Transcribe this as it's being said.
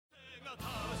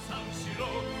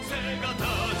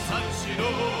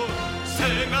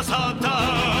サ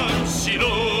タンしろ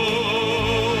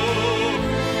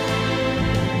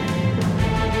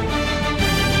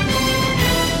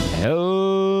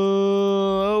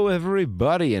Hello,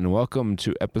 everybody, and welcome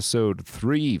to episode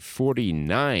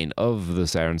 349 of the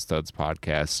Saturn Studs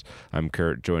podcast. I'm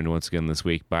Kurt, joined once again this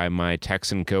week by my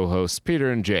Texan co-hosts, Peter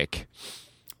and Jake.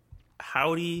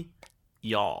 Howdy,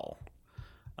 y'all.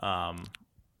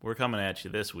 We're coming at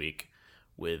you this week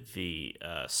with the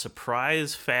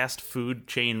surprise fast food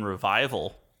chain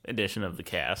revival edition of the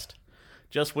cast.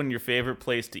 Just when your favorite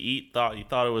place to eat you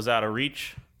thought it was out of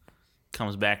reach,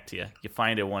 comes back to you. You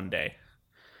find it one day.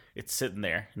 It's sitting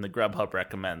there, and the Grubhub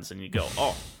recommends, and you go,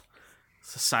 "Oh,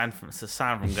 it's a sign from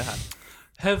God."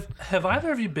 Have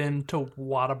either of you been to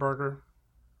Whataburger?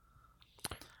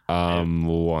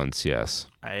 Once, yes.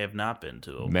 I have not been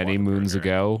to a Many Whataburger. moons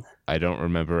ago. I don't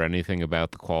remember anything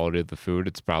about the quality of the food.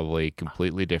 It's probably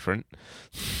completely different.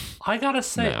 I gotta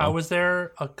say, No. I was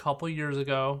there a couple years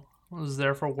ago. I was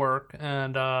there for work,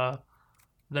 and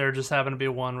there just happened to be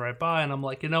one right by, and I'm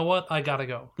like, you know what? I gotta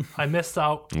go. I missed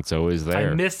out. It's always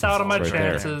there. I missed out on my It's right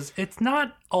there. chances. It's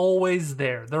not always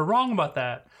there. They're wrong about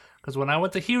that. Because when I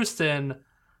went to Houston,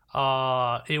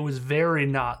 it was very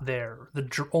not there.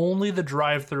 Only the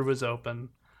drive-through was open,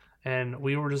 and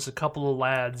we were just a couple of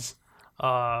lads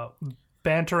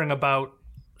bantering about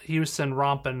Houston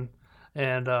romping,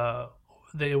 and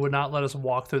they would not let us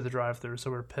walk through the drive-through, so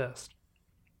we were pissed.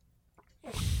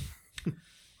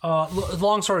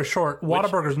 Long story short,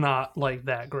 Whataburger's not like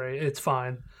that great. It's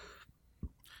fine.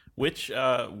 Which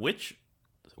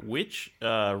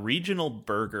regional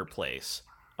burger place,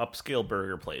 upscale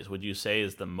burger place, would you say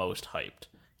is the most hyped?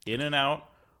 In-N-Out,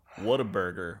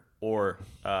 Whataburger, or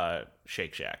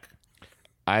Shake Shack?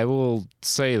 I will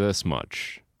say this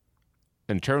much.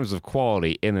 In terms of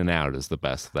quality, In-N-Out is the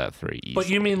best of that three. But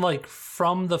easily. you mean like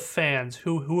from the fans?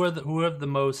 Who have the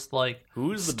most like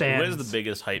Who is stands? the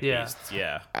biggest hype Yeah. beasts?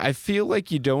 Yeah. I feel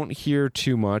like you don't hear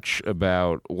too much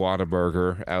about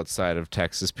Whataburger outside of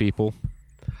Texas people,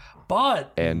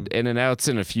 But and In-N-Out's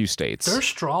in a few states. they're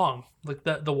strong. Like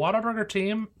the Whataburger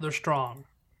team, they're strong.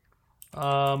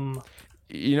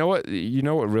 You know what? You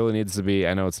know what really needs to be.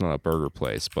 I know it's not a burger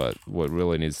place, but what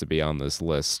really needs to be on this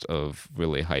list of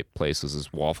really hype places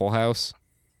is Waffle House.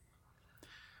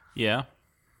 Yeah.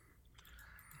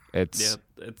 It's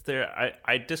It's there.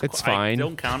 It's fine. I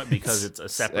don't count it because it's a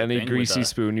separate any thing greasy with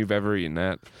spoon you've ever eaten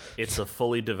at. it's a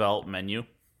fully developed menu.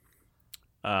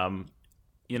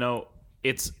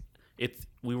 It's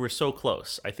we were so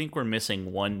close. I think we're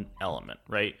missing one element,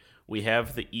 right? We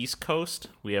have the East Coast,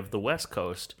 we have the West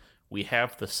Coast, we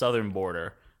have the southern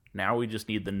border. Now we just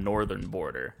need the northern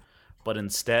border. But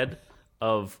instead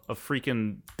of a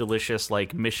freaking delicious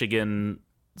like Michigan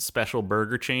special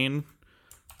burger chain,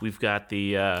 we've got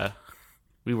the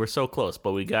we were so close,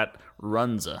 but we got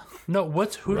Runza, No,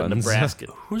 Runza. Nebraska,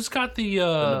 who's got the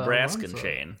Nebraskan Runza?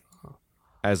 chain.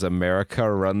 As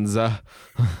America runs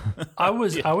I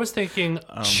was thinking,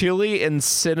 chili and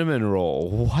cinnamon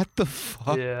roll. What the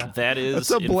fuck? yeah. That is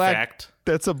That's a in black. fact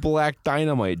That's a Black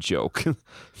Dynamite joke.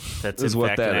 That's is in what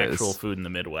fact that an is. actual food in the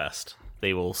Midwest.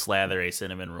 They will slather a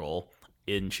cinnamon roll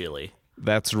in chili.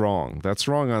 That's wrong. That's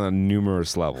wrong on a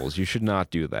numerous levels. You should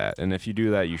not do that. And if you do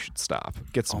that, you should stop.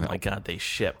 Get some Oh help. my god, they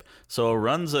ship. So a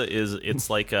runza it's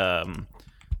like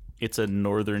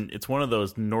it's one of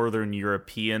those northern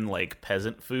European like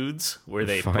peasant foods where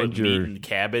they Find put your- meat and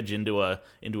cabbage into a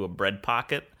bread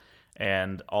pocket,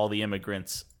 and all the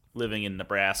immigrants living in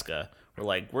Nebraska were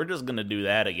like, we're just gonna do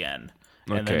that again.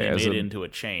 And Okay, then as they made a- it into a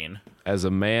chain. As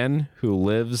a man who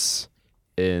lives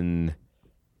in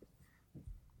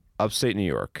upstate New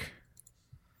York,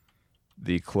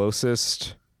 the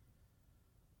closest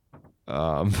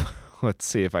let's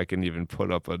see if I can even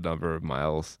put up a number of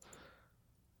miles.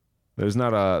 There's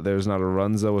not a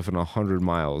Runza within 100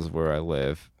 miles where I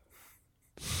live.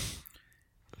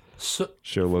 So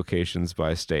Show locations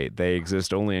by state. They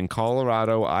exist only in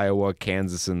Colorado, Iowa,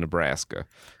 Kansas, and Nebraska.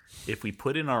 If we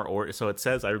put in our order, so it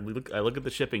says I look at the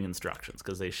shipping instructions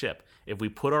because they ship. If we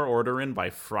put our order in by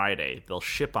Friday, they'll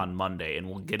ship on Monday, and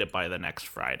we'll get it by the next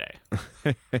Friday.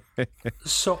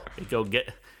 It's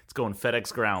going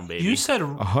FedEx ground, baby. you said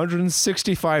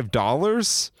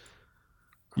 $165?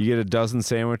 You get a dozen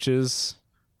sandwiches.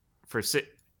 I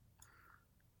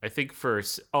think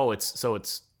it's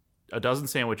a dozen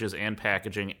sandwiches and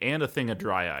packaging and a thing of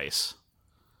dry ice.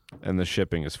 And the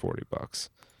shipping is $40.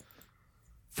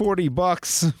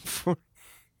 $40 for...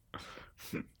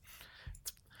 You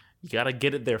gotta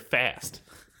get it there fast.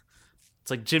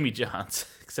 It's like Jimmy John's,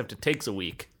 except it takes a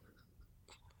week.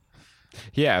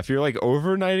 Yeah, if you're like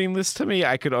overnighting this to me,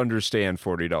 I could understand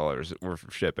 $40 worth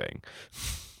of shipping.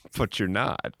 but you're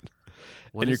not.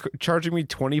 What and is- you're charging me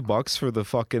 $20 for the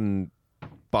fucking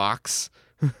box.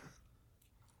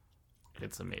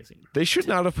 It's amazing. They should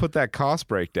not have put that cost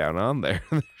breakdown on there.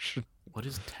 What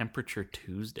is Temperature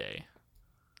Tuesday?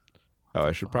 Oh,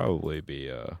 I should probably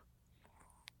be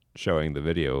showing the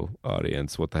video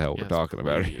audience what the hell we're talking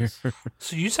about here.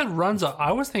 So you said Runza.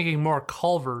 I was thinking more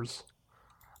Culver's.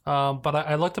 But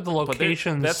I looked up the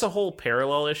locations. That's a whole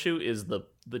parallel issue, is the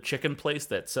chicken place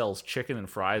that sells chicken and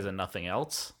fries and nothing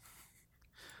else.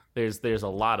 There's a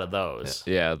lot of those.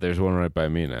 Yeah, there's one right by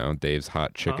me now. Dave's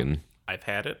Hot Chicken. I've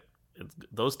had it.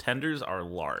 Those tenders are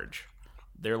large.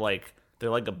 They're like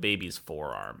a baby's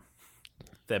forearm.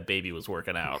 That baby was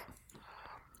working out.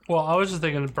 Well, I was just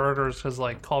thinking burgers because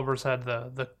like Culver's had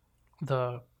the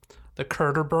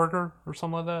curder burger or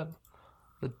something like that.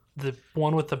 The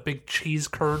one with the big cheese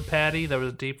curd patty that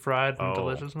was deep fried from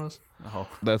Deliciousness. Oh,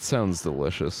 That sounds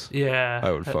delicious. Yeah,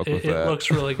 I would fuck with it that. It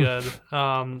looks really good.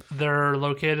 They're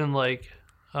located in like,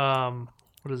 what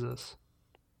is this?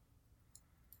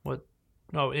 What?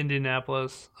 Oh,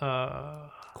 Indianapolis.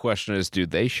 Question is, do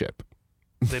they ship?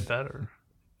 They better.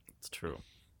 it's true.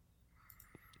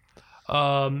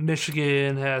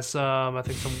 Michigan has some. I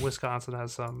think some. Wisconsin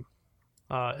has some.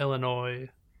 Illinois,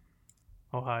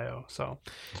 Ohio. So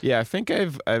Yeah, I think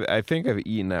I've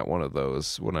eaten at one of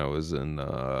those when I was in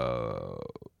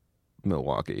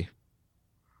Milwaukee.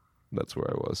 That's where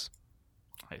I was.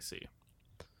 I see.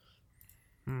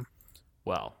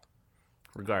 Well,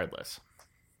 regardless,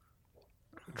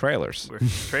 Trailers. we're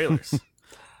trailers.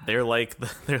 They're like the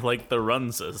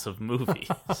Runzas of movies.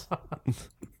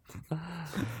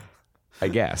 I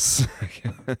guess.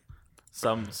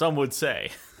 Some would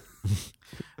say.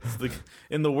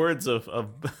 In the words of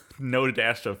noted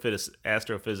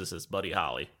astrophysicist Buddy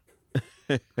Holly,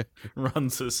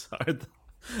 Runzas are the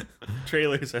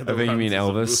trailers are the I think you mean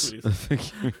Runzas of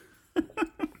Elvis. movies.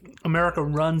 America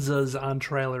runs us on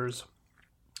trailers.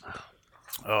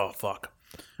 Oh fuck!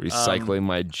 Recycling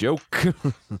my joke.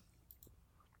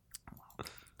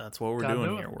 That's what we're Gotta doing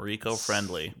do here. it. We're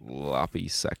eco-friendly. Sloppy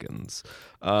seconds.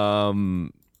 I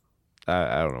don't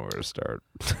know where to start.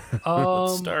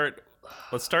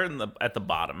 Let's start at the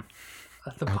bottom.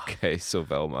 At the bottom. Okay, so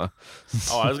Velma.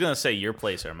 Oh, I was gonna say your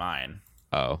place or mine.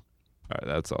 Oh, all right.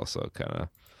 That's also kind of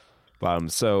bottom.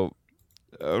 So,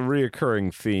 a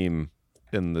reoccurring theme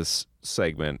in this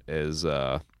segment is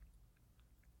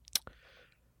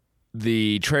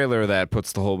the trailer that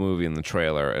puts the whole movie in the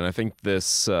trailer, and I think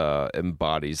this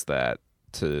embodies that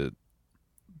to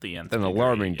The nth an degree,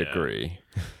 alarming yeah. degree.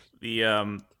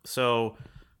 So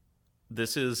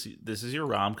this is your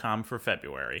rom-com for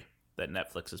February that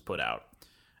Netflix has put out,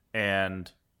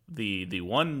 and the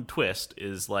one twist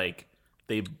is like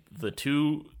the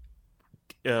two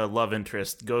love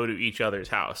interests go to each other's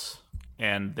house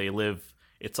and they live.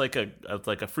 It's like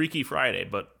a Freaky Friday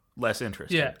but less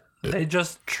interesting. Yeah, they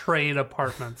just trade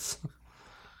apartments.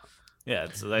 Yeah,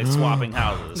 it's like swapping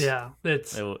houses. Yeah,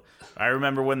 it's I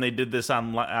remember when they did this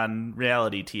on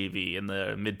reality TV in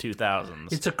the mid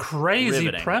 2000s. it's a crazy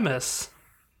Riveting. premise.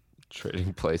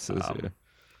 Trading places. Yeah.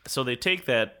 So they take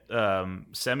that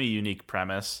semi-unique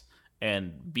premise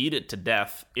and beat it to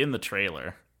death in the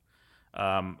trailer.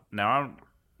 Now I'm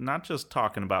not just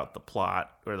talking about the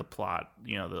plot, the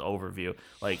overview.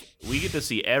 Like, we get to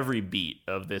see every beat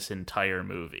of this entire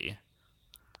movie.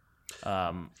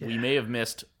 We may have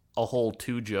missed a whole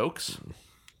 2 jokes.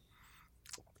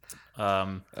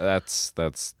 That's I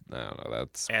don't know.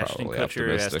 That's Ashton probably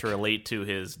Kutcher has optimistic. to relate to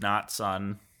his not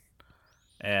son,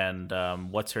 and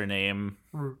what's her name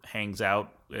hangs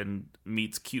out and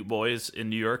meets cute boys in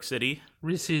New York City.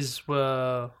 Reese's,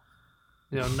 not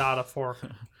a fork.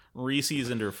 Reese's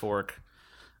and her fork.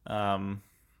 Yeah,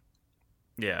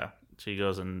 she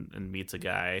goes and meets a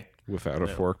guy, Without a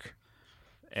fork.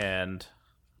 and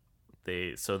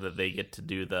they get to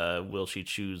do the will she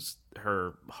choose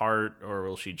her heart or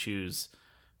will she choose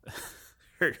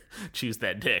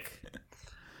that dick.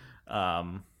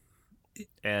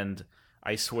 And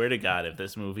I swear to God, if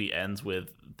this movie ends with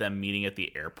them meeting at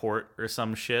the airport or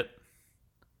some shit,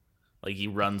 like he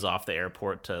runs off the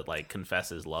airport to like confess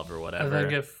his love or whatever. And then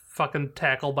get fucking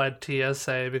tackled by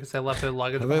TSA because they left their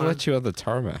luggage How do they behind. let you on the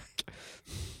tarmac?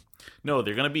 No,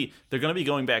 they're gonna be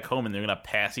going back home and they're gonna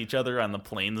pass each other on the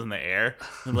planes in the air.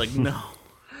 I'm like, no.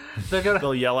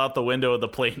 They'll yell out the window of the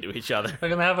plane to each other. They're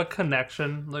gonna have a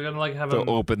connection. They're gonna like have They'll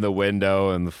a open the window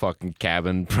and the fucking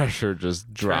cabin pressure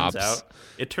just drops.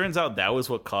 It turns out that was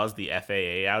what caused the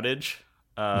FAA outage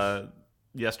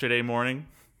yesterday morning.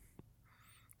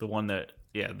 The one that,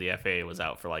 the FAA was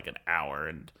out for like an hour,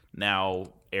 and now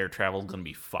air travel's gonna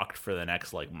be fucked for the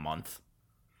next like month.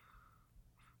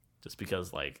 just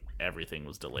because like everything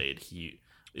was delayed.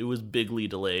 It was bigly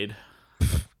delayed.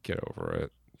 Get over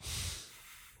it.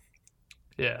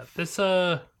 Yeah, this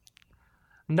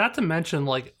not to mention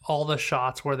like all the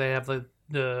shots where they have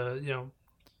the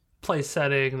place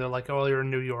setting. They're like, oh, you're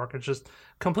in New York. It's just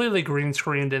completely green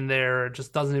screened in there. It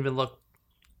just doesn't even look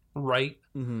right.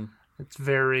 Mm-hmm. It's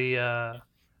very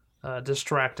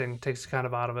distracting. Takes kind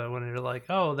of out of it when you're like,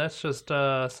 oh, that's just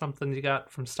something you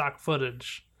got from stock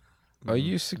footage. Are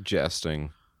you suggesting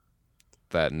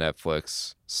that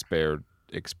Netflix spared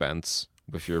expense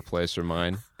with Your Place or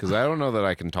Mine? Because I don't know that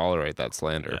I can tolerate that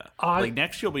slander. Yeah. Like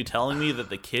next you'll be telling me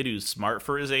that the kid who's smart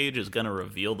for his age is going to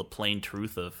reveal the plain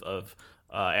truth of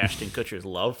Ashton Kutcher's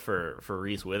love for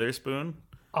Reese Witherspoon.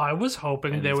 I was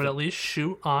hoping they would at least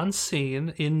shoot on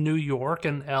scene in New York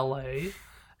and LA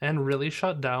and really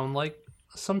shut down like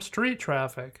some street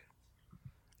traffic.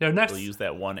 They'll use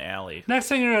that one alley. Next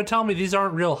thing you're going to tell me, these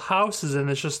aren't real houses and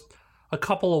it's just a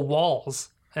couple of walls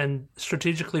and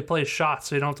strategically placed shots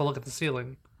so you don't have to look at the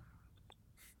ceiling.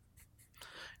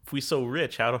 If we so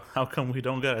rich, how come we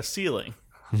don't got a ceiling?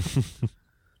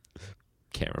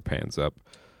 Camera pans up.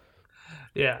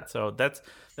 Yeah. So this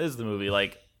is the movie.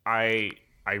 Like I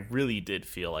really did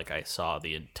feel like I saw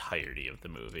the entirety of the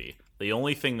movie. The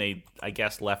only thing they, I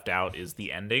guess, left out is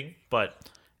the ending, but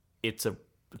it's a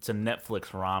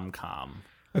Netflix rom-com.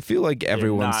 I feel like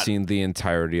everyone's seen the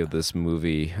entirety of this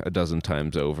movie a dozen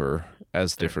times over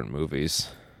as different movies.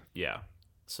 Yeah.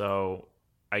 So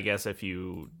I guess if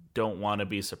you don't want to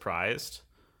be surprised,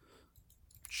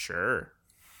 sure.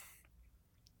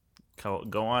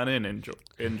 Go on in and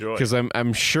enjoy. Because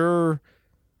I'm sure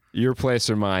Your Place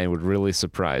or Mine would really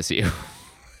surprise you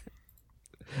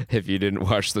if you didn't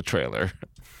watch the trailer.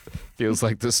 Feels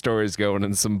like the story's going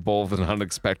in some bold and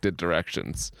unexpected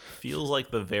directions. Feels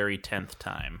like the very 10th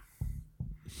time.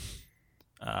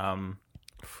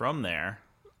 From there,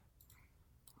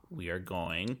 we are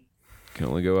going. Can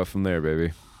only go up from there,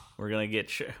 baby. We're gonna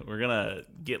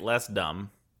get less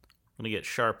dumb. We're gonna get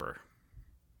sharper,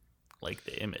 like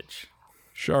the image.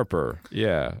 Sharper,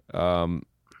 yeah.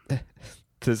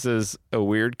 This is a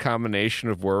weird combination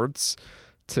of words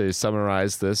to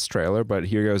summarize this trailer, but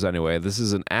here goes anyway. This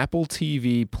is an Apple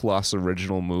TV Plus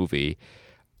original movie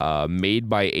made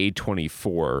by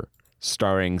A24,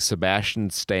 starring Sebastian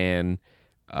Stan,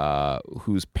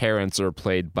 whose parents are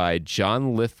played by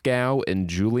John Lithgow and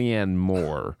Julianne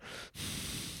Moore.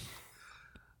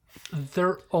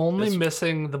 They're only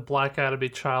missing the black guy to be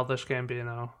Childish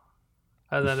Gambino.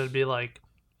 And then it'd be like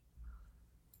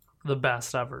the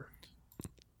best ever.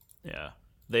 Yeah.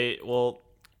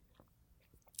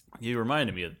 You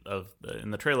reminded me of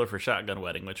in the trailer for Shotgun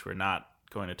Wedding, which we're not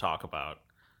going to talk about.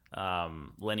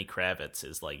 Lenny Kravitz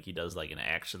is like, he does like an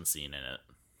action scene in it.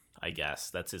 I guess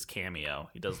that's his cameo.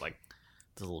 He does like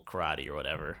this little karate or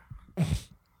whatever.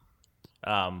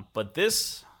 But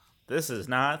this is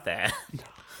not that.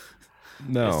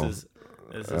 No. This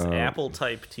is Apple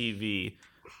type TV.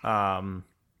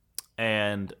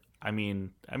 And I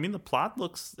mean the plot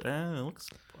looks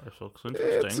interesting.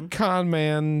 It's a con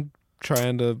man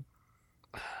trying to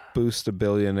boost a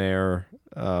billionaire.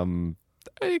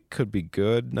 It could be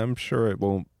good, and I'm sure it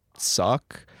won't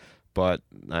suck, but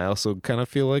I also kind of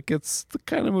feel like it's the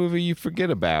kind of movie you forget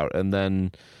about, and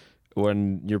then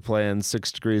when you're playing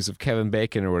 6 Degrees of Kevin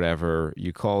Bacon or whatever,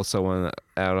 you call someone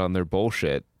out on their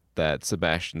bullshit that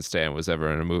Sebastian Stan was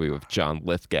ever in a movie with John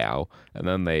Lithgow, and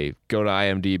then they go to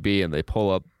IMDb and they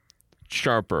pull up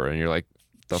Sharper, and you're like,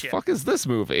 the fuck is this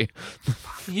movie?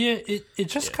 Yeah, it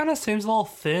just kind of seems a little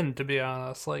thin, to be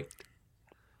honest. Like,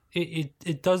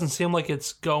 it doesn't seem like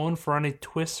it's going for any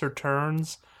twists or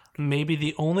turns. Maybe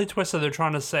the only twist that they're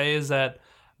trying to say is that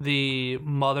the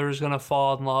mother is going to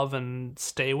fall in love and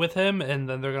stay with him, and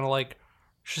then they're going to, like,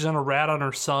 she's going to rat on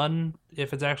her son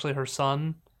if it's actually her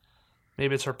son.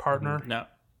 Maybe it's her partner. No,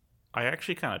 I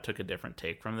actually kind of took a different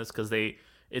take from this because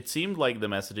it seemed like the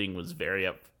messaging was very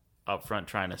up front,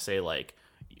 trying to say like,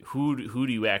 who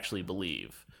do you actually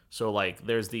believe? So like,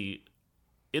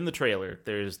 in the trailer,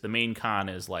 there's the main con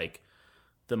is like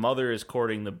the mother is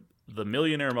courting the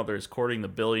millionaire mother is courting the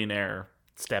billionaire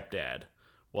stepdad,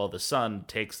 while the son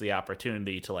takes the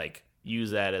opportunity to like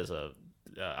use that as a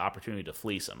opportunity to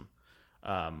fleece him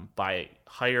by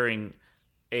hiring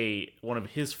one of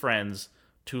his friends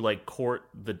to like court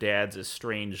the dad's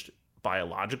estranged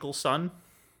biological son.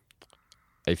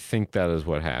 I think that is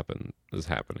what is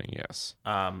happening, yes.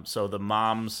 So the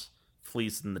mom's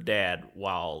fleecing the dad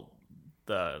while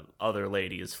the other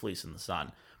lady is fleecing the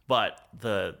son. But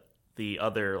the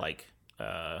other like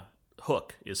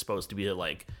hook is supposed to be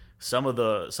like some of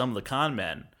the con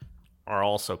men are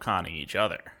also conning each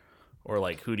other. or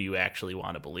like who do you actually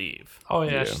want to believe? Oh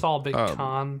yeah, Yeah. it's all a big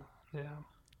con. Yeah.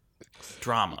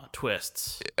 Drama,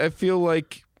 twists. I feel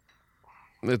like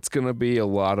it's gonna be a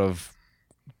lot of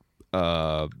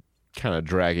kind of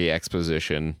draggy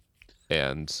exposition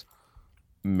and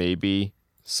maybe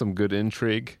some good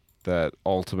intrigue that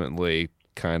ultimately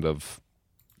kind of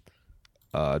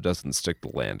doesn't stick the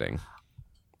landing.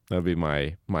 That'd be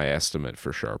my estimate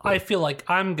for Sharper. I feel like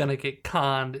I'm gonna get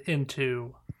conned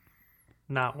into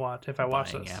not watch if I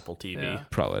watch Buying this. Apple TV. Yeah.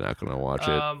 Probably not gonna watch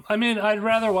it. I mean, I'd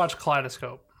rather watch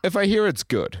Kaleidoscope. If I hear it's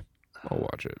good, I'll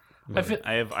watch it.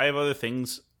 I have other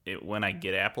things. When I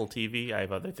get Apple TV, I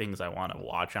have other things I want to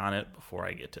watch on it before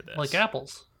I get to this. Like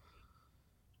apples.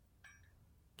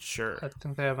 Sure. I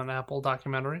think they have an Apple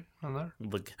documentary on there.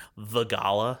 The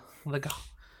Gala Like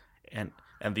and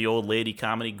the old lady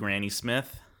comedy Granny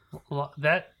Smith.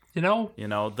 that, You know,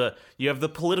 you have the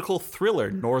political thriller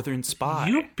Northern Spy.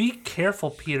 You be careful,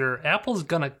 Peter. Apple's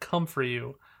gonna come for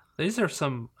you. These are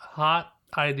some hot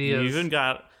ideas.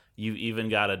 You even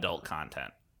got adult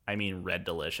content. I mean, Red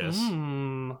Delicious,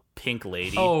 Pink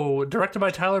Lady. Oh, directed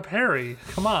by Tyler Perry.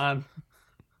 Come on.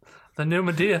 The new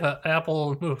Medea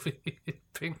Apple movie,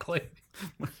 Pink Lady.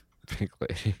 Pink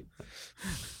Lady.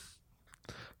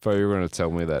 Thought you were going to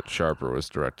tell me that Sharper was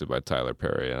directed by Tyler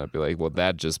Perry, and I'd be like, well,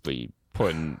 that'd just be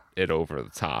putting it over the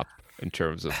top in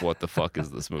terms of what the fuck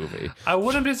is this movie. I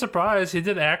wouldn't be surprised. He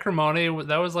did Acrimony.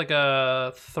 That was like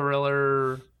a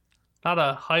thriller, not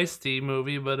a heisty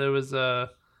movie, but it was a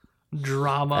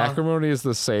drama. Acrimony is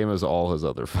the same as all his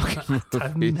other fucking movies.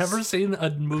 I've never seen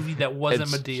a movie that wasn't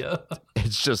It's- Medea.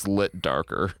 It's just lit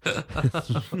darker.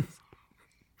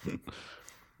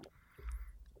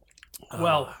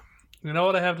 Well, you know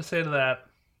what I have to say to that?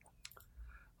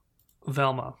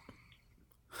 Velma.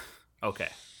 Okay.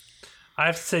 I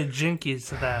have to say jinkies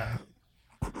to that.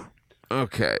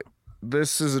 Okay.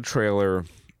 This is a trailer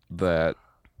that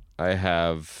I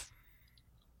have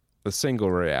a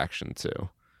single reaction to.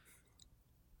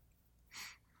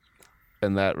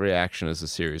 And that reaction is a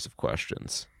series of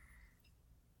questions.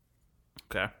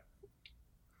 Okay.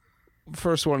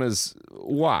 First one is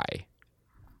why?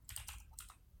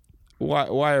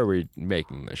 Why are we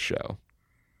making this show?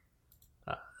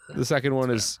 The second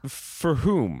one is for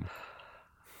whom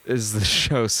is the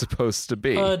show supposed to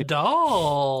be?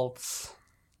 Adults.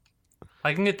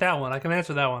 I can get that one. I can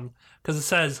answer that one. Because it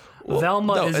says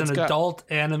Velma no, is it's an got- adult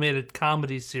animated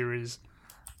comedy series.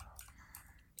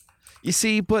 You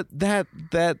see, but that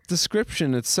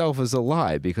description itself is a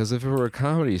lie, because if it were a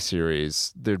comedy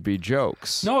series, there'd be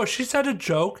jokes. No, she said a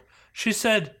joke. She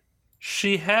said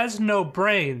she has no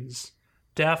brains.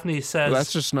 Daphne says, Well,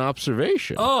 that's just an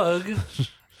observation. ugh.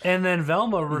 And then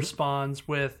Velma responds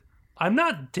with, I'm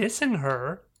not dissing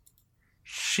her.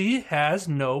 She has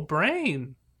no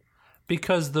brain.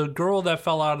 Because the girl that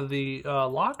fell out of the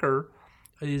locker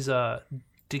is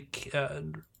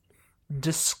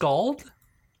disculled,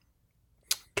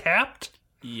 capped,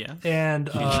 Yeah. and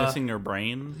She's missing her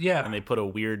brain. yeah. And they put a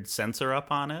weird sensor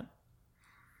up on it.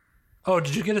 oh,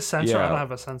 did you get a sensor? Yeah. I don't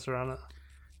have a sensor on it.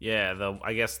 Yeah.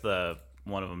 I guess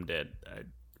one of them did.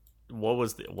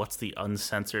 What's the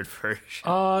uncensored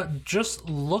version? Just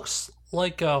looks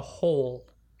like a hole.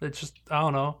 It's just, I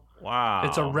don't know. Wow.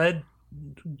 It's a red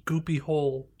goopy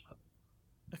hole.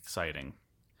 Exciting.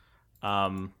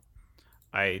 I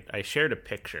shared a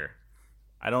picture.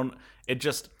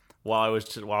 While I was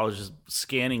just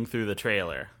scanning through the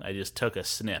trailer, I just took a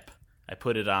snip. I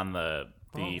put it on the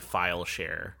file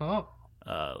share Oh,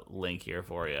 link here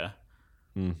for you.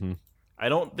 Mm-hmm. I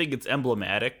don't think it's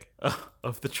emblematic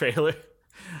of the trailer.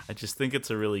 I just think it's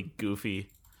a little goofy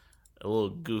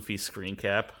screen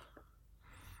cap.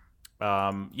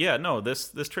 Yeah, no,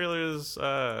 this trailer is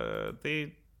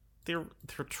they're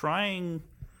trying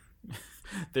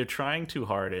they're trying too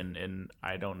hard in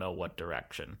I don't know what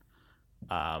direction.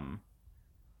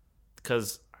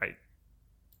 Because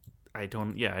I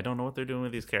don't know what they're doing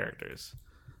with these characters.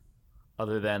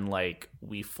 Other than like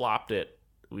we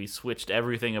switched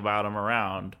everything about them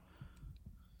around.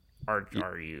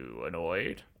 Are you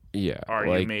annoyed? Yeah.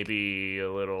 Are you maybe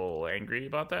a little angry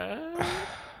about that?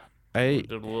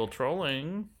 Did a little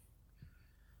trolling.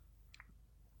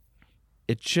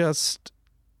 It just,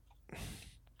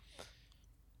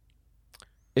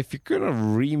 if you're gonna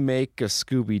remake a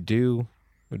Scooby-Doo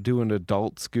or do an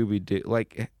adult Scooby-Doo,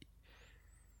 like,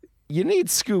 you need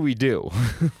Scooby-Doo.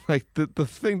 Like, the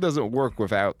thing doesn't work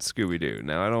without Scooby-Doo.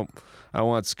 Now, I don't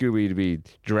want Scooby to be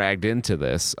dragged into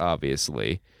this,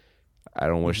 obviously. I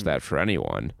don't wish that for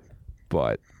anyone,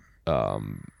 but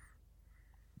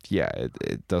yeah,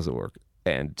 it doesn't work.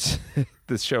 And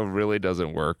this show really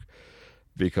doesn't work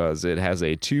because it has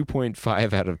a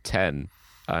 2.5 out of 10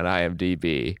 on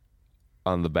IMDb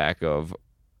on the back of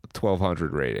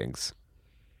 1,200 ratings.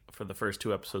 For the first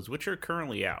 2 episodes, which are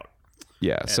currently out.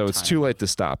 Yeah, so it's too late to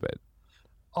stop it.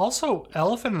 Also,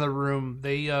 Elephant in the Room,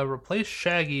 they replaced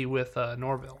Shaggy with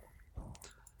Norville.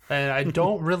 And I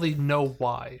don't really know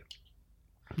why.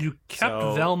 You kept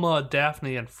Velma,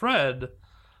 Daphne, and Fred,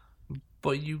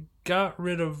 but you got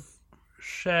rid of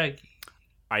Shaggy.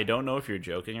 I don't know if you're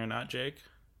joking or not, Jake.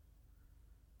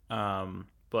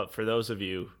 But for those of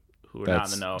you who are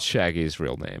not in the know, Shaggy's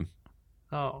real name.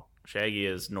 Oh. Shaggy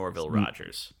is Norville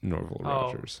Rogers. Norville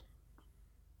Rogers.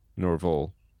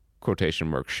 Norville, quotation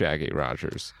mark, Shaggy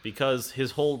Rogers. Because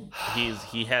his whole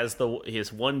he has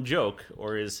his one joke,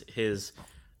 or his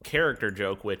character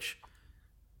joke, which,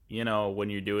 you know, when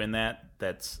you're doing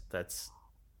that's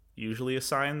usually a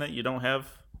sign that you don't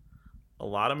have a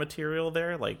lot of material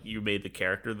there. Like, you made the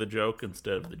character the joke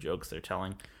instead of the jokes they're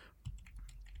telling.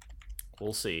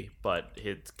 We'll see. But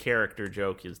his character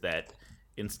joke is that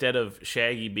instead of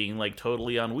Shaggy being like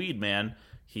totally on weed, man,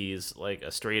 he's like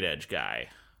a straight edge guy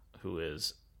who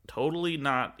is totally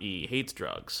not. He hates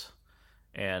drugs,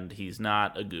 and he's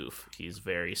not a goof. He's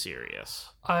very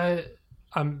serious. I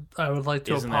would like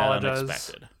to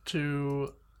apologize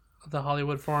to the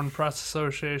Hollywood Foreign Press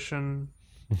Association,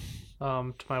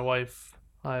 to my wife.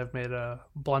 I have made a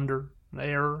blunder, an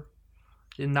error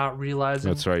in not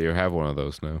realizing. That's right. You have one of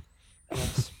those now.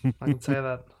 Yes, I can say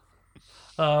that.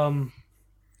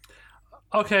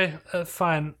 Okay,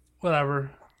 fine,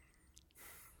 whatever.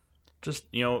 Just,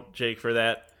 you know, Jake, for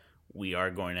that, we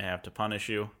are going to have to punish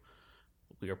you.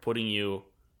 We are putting you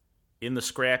in the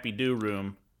Scrappy Doo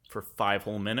room for 5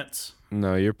 whole minutes.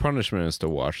 No, your punishment is to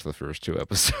watch the first 2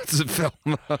 episodes of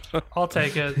Velma. I'll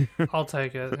take it.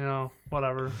 You know,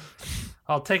 whatever.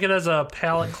 I'll take it as a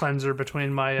palate cleanser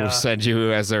between my... We'll send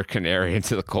you as our canary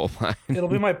into the coal mine. It'll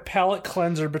be my palate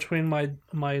cleanser between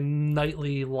my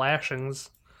nightly lashings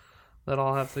that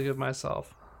I'll have to give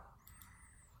myself.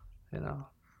 You know,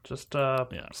 just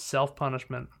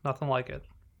self-punishment. Nothing like it.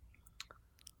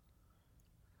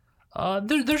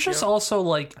 There's just also,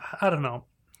 like, I don't know.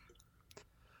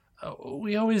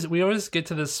 We always get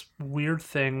to this weird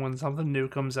thing when something new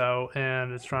comes out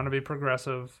and it's trying to be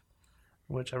progressive,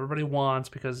 which everybody wants,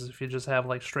 because if you just have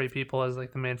like straight people as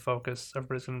like the main focus,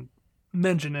 everybody's gonna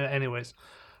mention it anyways.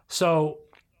 So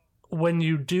when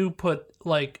you do put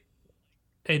like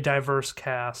a diverse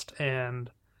cast and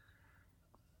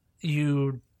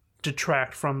you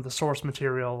detract from the source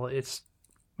material, it's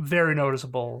very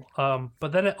noticeable.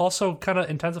 But then it also kind of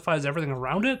intensifies everything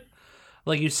around it.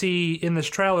 Like, you see in this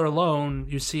trailer alone,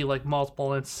 you see like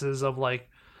multiple instances of like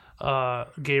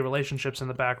gay relationships in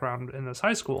the background in this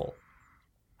high school.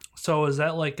 So is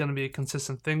that like going to be a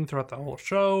consistent thing throughout the whole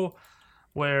show,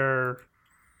 where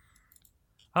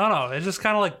I don't know, it just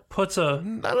kind of like puts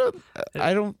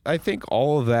I think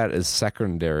all of that is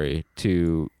secondary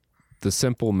to the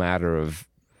simple matter of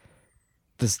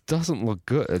this doesn't look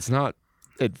good.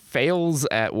 It fails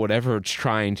at whatever it's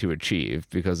trying to achieve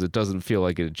because it doesn't feel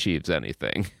like it achieves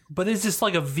anything. But is this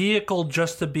like a vehicle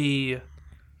just to be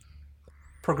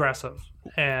progressive?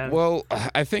 And well,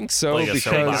 I think so, like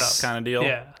because kind of deal.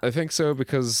 Yeah, I think so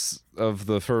because of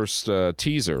the first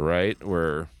teaser, right,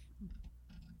 where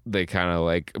they kind of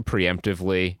like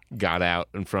preemptively got out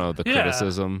in front of the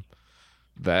criticism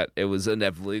that it was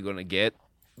inevitably going to get.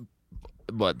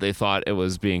 But they thought it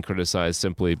was being criticized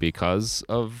simply because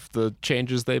of the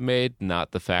changes they made,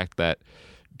 not the fact that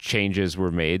changes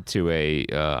were made to a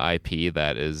IP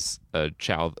that is a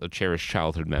cherished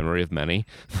childhood memory of many.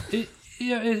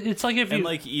 It's like if you... And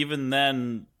like even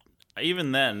then,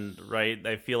 right?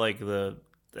 I feel like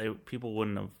people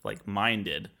wouldn't have like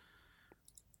minded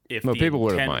if people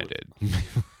would have minded.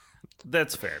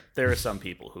 That's fair. There are some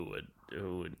people who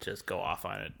would just go off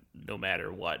on it no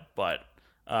matter what, but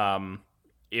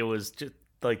it was just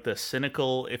like the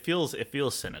cynical. It feels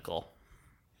cynical.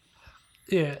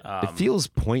 Yeah, it feels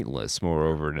pointless.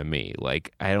 Moreover, to me,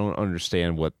 like I don't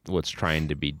understand what's trying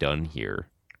to be done here.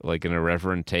 Like an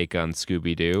irreverent take on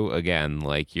Scooby Doo again.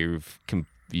 Like you've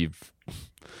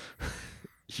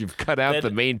cut out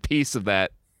the main piece of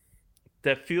that.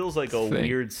 That feels like a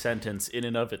weird sentence in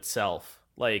and of itself.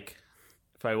 Like,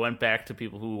 if I went back to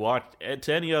people who watched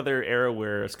to any other era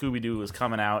where Scooby Doo was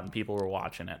coming out and people were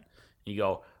watching it, you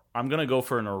go, I'm gonna go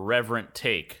for an irreverent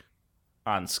take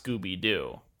on Scooby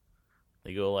Doo.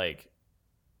 They go like,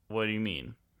 what do you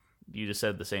mean? You just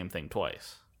said the same thing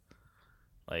twice.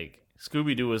 Like,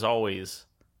 Scooby Doo was always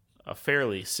a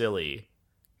fairly silly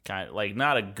kind of, like,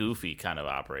 not a goofy kind of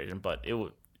operation, but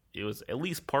it was at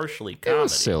least partially It comedy.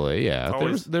 was silly, yeah.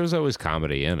 There's always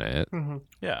comedy in it.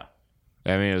 Yeah.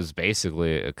 I mean, it was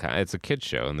basically it's a kid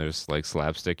show, and there's like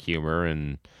slapstick humor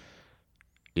and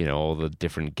all the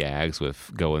different gags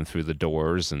with going through the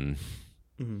doors and.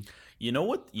 You know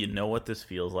what this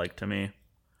feels like to me?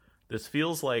 This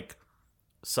feels like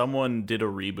someone did a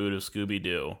reboot of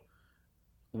Scooby-Doo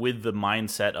with the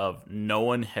mindset of no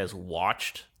one has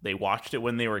watched. They watched it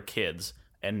when they were kids,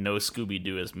 and no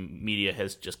Scooby-Doo as media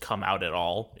has just come out at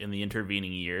all in the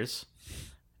intervening years.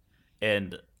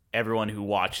 And everyone who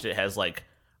watched it has like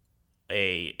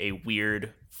a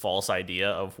weird false idea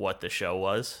of what the show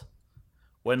was.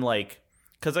 When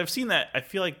because I've seen that, I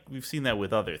feel like we've seen that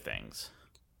with other things.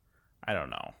 I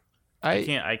don't know.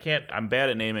 I can't. I'm bad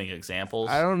at naming examples.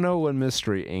 I don't know when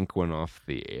Mystery Inc. went off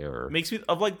the air. Makes me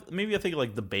maybe I think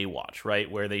of the Baywatch, right?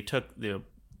 Where they took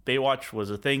Baywatch was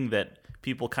a thing that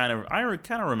people I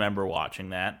kind of remember watching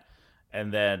that,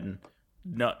 and then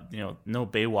no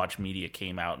Baywatch media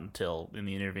came out until in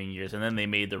the intervening years, and then they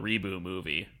made the reboot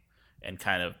movie and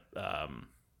kind of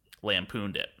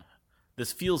lampooned it.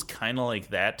 This feels kind of like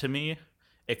that to me,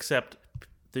 except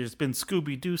there's been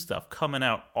Scooby-Doo stuff coming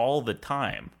out all the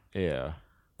time. Yeah.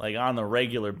 Like on the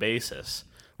regular basis.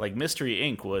 Like Mystery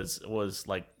Inc. was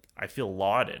like I feel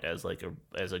lauded as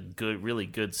a good, really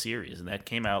good series, and that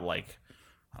came out I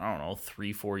don't know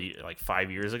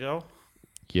 5 years ago.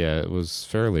 Yeah, it was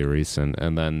fairly recent,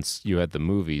 and then you had the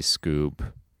movie Scoop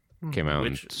came out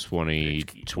in 2020.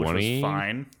 Which was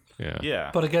fine.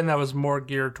 Yeah. But again, that was more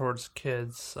geared towards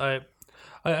kids. I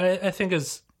think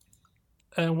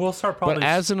and we'll start probably. But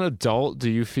as an adult, do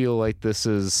you feel like this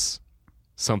is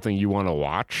something you want to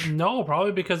watch? No,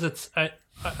 probably because I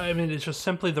mean, it's just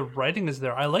simply the writing is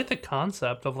there. I like the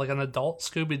concept of an adult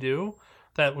Scooby-Doo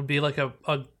that would be like a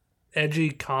edgy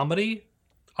comedy.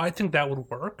 I think that would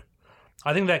work.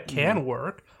 I think that can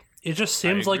work. It just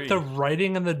seems like the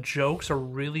writing and the jokes are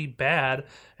really bad,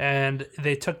 and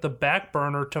they took the back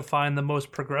burner to find the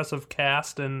most progressive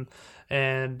cast and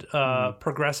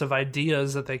progressive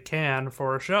ideas that they can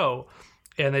for a show.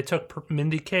 And they took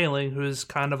Mindy Kaling, who's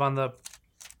kind of on the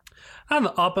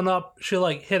up and up. She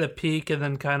hit a peak and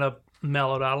then kind of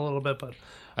mellowed out a little bit, but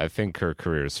I think her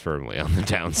career is firmly on the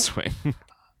downswing.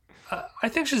 I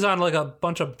think she's on a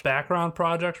bunch of background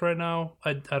projects right now.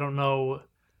 I don't know.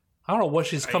 I don't know what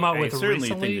she's come out with recently. I certainly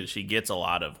think that she gets a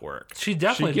lot of work. She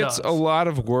definitely does. She gets a lot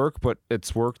of work, but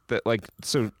it's work that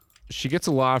so she gets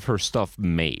a lot of her stuff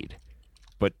made,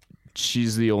 but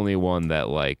she's the only one that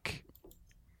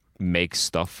makes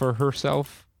stuff for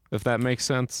herself, if that makes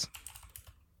sense.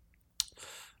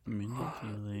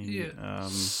 Yeah.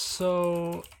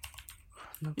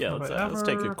 Let's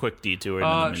take a quick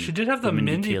detour. She did have the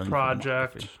Mindy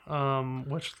Project,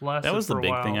 which lasted. That was the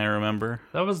big while. thing I remember.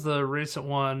 That was the recent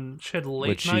one. She had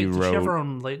late night. Did she have her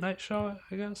own late night show?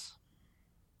 I guess.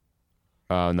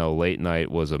 No, Late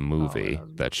Night was a movie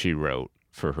that she wrote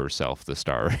for herself to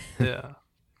star. Yeah.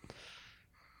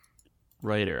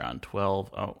 Writer on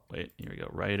 12. Oh wait, here we go.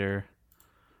 Writer.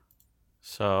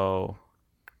 So.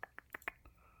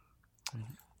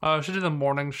 She did the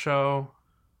morning show.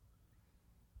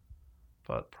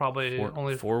 But probably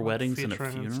only four weddings and a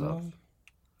funeral.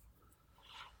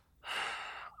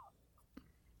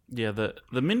 Yeah, the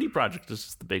Mindy Project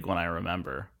is the big one I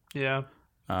remember. Yeah.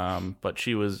 But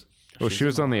she was. Well, she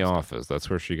was on The Office. That's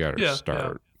where she got her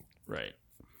start. Yeah. Right.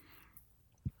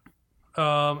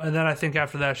 And then I think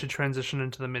after that she transitioned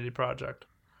into the Mindy Project.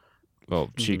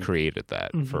 Well, she created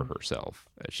that for herself.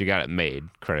 She got it made.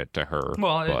 Credit to her.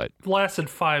 Well, it lasted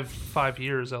five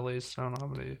years at least. I don't know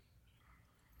how many.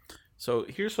 So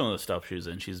here's some of the stuff she was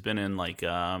in. She's been in all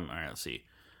right, let's see,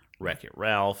 Wreck-It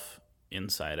Ralph,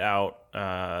 Inside Out,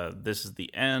 This Is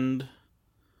the End,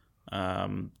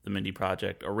 The Mindy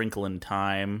Project, A Wrinkle in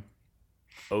Time,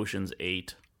 Ocean's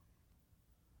 8,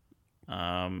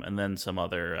 and then some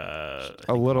other. A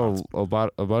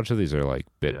bunch of these are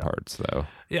bit parts though.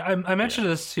 Yeah, I mentioned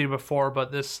this to you before,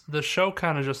 but the show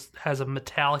kind of just has a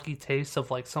metallic-y taste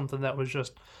of something that was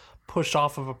just pushed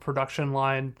off of a production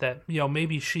line that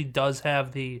maybe she does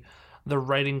have the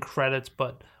writing credits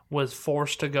but was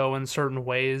forced to go in certain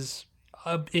ways.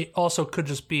 It also could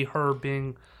just be her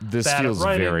being this bad feels at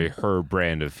writing. Very her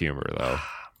brand of humor though.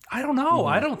 I don't know.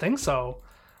 I don't think so.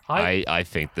 I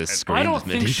think this screams I don't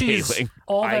think she's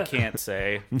all that, I can't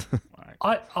say.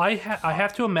 I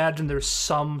have to imagine there's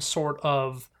some sort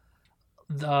of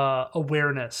the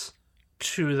awareness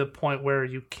to the point where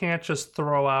you can't just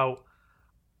throw out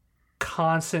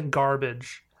constant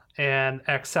garbage and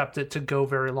accept it to go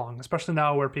very long, especially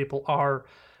now where people are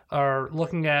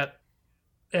looking at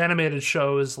animated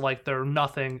shows like they're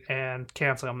nothing and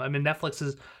canceling them. I mean, Netflix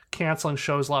is canceling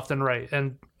shows left and right,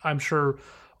 and I'm sure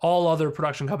all other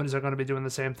production companies are going to be doing the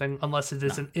same thing unless it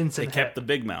is an They instant kept hit. the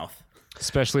big mouth.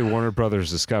 Especially Warner Brothers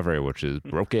Discovery, which is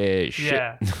broke as shit.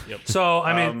 Yeah. Yep. So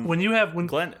I mean, when you have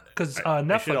Glenn, because I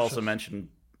Netflix should also mention,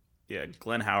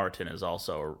 Glenn Howerton is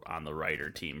also on the writer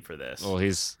team for this. Well,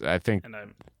 I think and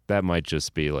I'm that might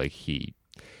just be like he's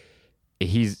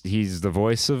the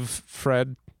voice of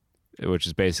Fred, which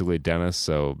is basically Dennis,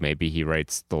 so maybe he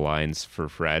writes the lines for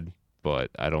Fred,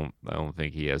 but I don't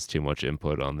think he has too much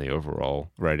input on the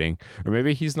overall writing. Or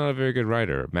maybe he's not a very good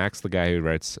writer. Mac's the guy who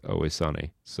writes Always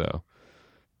Sunny, so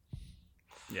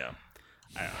yeah,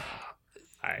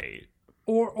 I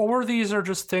or these are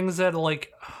just things that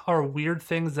like are weird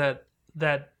things that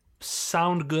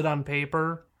sound good on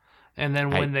paper, and then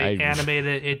when they animate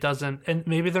it, it doesn't. And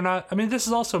maybe they're not. I mean, this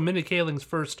is also Mindy Kaling's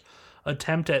first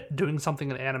attempt at doing something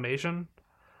in animation.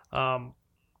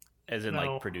 as in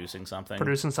like producing something.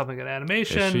 Producing something in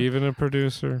animation. is she even a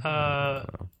producer?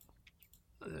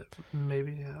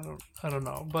 Maybe I don't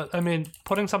know, but I mean,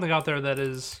 putting something out there that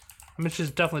is. I mean,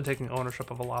 she's definitely taking ownership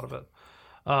of a lot of it.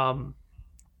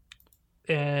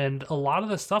 And a lot of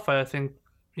the stuff I think,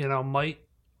 might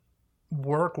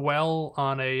work well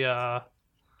on a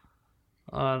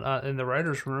in the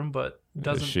writer's room, but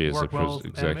doesn't She is work well with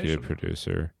executive animation.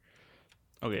 producer.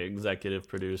 Okay, executive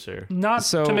producer. Not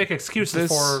So to make excuses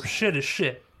this- for shit is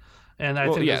shit, and I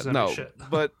think this is gonna be shit.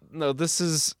 But no, this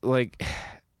is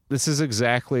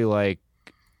exactly like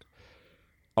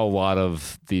a lot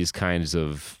of these kinds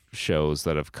of shows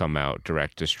that have come out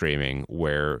direct to streaming,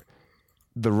 where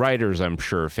the writers, I'm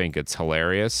sure, think it's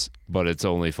hilarious, but it's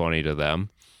only funny to them.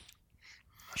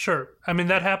 Sure, I mean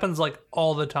that happens like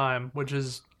all the time, which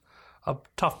is a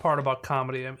tough part about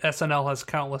comedy. SNL has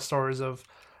countless stories of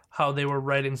how they were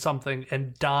writing something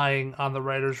and dying on the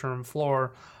writers' room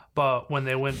floor, but when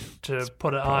they went to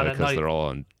put it on at Because night, they're all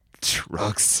on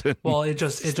drugs. And well, it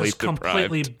just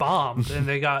completely bombed, and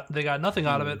they got nothing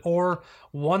out of it, or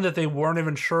one that they weren't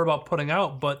even sure about putting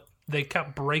out, but they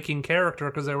kept breaking character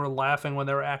because they were laughing when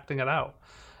they were acting it out.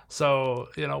 So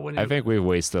when you, I think we've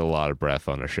wasted a lot of breath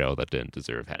on a show that didn't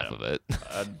deserve half of it.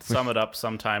 Sum it up.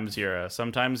 Sometimes you're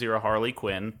a Harley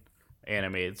Quinn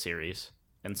animated series,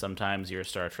 and sometimes you're a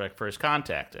Star Trek First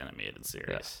Contact animated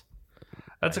series.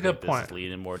 that's a I good think point. This is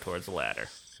leaning more towards the latter.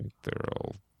 I think they're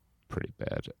all pretty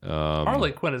bad.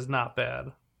 Harley Quinn is not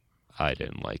bad. I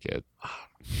didn't like it.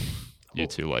 You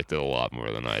two liked it a lot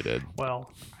more than I did.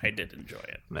 Well, I did enjoy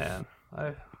it. man,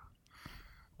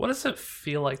 what does it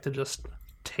feel like to just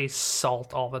taste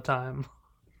salt all the time?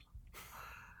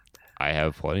 I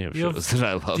have plenty of shows that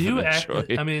I love Do you and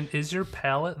enjoy. I mean, is your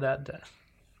palate that dead?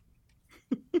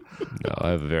 No, I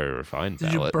have a very refined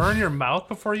Did palate. you burn your mouth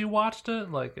before you watched it?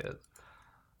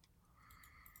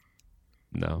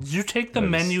 No. Did you take the It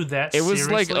was- menu that It was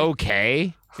seriously? like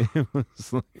okay. It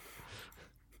was like,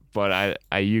 but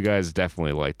you guys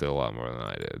definitely liked it a lot more than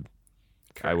I did.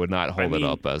 I would not hold it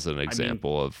up as an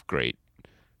example of great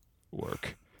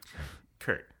work.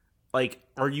 Kurt,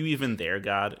 are you even there,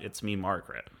 God? It's me,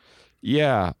 Margaret.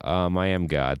 Yeah, I am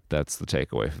God. That's the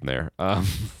takeaway from there.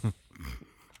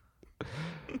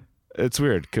 It's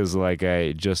weird because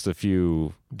I just a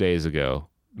few days ago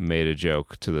made a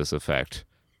joke to this effect,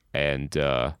 and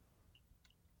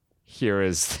here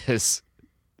is this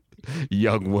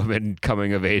young woman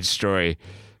coming of age story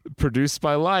produced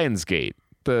by Lionsgate,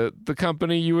 the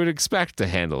company you would expect to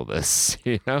handle this.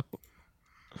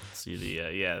 See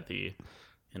the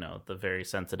very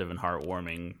sensitive and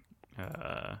heartwarming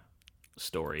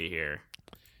story here.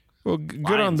 Well,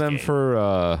 good on them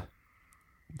Lionsgate.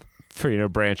 for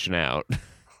branching out.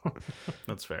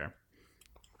 That's fair.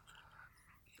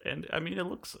 And I mean, it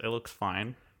looks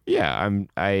fine. Yeah,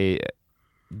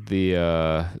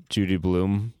 the Judy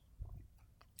Blume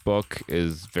book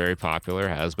is very popular,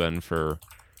 has been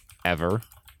forever.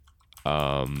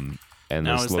 And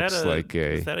Now, this looks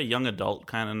is that a young adult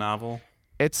kind of novel?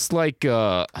 it's like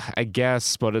I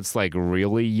guess, but it's like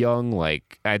really young.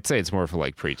 Like I'd say it's more for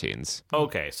like preteens.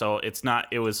 Okay, so it's not.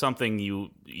 It was something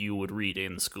you would read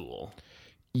in school.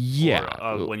 Yeah,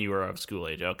 Or, when you were of school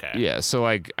age. Okay. yeah. So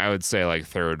I would say like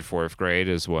 3rd, 4th grade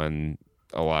is when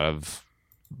a lot of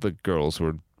the girls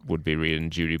would be reading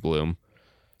Judy Blume.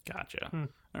 Gotcha.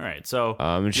 All right. So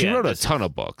And she wrote a ton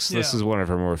of books. This Yeah. is one of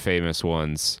her more famous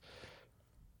ones.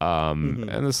 And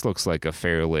this looks like a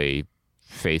fairly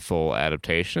faithful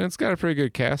adaptation. It's got a pretty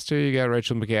good cast here. You got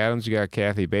Rachel McAdams, you got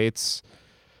Kathy Bates,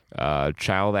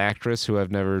 child actress who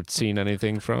I've never seen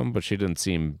anything from, but she didn't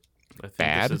seem I think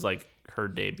bad. this is like her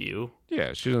debut.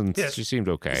 Yeah, she didn't. Yeah. She seemed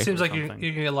okay. It seems like something.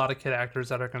 you can get a lot of kid actors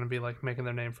that are going to be like making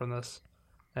their name from this,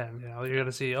 and you're going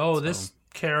to see, this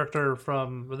character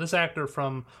from this actor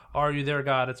from Are You There,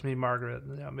 God? It's Me, Margaret.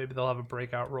 Maybe they'll have a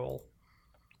breakout role.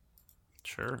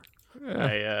 Sure.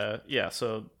 Yeah.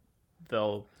 So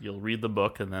you'll read the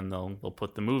book and then they'll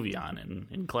put the movie on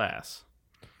in class.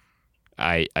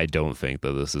 I don't think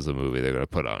that this is a movie they're going to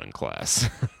put on in class.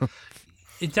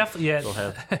 It definitely,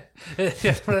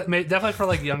 definitely for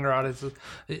like younger audiences.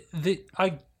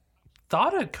 I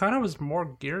thought it kind of was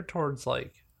more geared towards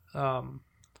like not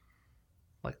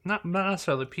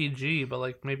necessarily PG, but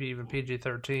like maybe even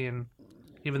PG-13,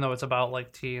 even though it's about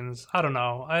like teens. I don't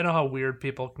know. I know how weird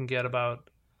people can get about.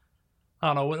 I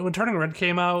don't know when Turning Red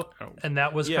came out, and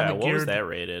that was kind of geared. What was that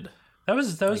rated? That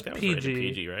was PG. Was rated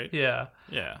PG, right? Yeah.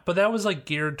 Yeah. But that was like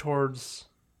geared towards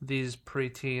these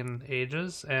preteen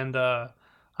ages, and I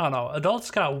don't know. Adults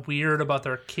got weird about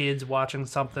their kids watching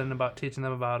something about teaching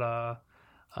them about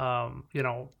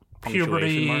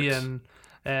puberty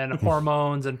and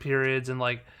hormones and periods and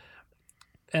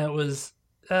it was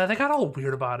they got all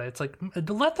weird about it. It's like,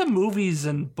 let the movies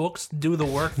and books do the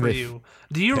work for you.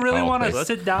 Do you really want to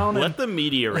sit down and let the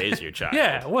media raise your child?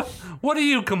 Yeah, what are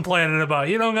you complaining about?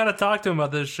 You don't got to talk to him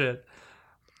about this shit.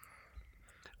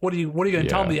 What are you going to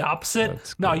tell him the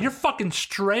opposite? No, you're fucking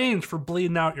strange for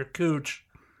bleeding out your cooch.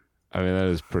 I mean, that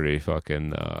is pretty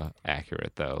fucking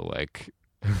accurate, though. Like,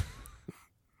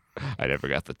 I never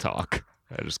got the talk.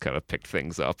 I just kind of picked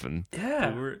things up, and I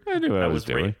knew what I was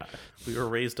doing. We were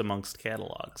raised amongst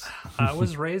catalogs. I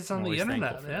was raised on the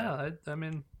internet. Yeah, I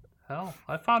mean, hell,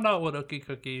 I found out what Ookie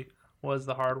Cookie was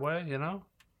the hard way. You know,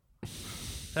 it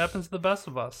happens to the best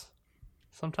of us.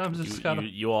 Sometimes it's gotta.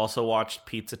 You also watched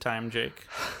Pizza Time, Jake?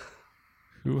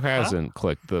 Who hasn't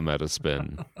clicked the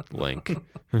Metaspin link?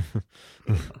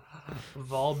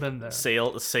 We've all been there.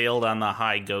 Sailed on the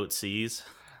high goat seas.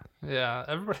 Yeah,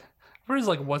 everybody's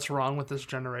like, what's wrong with this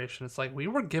generation? It's like, we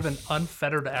were given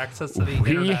unfettered access to the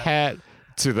internet. We had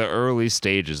to the early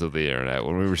stages of the internet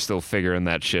when we were still figuring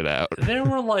that shit out. There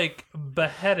were like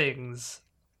beheadings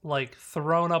like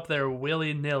thrown up there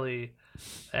willy-nilly,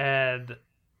 and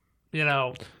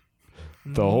the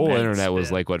whole internet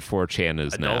was like what 4chan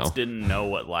is now. Adults didn't know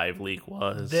what Live Leak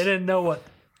was. They didn't know what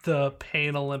the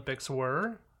Pain Olympics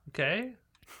were. Okay.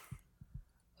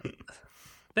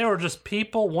 They were just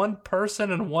people, one person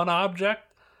and one object,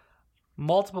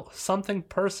 multiple something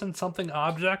person, something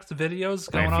objects,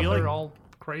 videos going on there all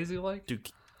crazy like.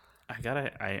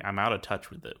 I'm out of touch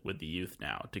with the youth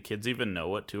now. Do kids even know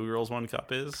what Two Girls One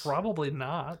Cup is? Probably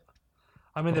not.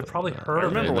 I mean, they've probably heard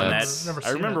of it.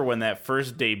 I remember when that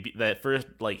first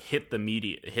like hit the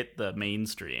media, hit the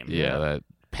mainstream. Yeah, that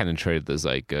penetrated the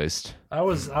zeitgeist. I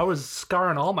was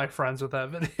scarring all my friends with that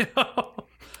video.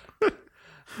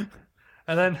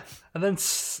 And then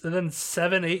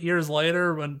 7-8 years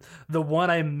later, when the one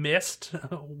I missed,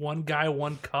 One Guy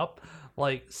One Cup,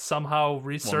 like somehow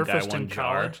resurfaced in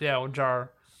college. Yeah, one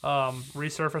jar.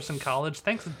 Resurfaced in college.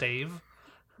 Thanks, Dave.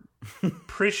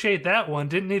 Appreciate that one.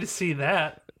 Didn't need to see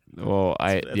that. Well,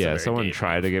 someone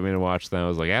tried to get me to watch that. I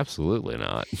was like, absolutely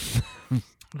not.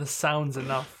 The sound's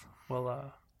enough.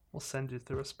 We'll send you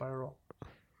through a spiral.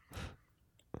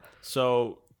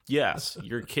 So yes,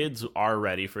 your kids are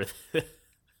ready for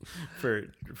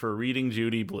for reading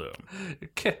Judy Blume.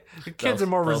 Your kids are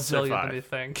more resilient than you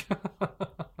think.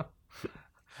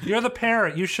 You're the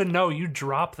parent. You should know. You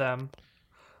drop them.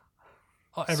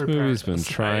 This movie's been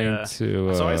trying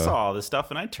to. So I saw all this stuff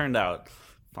and I turned out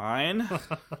fine.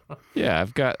 Yeah,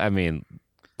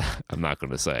 I'm not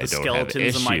going to say I don't have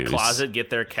issues. Skeletons in my closet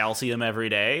get their calcium every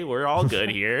day. We're all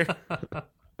good here.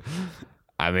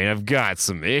 I mean, I've got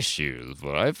some issues,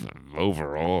 but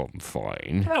overall, I'm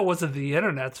fine. That wasn't the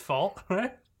internet's fault,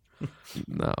 right?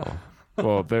 No.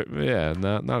 Well,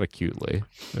 not acutely.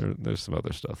 There's some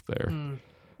other stuff there.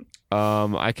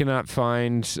 I cannot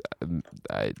find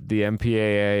the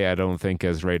MPAA. I don't think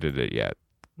has rated it yet.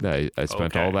 I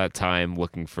spent all that time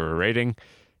looking for a rating.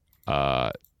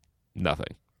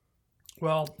 Nothing.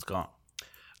 Well, it's gone.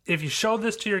 If you show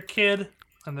this to your kid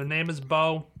and their name is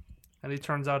Bo, and he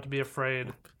turns out to be afraid,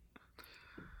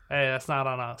 hey, that's not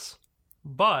on us.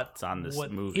 But it's on this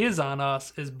what movie. Is on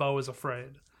us is Bo is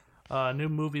Afraid. A new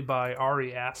movie by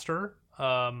Ari Aster.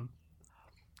 I'm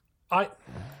not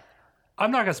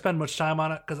going to spend much time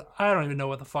on it because I don't even know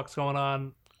what the fuck's going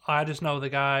on. I just know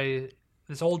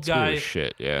this old guy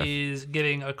is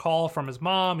getting a call from his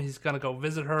mom. He's going to go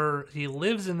visit her. He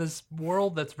lives in this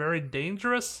world that's very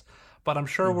dangerous, but I'm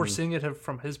sure we're seeing it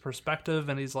from his perspective,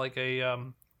 and he's like a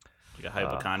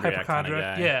hypochondriac kind of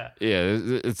guy. Yeah.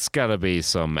 Yeah, it's got to be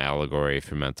some allegory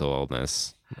for mental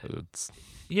illness.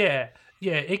 Yeah,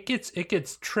 it gets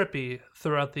trippy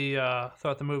throughout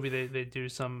the movie. They do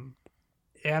some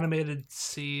animated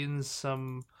scenes,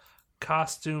 some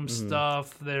costume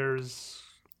stuff. There's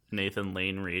Nathan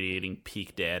Lane radiating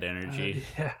peak dad energy.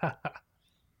 yeah,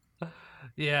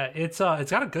 yeah. It's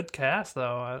got a good cast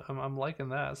though. I'm liking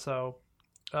that. So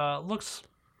looks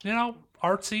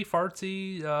artsy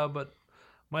fartsy, but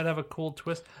might have a cool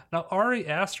twist. Now Ari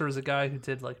Aster is a guy who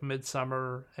did like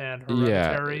Midsummer and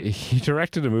Hereditary. Yeah, he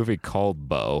directed a movie called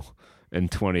Bo in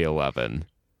 2011.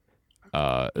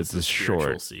 It's a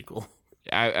short sequel.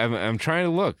 I'm trying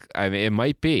to look. I mean, it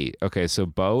might be. Okay, so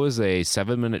Bo is a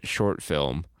 7-minute short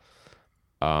film.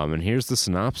 And here's the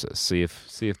synopsis. See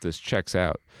if this checks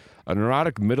out. A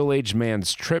neurotic middle-aged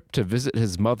man's trip to visit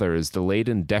his mother is delayed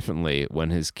indefinitely when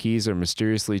his keys are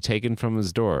mysteriously taken from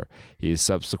his door. He is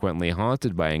subsequently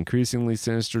haunted by an increasingly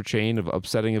sinister chain of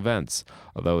upsetting events.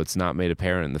 Although it's not made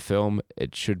apparent in the film,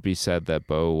 it should be said that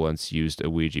Bo once used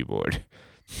a Ouija board.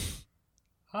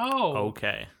 Oh,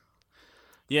 Okay.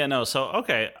 Yeah, no, so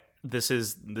okay. This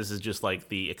is just like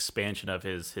the expansion of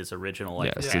his original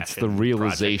like Yes, passion, it's the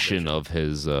realization project of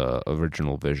his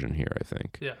original vision here, I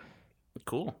think. yeah. vision.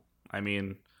 Cool. I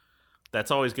mean,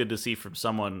 that's always good to see from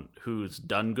someone who's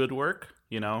done good work,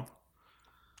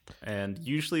 And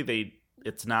usually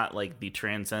it's not like the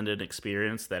transcendent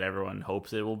experience that everyone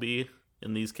hopes it will be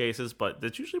in these cases, but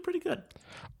it's usually pretty good.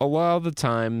 A lot of the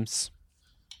times,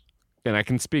 and I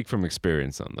can speak from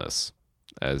experience on this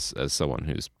as someone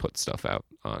who's put stuff out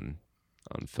on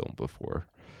film before.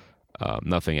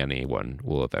 Nothing anyone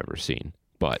will have ever seen,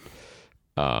 but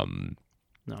No,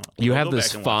 you I'll have go this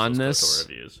back and watch those fondness KOTOR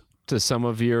reviews. to some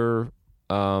of your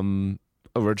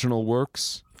original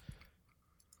works,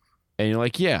 and you're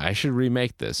like, yeah, I should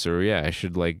remake this, or yeah, I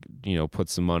should put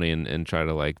some money and try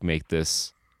to make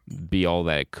this be all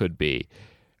that it could be,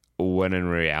 when in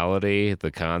reality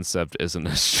the concept isn't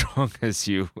as strong as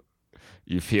you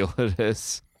feel it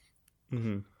is.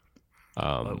 Mm-hmm.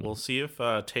 But we'll see if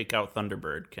Take Out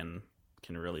Thunderbird can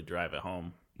really drive it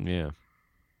home. Yeah.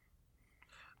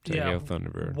 Take Out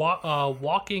Thunderbird.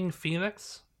 Walking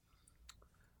Phoenix.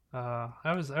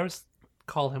 I was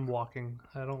call him Walking.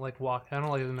 I don't like I don't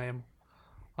like the name.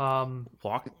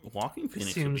 Walking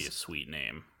Phoenix would be a sweet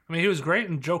name. I mean, he was great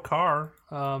in Joe Carr,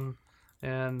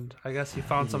 and I guess he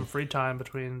found some free time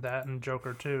between that and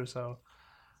Joker too. So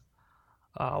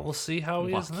we'll see how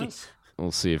he is in this.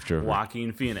 We'll see if Joker.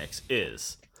 Joaquin Phoenix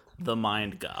is the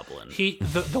Mind Goblin.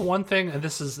 The one thing, and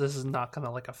this is not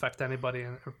gonna affect anybody,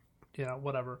 and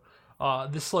whatever.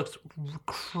 This looks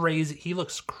crazy. He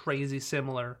looks crazy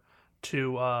similar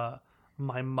to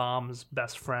my mom's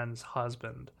best friend's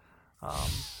husband,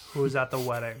 who was at the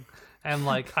wedding, and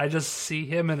I just see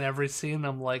him in every scene.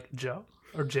 I'm like, Joe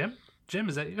or Jim,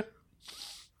 is that you?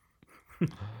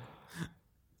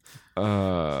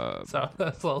 So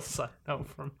that's a little side note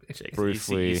from me.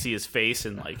 Briefly, you see his face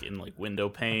in window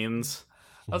panes.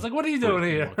 I was like, "What are you doing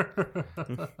here?"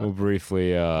 We'll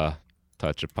briefly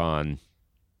touch upon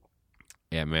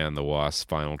Ant-Man and the Wasp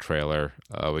final trailer.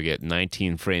 We get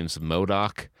 19 frames of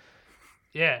MODOK.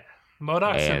 Yeah,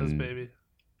 MODOK's in this baby,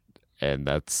 and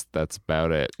that's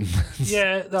about it.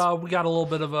 Yeah, we got a little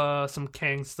bit of some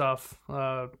Kang stuff.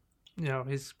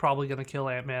 He's probably gonna kill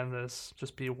Ant-Man. This,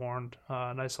 just be warned.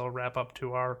 Nice little wrap up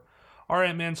to our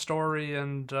Ant-Man story,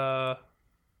 and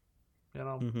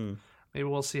maybe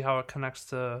we'll see how it connects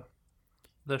to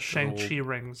the Shang-Chi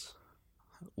rings.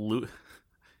 Lou,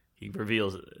 he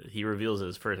reveals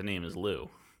his first name is Lou.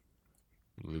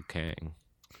 Liu Kang.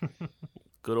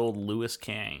 Good old Louis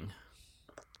Kang.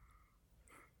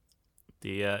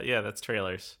 That's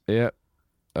trailers. Yep.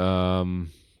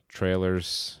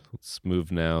 Trailers. Let's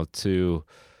move now to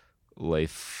lay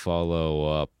follow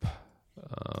up.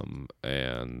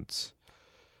 And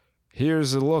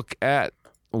here's a look at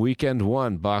Weekend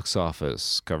 1 box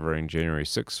office, covering January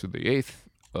 6th through the 8th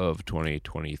of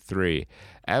 2023.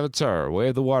 Avatar, Way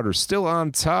of the Water, still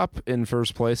on top in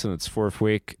first place in its fourth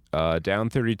week, down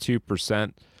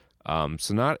 32%.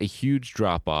 So not a huge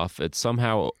drop-off. It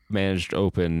somehow managed to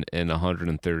open in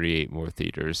 138 more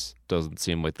theaters. Doesn't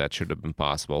seem like that should have been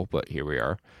possible, but here we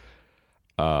are.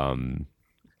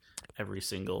 Every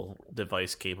single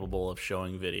device capable of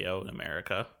showing video in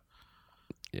America.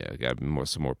 Yeah, got to be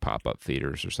some more pop-up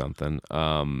theaters or something.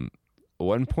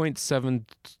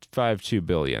 1.752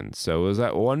 billion. So it was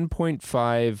at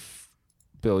 1.5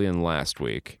 billion last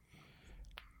week.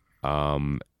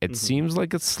 It seems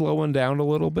like it's slowing down a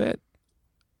little bit.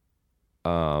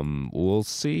 We'll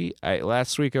see.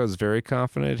 Last week I was very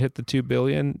confident it hit the 2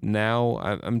 billion. Now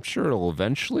I'm sure it'll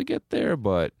eventually get there,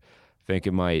 but I think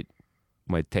it might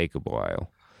take a while.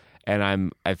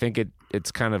 And I think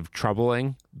it's kind of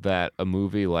troubling that a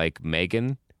movie like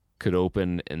Megan could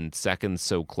open in seconds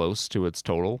so close to its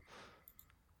total,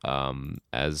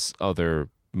 as other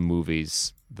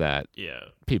movies that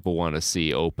people want to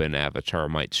see open Avatar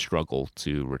might struggle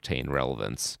to retain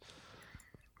relevance.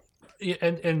 Yeah,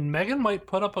 and Megan might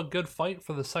put up a good fight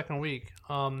for the second week.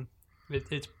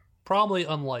 It's probably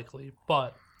unlikely,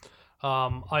 but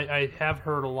I have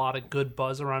heard a lot of good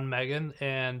buzz around Megan,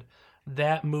 and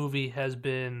that movie has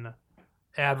been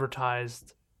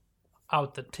advertised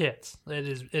out the tits. It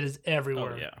is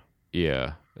everywhere. Oh, yeah.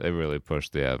 Yeah, they really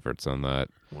pushed the adverts on that.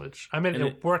 Which, I mean,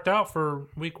 it worked out for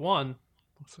week one.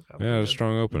 Yeah, a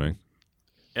strong opening.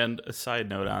 And a side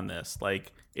note on this,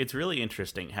 like, it's really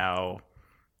interesting how,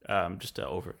 just to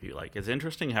overview, like, it's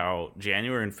interesting how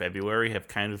January and February have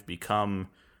kind of become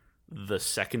the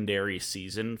secondary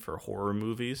season for horror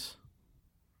movies.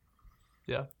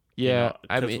 Yeah. Yeah,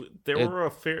 I mean, there were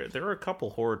a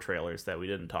couple horror trailers that we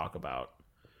didn't talk about.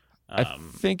 I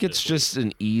think it's just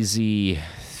an easy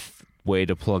way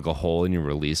to plug a hole in your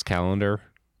release calendar.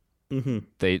 Mm-hmm.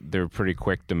 They're pretty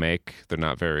quick to make. They're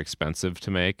not very expensive to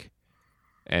make,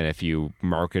 and if you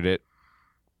market it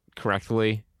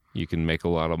correctly, you can make a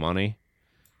lot of money.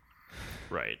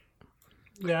 Right.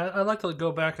 Yeah, I'd like to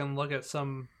go back and look at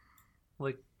some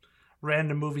like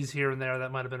random movies here and there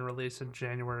that might have been released in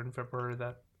January and February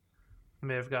that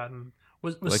may have gotten.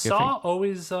 Was Like, Saw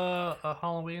always a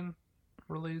Halloween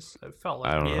release? It felt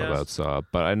like I don't know about Saw,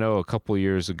 but I know a couple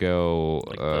years ago,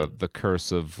 Like the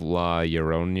Curse of La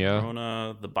Llorona.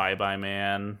 Corona, The Bye Bye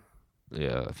Man.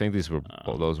 Yeah, I think those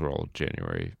were all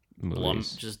January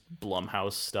movies. Just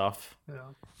Blumhouse stuff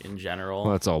in general.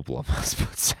 Well, that's all Blumhouse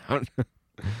puts out.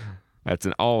 That's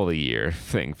an all the year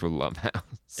thing for Blumhouse.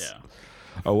 Yeah.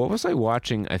 Oh, what was I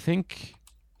watching? I think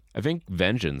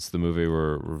Vengeance, the movie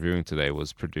we're reviewing today,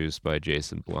 was produced by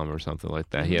Jason Blum or something like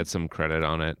that. He had some credit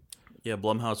on it. Yeah,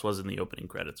 Blumhouse was in the opening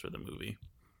credits for the movie.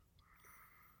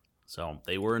 So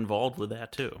they were involved with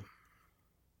that too.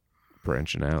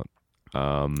 Branching out.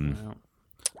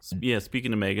 Yeah,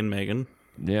 speaking of Megan.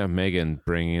 Yeah, Megan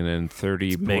bringing in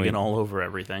Megan all over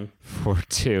everything.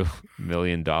 $42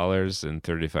 million in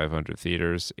 3,500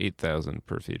 theaters, 8,000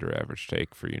 per theater average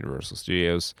take for Universal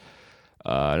Studios.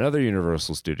 Another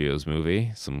Universal Studios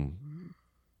movie, some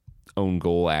own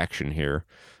goal action here.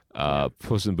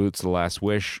 Puss in Boots: The Last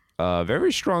Wish.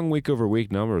 Very strong week over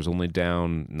week numbers, only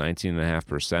down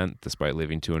 19.5% despite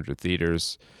leaving 200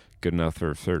 theaters. Good enough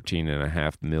for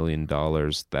 $13.5 million.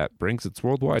 That brings its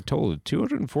worldwide total to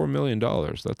 $204 million.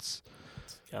 That's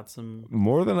got some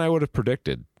more than I would have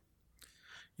predicted.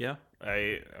 Yeah,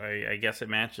 I guess it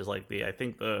matches. Like I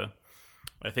think the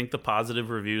positive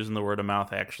reviews and the word of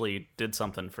mouth actually did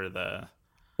something for the.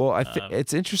 Well,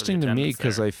 it's interesting to me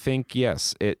because I think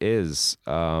yes, it is.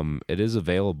 It is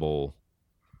available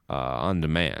on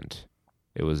demand.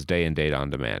 It was day and date on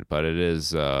demand, but it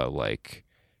is like.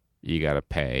 You got to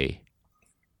pay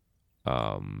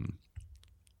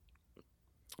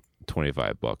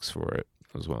 $25 for it.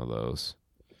 It was one of those.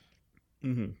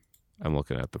 Mm-hmm. I'm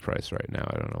looking at the price right now.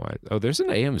 I don't know why. Oh, there's an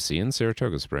AMC in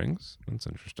Saratoga Springs. That's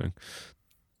interesting.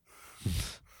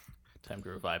 Time to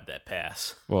revive that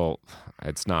pass. Well,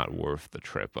 it's not worth the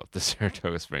trip up to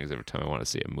Saratoga Springs every time I want to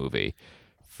see a movie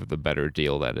for the better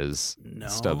deal that is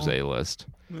Stubbs A-list.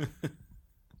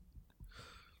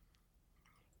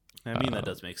 I mean, that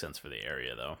does make sense for the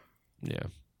area, though. Yeah.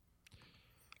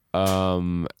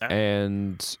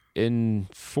 And in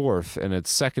fourth, in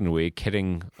its second week,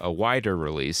 hitting a wider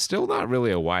release. Still not really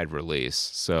a wide release.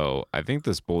 So I think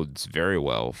this bodes very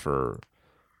well for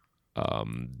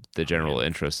the general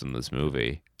interest in this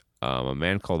movie. A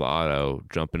Man Called Otto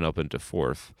jumping up into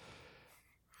fourth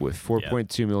with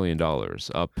 $4.2 million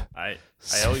up. I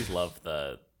always love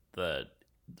the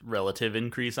relative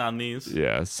increase on these.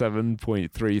 Yeah,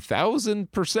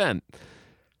 7,300%.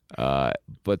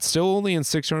 But still only in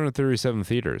 637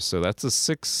 theaters. So that's a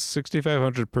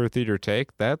 6,500 per theater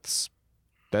take. That's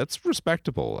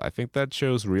respectable. I think that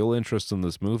shows real interest in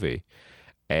this movie.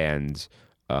 And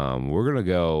we're going to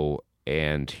go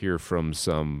and hear from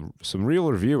some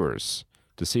real reviewers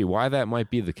to see why that might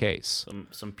be the case.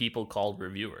 Some people called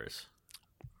reviewers.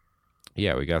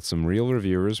 Yeah, we got some real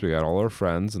reviewers. We got all our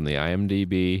friends in the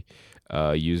IMDb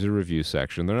user review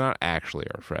section. They're not actually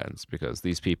our friends because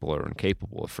these people are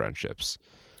incapable of friendships.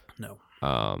 No.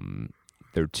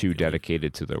 They're too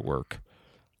dedicated to their work.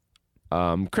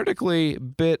 Critically,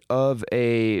 bit of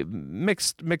a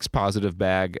mixed positive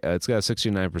bag. It's got a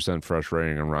 69% fresh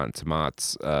rating on Rotten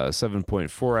Tomatoes,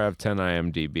 7.4 out of 10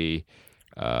 IMDb,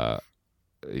 a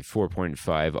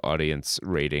 4.5 audience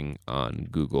rating on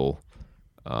Google.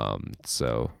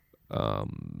 Some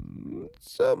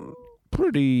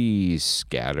pretty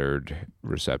scattered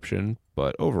reception,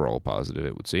 but overall positive,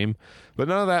 it would seem. But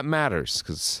none of that matters,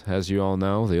 because as you all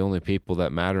know, the only people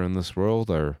that matter in this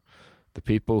world are the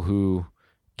people who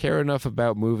care enough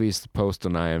about movies to post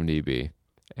on IMDb.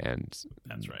 And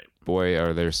That's right. boy,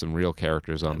 are there some real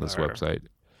characters on this website.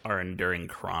 Our enduring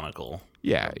chronicle.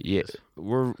 Yeah.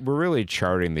 We're really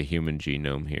charting the human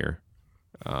genome here.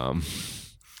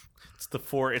 It's the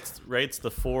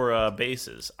four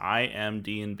bases: I, M,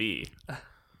 D, and B.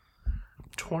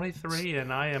 23 and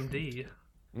IMD.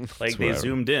 Like they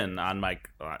zoomed in on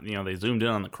they zoomed in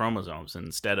on the chromosomes, and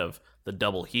instead of the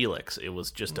double helix, it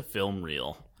was just a film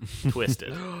reel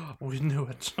twisted. We knew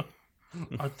it.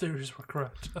 Our theories were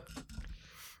correct.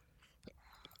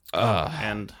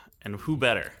 And who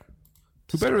better?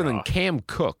 Who better than Cam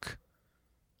Cook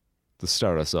to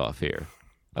start us off here?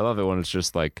 I love it when it's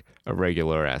just like a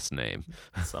regular ass name.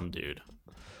 Some dude.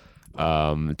 10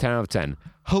 out of 10.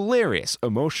 Hilarious,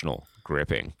 emotional,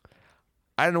 gripping.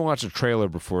 I didn't watch a trailer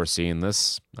before seeing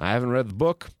this. I haven't read the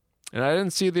book, and I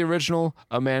didn't see the original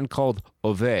A Man Called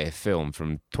Ove film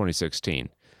from 2016.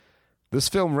 This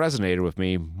film resonated with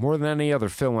me more than any other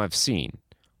film I've seen.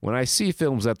 When I see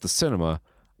films at the cinema,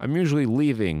 I'm usually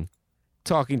leaving,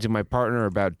 talking to my partner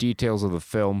about details of the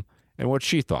film and what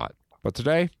she thought. But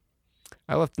today,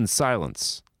 I left in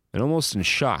silence and almost in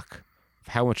shock of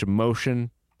how much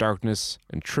emotion, darkness,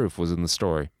 and truth was in the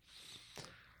story.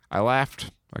 I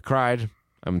laughed, I cried,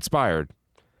 I'm inspired.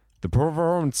 The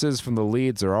performances from the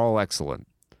leads are all excellent.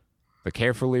 The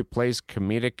carefully placed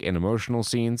comedic and emotional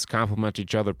scenes complement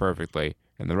each other perfectly,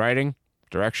 and the writing,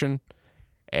 direction,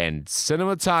 and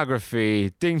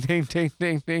cinematography, ding, ding, ding,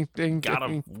 ding, ding, ding,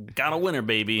 Got a winner,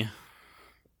 baby.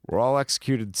 were all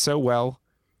executed so well,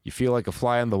 you feel like a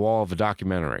fly on the wall of a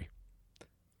documentary.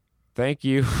 Thank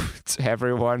you to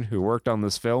everyone who worked on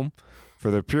this film for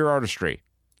their pure artistry,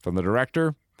 from the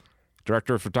director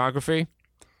of photography,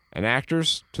 and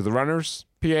actors to the runners,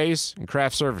 PAs, and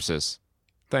craft services.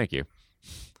 Thank you.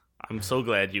 I'm so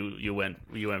glad you went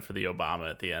for the Obama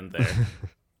at the end there.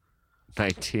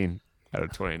 19 out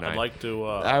of 29. I'd like to.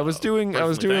 I was doing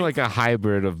like a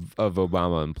hybrid of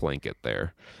Obama and Plinkett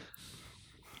there.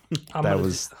 That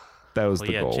was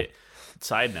the goal.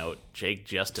 Side note: Jake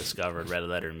just discovered Red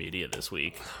Letter Media this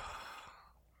week.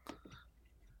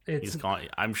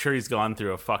 I'm sure he's gone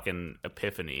through a fucking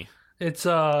epiphany. It's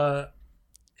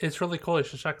really cool. You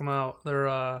should check them out.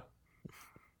 They're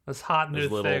this hot new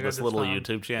thing. This little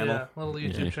YouTube channel. Yeah, little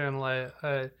YouTube channel.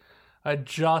 I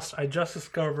just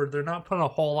discovered they're not putting a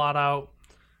whole lot out,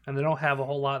 and they don't have a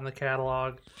whole lot in the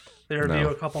catalog. They review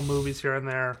a couple movies here and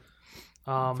there.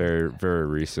 Very, very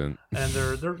recent. And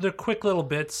they're quick little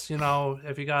bits.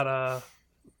 If you got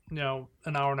an hour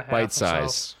and a half, bite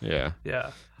size. So.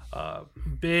 Yeah.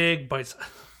 Big bites.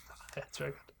 That's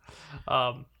very good.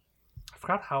 I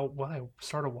forgot what I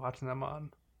started watching them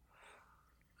on.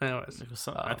 Anyways,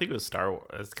 I think it was Star Wars.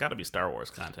 It's got to be Star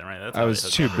Wars content, right? I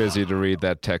was too busy to read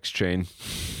that text chain.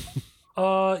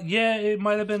 Yeah, it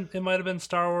might have been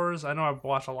Star Wars. I know I've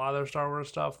watched a lot of their Star Wars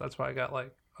stuff. That's why I got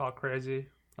like all crazy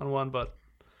on one. But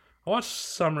I watched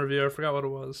some review. I forgot what it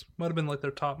was. Might have been like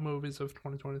their top movies of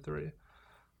 2023.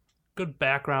 Good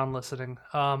background listening.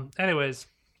 Anyways,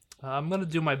 I'm gonna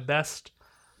do my best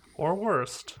or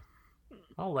worst.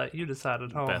 I'll let you decide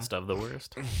at home. Best of the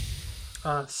worst.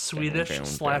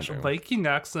 Swedish/Viking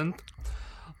accent.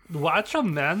 Watch a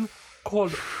Man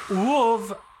Called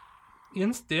Ove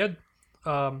instead,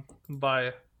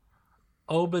 by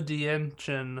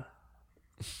Obedientian.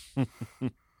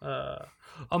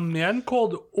 A Man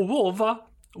Called Ove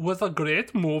was a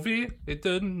great movie. It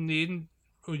didn't need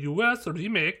a U.S.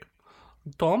 remake.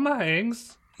 Tom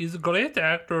Hanks is a great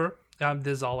actor.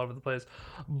 This is all over the place.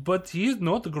 But he's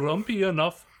not grumpy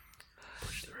enough.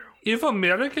 If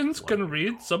Americans can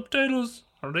read subtitles,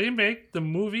 remake the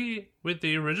movie with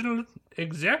the original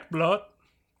exact plot.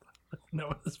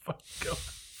 No, it's fucking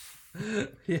going.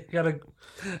 You gotta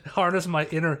harness my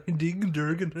inner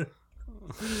Ding-Durgan.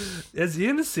 As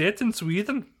in set in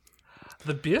Sweden,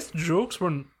 the best jokes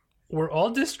were all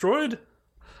destroyed.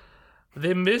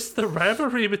 They missed the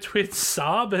rivalry between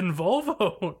Saab and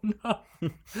Volvo.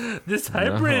 This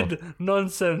hybrid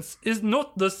nonsense is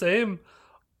not the same.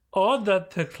 Odd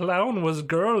that the clown was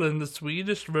girl in the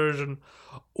Swedish version.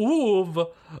 Ove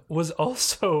was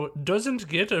also doesn't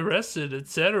get arrested,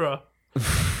 etc.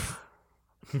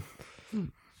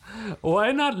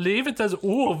 Why not leave it as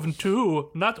Ove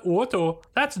too, not Otto?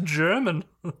 That's German.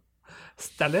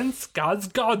 Stellan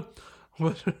Skarsgård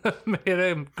would have made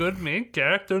a good main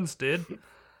character instead.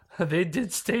 They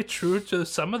did stay true to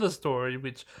some of the story,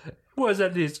 which was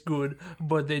at least good,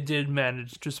 but they did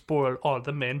manage to spoil all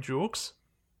the main jokes.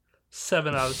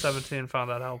 7 out of 17 found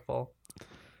that helpful.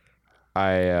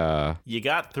 You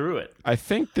got through it. I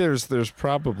think there's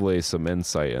probably some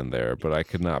insight in there, but I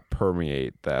could not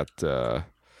permeate that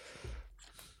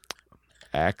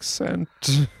accent.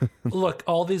 Look,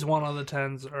 all these 1 out of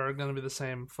 10s are going to be the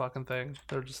same fucking thing.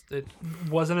 It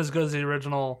wasn't as good as the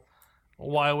original.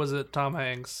 Why was it Tom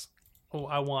Hanks? Oh,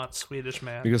 I want Swedish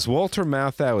Man. Because Walter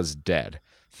Matthau is dead.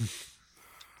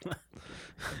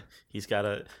 He's got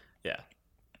a... Yeah.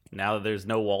 Now that there's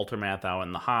no Walter Matthau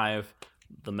in the hive,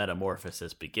 the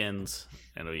metamorphosis begins,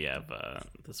 and we have...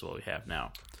 this is what we have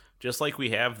now. Just like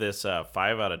we have this 5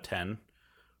 out of 10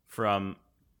 from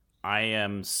I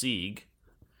Am Sieg,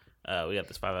 we got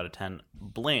this 5 out of 10.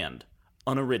 Bland.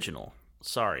 Unoriginal.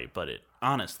 Sorry, but it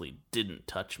honestly didn't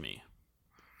touch me.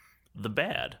 The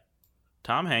bad.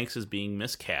 Tom Hanks is being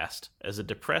miscast as a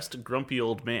depressed, grumpy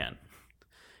old man.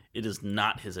 It is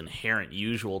not his inherent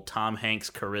usual Tom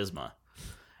Hanks charisma.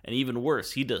 And even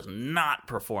worse, he does not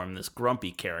perform this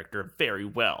grumpy character very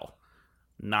well.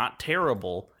 Not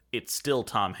terrible, it's still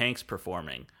Tom Hanks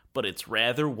performing, but it's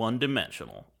rather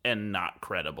one-dimensional and not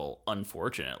credible,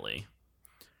 unfortunately.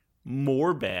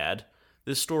 More bad,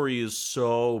 this story is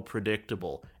so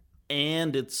predictable,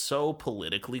 and it's so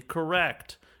politically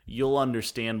correct. You'll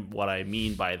understand what I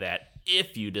mean by that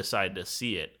if you decide to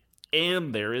see it.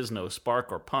 And there is no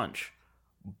spark or punch.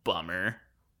 Bummer.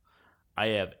 I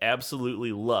have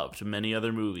absolutely loved many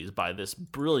other movies by this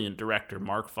brilliant director,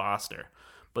 Mark Foster,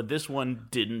 but this one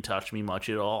didn't touch me much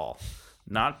at all.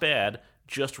 Not bad,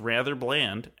 just rather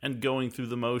bland and going through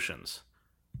the motions.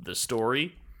 The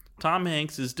story? Tom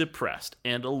Hanks is depressed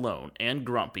and alone and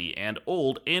grumpy and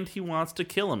old, and he wants to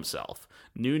kill himself.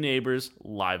 New neighbors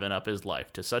liven up his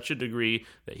life to such a degree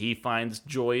that he finds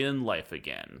joy in life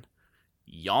again.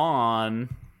 Yawn.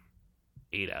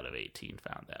 8 out of 18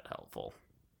 found that helpful.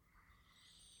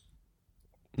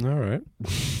 All right.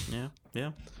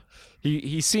 Yeah.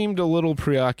 He seemed a little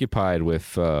preoccupied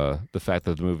with the fact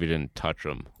that the movie didn't touch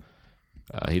him.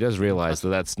 He does realize that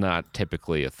that's not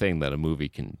typically a thing that a movie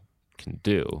can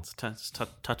do. It's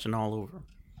touching all over.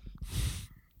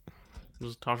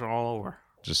 Just touching all over.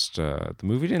 Just the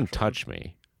movie didn't touch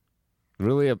me.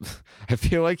 Really, I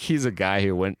feel like he's a guy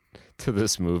who went to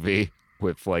this movie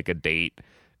with like a date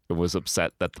and was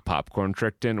upset that the popcorn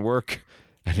trick didn't work,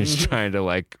 and he's trying to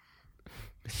like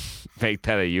make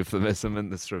that a euphemism in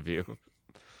this review.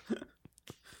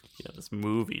 Yeah, this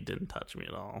movie didn't touch me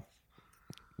at all.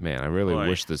 Man, I really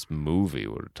wish this movie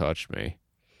would have touched me.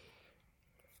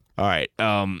 All right,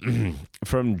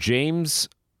 from James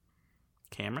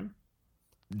Gunn?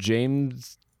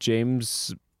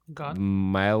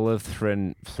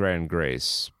 Mylithran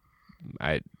Grace.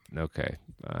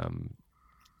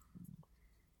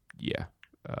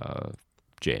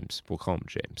 James. We'll call him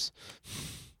James.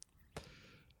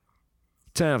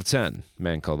 10 out of 10,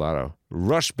 man called Otto.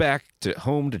 Rushed back to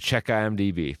home to check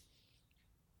IMDb.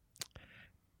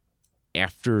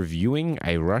 After viewing,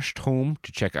 I rushed home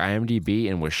to check IMDb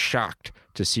and was shocked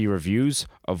to see reviews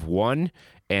of 1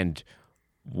 and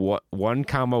 1,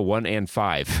 1 and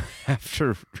 5.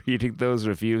 After reading those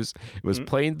reviews, it was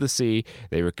plain to see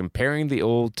they were comparing the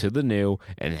old to the new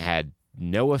and had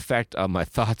no effect on my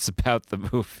thoughts about the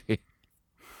movie.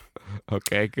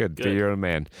 Okay, good. Do your own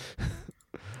man.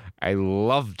 I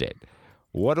loved it.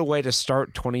 What a way to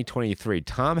start 2023.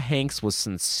 Tom Hanks was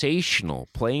sensational,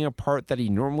 playing a part that he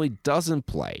normally doesn't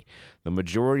play. The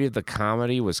majority of the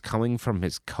comedy was coming from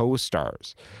his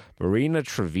co-stars. Marina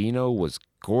Trevino was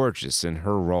gorgeous in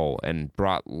her role and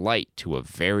brought light to a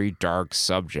very dark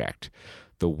subject.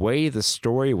 The way the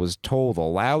story was told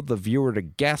allowed the viewer to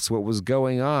guess what was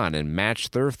going on and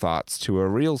match their thoughts to a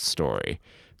real story,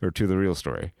 or to the real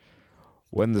story.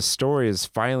 When the story is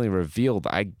finally revealed,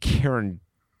 I guarantee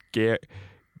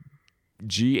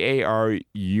G-A-R-U-N-T-E-E.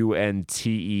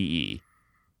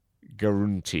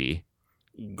 Guarantee.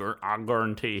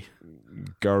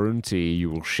 Guarantee you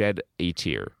will shed a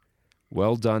tear.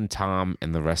 Well done, Tom,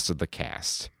 and the rest of the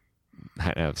cast.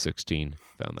 9 out of 16.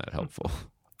 Found that helpful.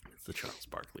 It's the Charles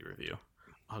Barkley review.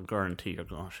 I'll guarantee you're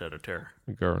going to shed a tear.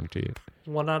 Guarantee it.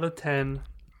 1 out of 10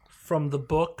 from the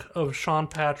book of Sean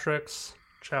Patrick's,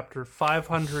 chapter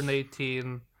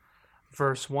 518,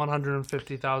 verse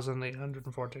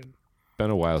 150,814. Been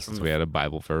a while since we had a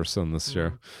Bible verse on this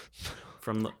show.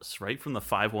 From the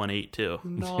 518 too.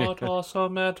 Not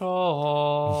awesome at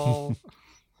all.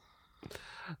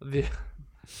 I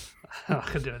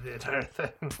could do the entire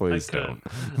thing. Please don't.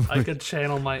 I could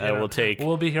channel my inner. That will take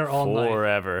We'll be here all night.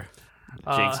 forever.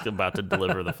 Jake's about to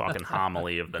deliver the fucking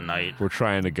homily of the night. We're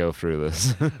trying to go through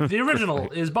this. The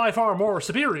original is by far more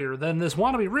superior than this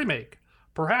wannabe remake.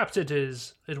 Perhaps it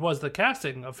was the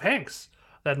casting of Hanks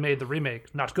that made the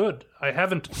remake not good. I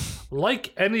haven't liked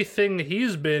anything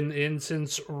he's been in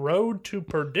since Road to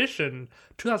Perdition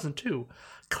 2002.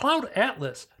 Cloud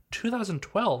Atlas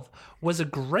 2012 was a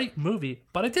great movie,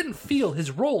 but I didn't feel his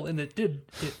role in it did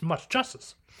it much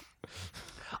justice.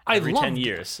 Every 10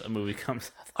 years, a movie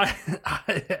comes out.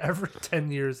 Every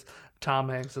 10 years, Tom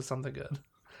Hanks does something good.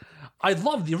 I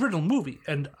loved the original movie,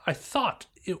 and I thought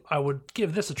I would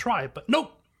give this a try, but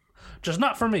nope, just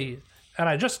not for me. And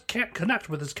I just can't connect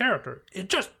with his character. It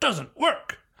just doesn't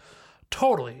work.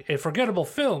 Totally a forgettable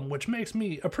film, which makes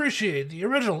me appreciate the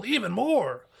original even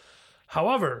more.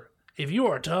 However, if you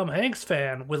are a Tom Hanks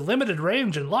fan with limited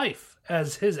range in life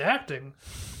as his acting,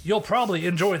 you'll probably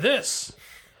enjoy this.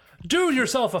 Do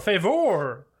yourself a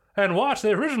favor and watch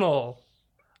the original.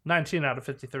 19 out of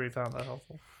 53 found that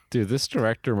helpful. Dude, this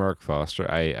director, Mark Foster,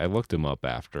 I looked him up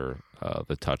after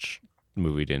the Touch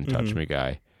movie Didn't Touch Me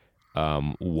guy.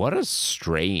 What a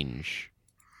strange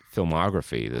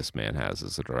filmography this man has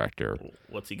as a director.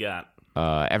 What's he got?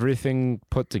 Everything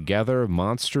Put Together,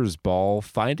 Monsters Ball,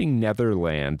 Finding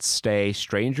Netherland, Stay,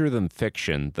 Stranger Than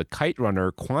Fiction, The Kite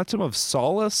Runner, Quantum of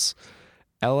Solace,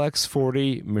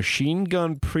 LX40, Machine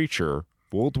Gun Preacher,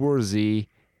 World War Z,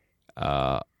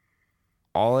 All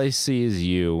I See Is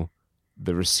You,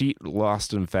 The Receipt,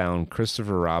 Lost and Found,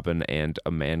 Christopher Robin, and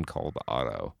A Man Called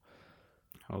Otto.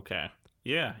 Okay.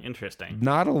 Yeah, interesting.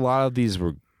 Not a lot of these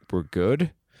were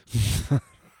good.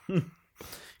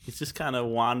 He's just kind of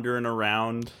wandering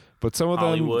around. But some of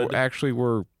Hollywood. them actually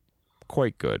were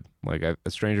quite good. Like A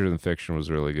Stranger Than Fiction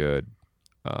was really good.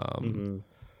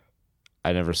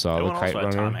 I never saw That The one Kite also had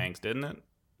Runner. Tom Hanks, didn't it?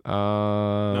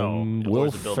 No, Will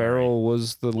was it Bill Ferrell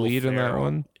was the Will lead in that Ferrell.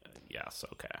 one. Yes,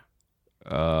 okay.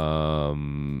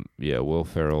 Yeah, Will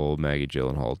Ferrell, Maggie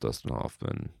Gyllenhaal, Dustin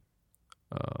Hoffman.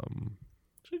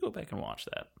 Should we go back and watch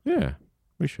that? Yeah,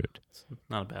 we should. It's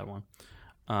not a bad one.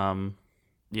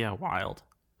 Yeah, wild.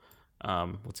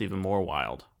 What's even more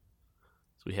wild?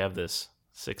 So we have this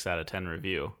 6 out of 10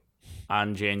 review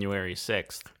on January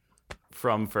 6th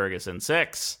from Ferguson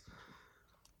 6.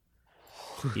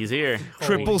 He's here.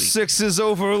 Triple sixes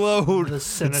overload.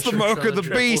 It's the mark of the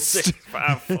beast.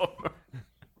 654.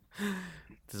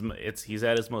 He's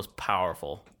at his most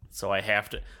powerful. So I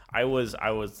have to. I was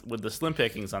with the slim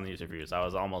pickings on these reviews. I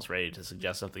was almost ready to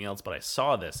suggest something else, but I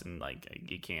saw this and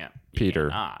you can't. Peter,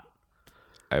 not.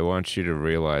 I want you to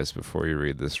realize before you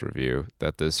read this review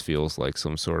that this feels like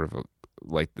some sort of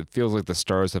it feels like the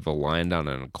stars have aligned on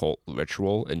an occult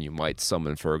ritual, and you might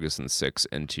summon Ferguson 6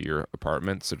 into your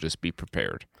apartment. So just be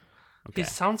prepared. Okay. He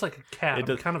sounds like a cat.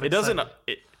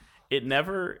 It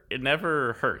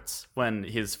never hurts when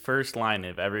his first line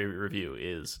of every review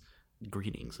is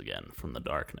 "Greetings again from the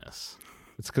darkness."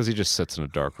 It's because he just sits in a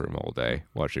dark room all day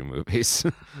watching movies.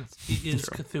 He is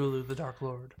Cthulhu, the Dark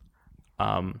Lord.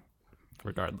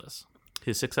 Regardless,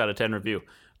 his 6 out of 10 review: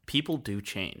 people do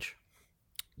change.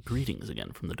 Greetings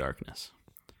again from the darkness.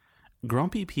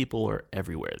 Grumpy people are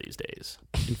everywhere these days.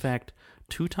 In fact,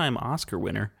 2-time Oscar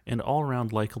winner and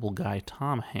all-around likable guy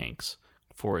Tom Hanks,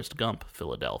 Forrest Gump,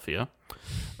 Philadelphia,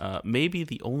 may be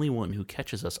the only one who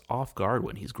catches us off guard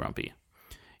when he's grumpy.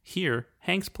 Here,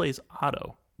 Hanks plays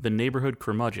Otto, the neighborhood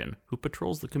curmudgeon who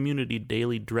patrols the community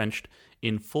daily drenched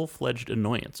in full-fledged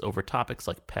annoyance over topics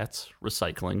like pets,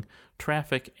 recycling,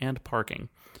 traffic, and parking.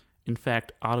 In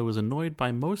fact, Otto is annoyed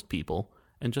by most people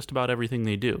and just about everything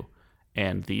they do.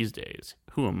 And these days,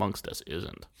 who amongst us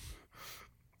isn't?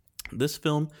 This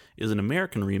film is an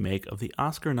American remake of the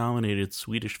Oscar-nominated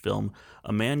Swedish film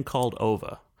A Man Called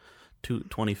Ove,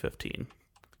 2015.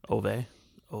 Ove,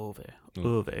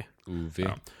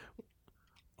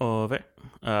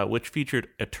 which featured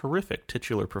a terrific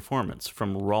titular performance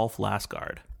from Rolf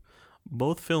Lassgård.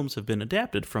 Both films have been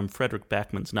adapted from Fredrik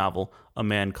Backman's novel A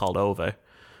Man Called Ove,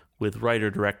 with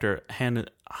writer-director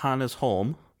Hannes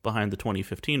Holm behind the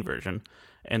 2015 version,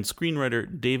 and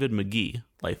screenwriter David McGee,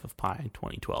 Life of Pi,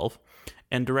 2012,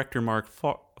 and director Mark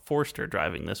Forster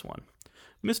driving this one.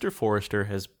 Mr. Forster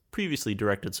has previously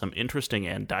directed some interesting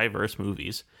and diverse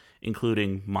movies,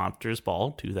 including Monsters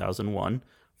Ball, 2001,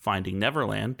 Finding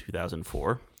Neverland,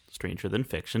 2004, Stranger Than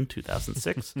Fiction,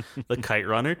 2006, The Kite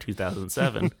Runner,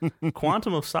 2007,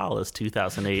 Quantum of Solace,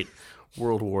 2008,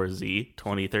 World War Z,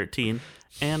 2013,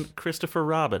 and Christopher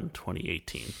Robin,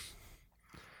 2018.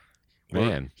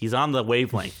 Man, he's on the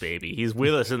wavelength, baby. He's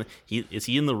with us, and is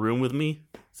he in the room with me?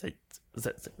 Is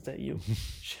that you?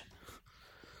 Shit.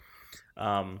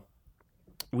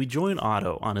 We join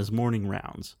Otto on his morning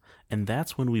rounds, and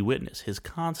that's when we witness his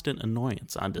constant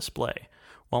annoyance on display,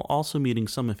 while also meeting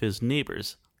some of his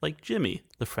neighbors, like Jimmy,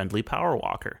 the friendly power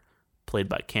walker, played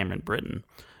by Cameron Britton,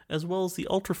 as well as the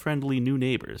ultra-friendly new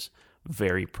neighbors,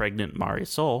 very pregnant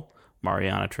Marisol,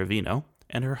 Mariana Trevino,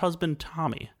 and her husband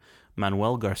Tommy,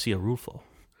 Manuel Garcia Rulfo,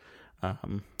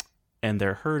 and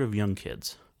their herd of young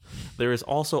kids. There is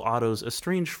also Otto's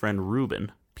estranged friend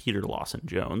Ruben, Peter Lawson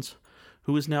Jones,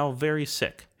 who is now very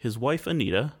sick, his wife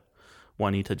Anita,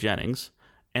 Juanita Jennings,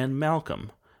 and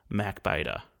Malcolm, Mac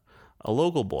Baida, a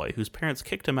local boy whose parents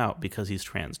kicked him out because he's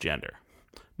transgender.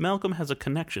 Malcolm has a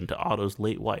connection to Otto's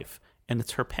late wife, and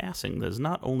it's her passing that has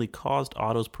not only caused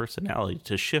Otto's personality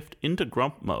to shift into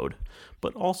grump mode,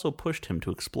 but also pushed him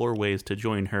to explore ways to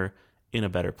join her in a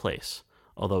better place,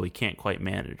 although he can't quite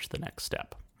manage the next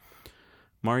step.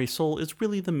 Marisol is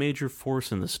really the major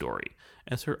force in the story,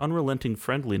 as her unrelenting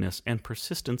friendliness and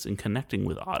persistence in connecting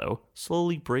with Otto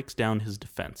slowly breaks down his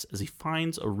defense as he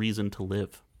finds a reason to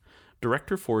live.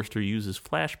 Director Forster uses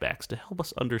flashbacks to help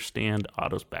us understand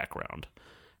Otto's background.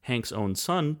 Hank's own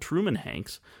son, Truman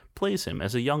Hanks, plays him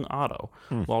as a young Otto,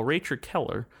 while Rachel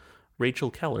Keller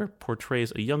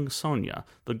portrays a young Sonia,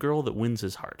 the girl that wins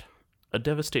his heart. A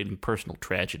devastating personal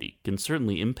tragedy can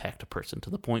certainly impact a person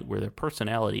to the point where their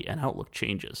personality and outlook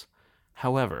changes.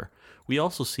 However, we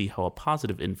also see how a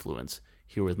positive influence,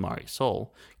 here with Marisol,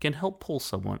 can help pull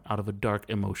someone out of a dark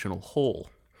emotional hole.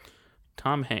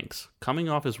 Tom Hanks, coming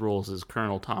off his roles as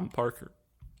Colonel Tom Parker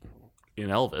in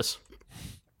Elvis,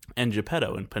 and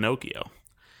Geppetto in Pinocchio,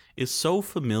 is so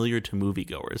familiar to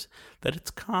moviegoers that it's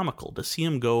comical to see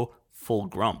him go full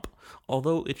grump,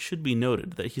 although it should be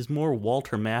noted that he's more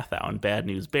Walter Matthau in Bad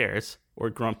News Bears, or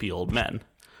Grumpy Old Men,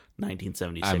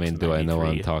 1976. I mean, do I know what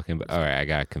I'm talking about? All right, I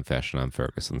got a confession on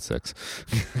Ferguson 6.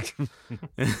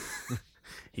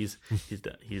 He's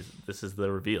done. This is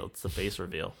the reveal. It's the face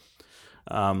reveal.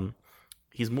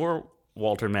 He's more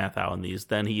Walter Matthau in these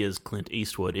than he is Clint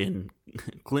Eastwood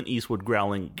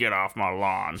growling, "Get off my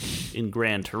lawn," in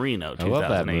Gran Torino, 2008. I love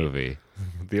that movie.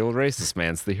 The old racist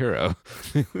man's the hero.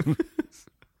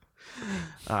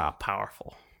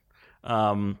 Powerful.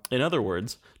 In other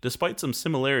words, despite some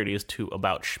similarities to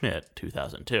About Schmidt,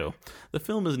 2002, the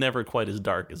film is never quite as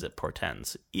dark as it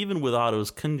portends, even with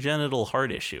Otto's congenital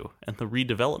heart issue and the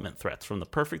redevelopment threats from the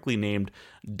perfectly named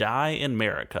Die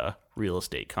America real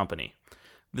estate company.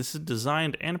 This is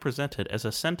designed and presented as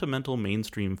a sentimental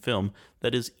mainstream film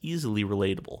that is easily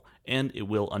relatable, and it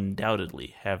will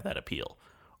undoubtedly have that appeal.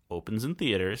 Opens in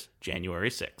theaters January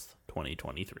 6th,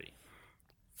 2023.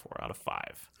 4 out of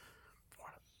 5.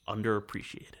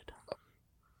 Underappreciated.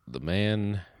 The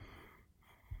man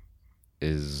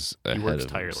is ahead He works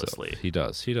of tirelessly. Himself. He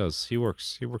does. He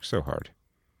works so hard.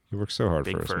 He works so hard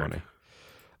Big for his Ferg. money.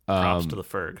 Props to the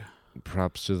Ferg.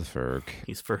 Props to the Ferg.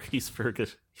 He's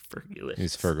Fergalicious.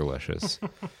 He's Fergalicious.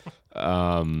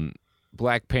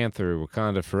 Black Panther: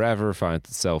 Wakanda Forever finds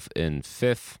itself in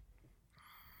 5th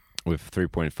with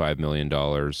 $3.5 million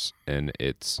in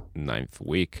its 9th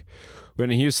week.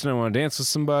 Whitney Houston, I Want to Dance with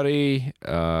Somebody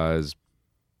is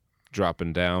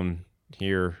dropping down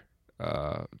here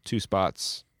 2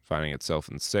 spots, finding itself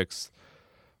in 6th.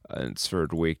 In its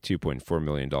 3rd week, $2.4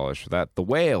 million for that. The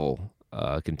Whale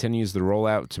continues the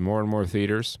rollout to more and more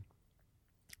theaters.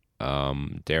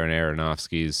 Darren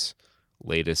Aronofsky's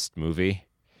latest movie.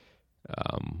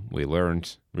 We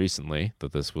learned recently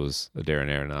that this was a Darren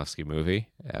Aronofsky movie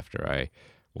after I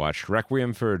watched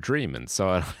Requiem for a Dream and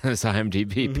saw it on his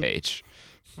IMDb page.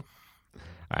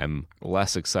 I'm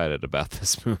less excited about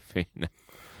this movie now.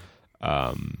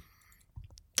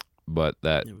 But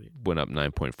that went up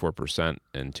 9.4%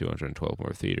 in 212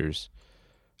 more theaters.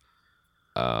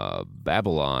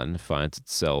 Babylon finds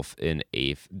itself in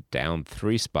 8th, down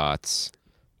 3 spots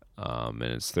in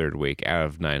its 3rd week out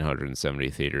of 970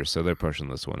 theaters, so they're pushing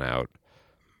this one out.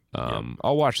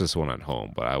 I'll watch this one at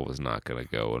home, but I was not going to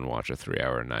go and watch a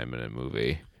 3-hour, 9-minute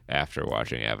movie after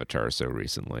watching Avatar so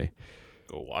recently.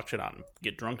 Go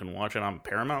get drunk and watch it on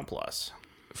Paramount Plus.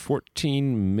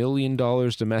 $14 million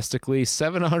domestically,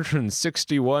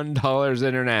 $761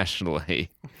 internationally.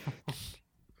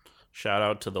 Shout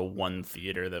out to the one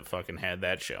theater that fucking had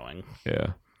that showing.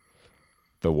 Yeah.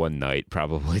 The one night,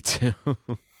 probably, too.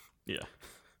 Yeah.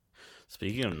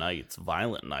 Speaking of nights,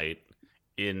 Violent Night,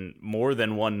 in more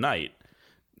than one night,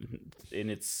 in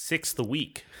its 6th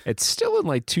week. It's still in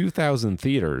like 2,000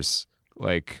 theaters.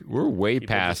 Like, we're way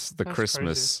past the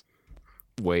Christmas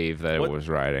wave that it was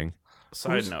riding.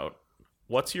 Side note,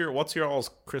 what's your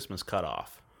all's Christmas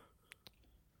cutoff?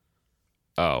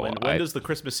 Oh, when does the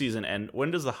Christmas season end?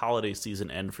 When does the holiday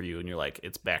season end for you? And you're like,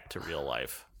 it's back to real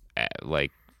life.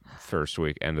 Like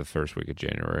end of the first week of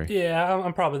January. Yeah,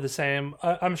 I'm probably the same.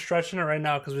 I'm stretching it right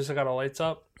now because we still got our lights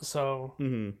up, so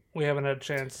we haven't had a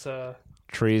chance to.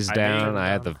 Trees down. I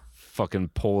had to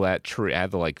fucking pull that tree. I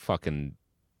had to like fucking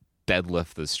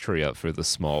deadlift this tree up through the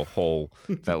small hole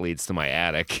that leads to my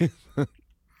attic.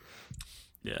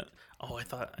 Yeah. Oh, I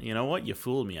thought. You know what? You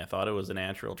fooled me. I thought it was a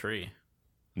natural tree.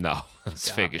 No, it's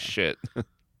fake as shit.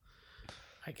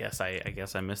 I guess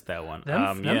I missed that one.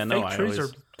 Them fake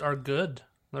trees are good.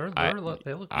 They look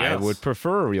good. I would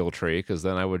prefer a real tree because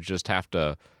then I would just have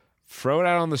to throw it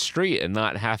out on the street and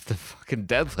not have to fucking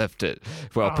deadlift it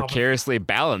while precariously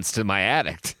balanced in my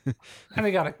attic. And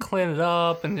you gotta clean it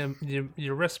up, and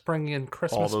you risk bringing in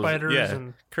Christmas spiders. Yeah,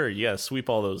 and Kurt, you gotta sweep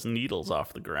all those needles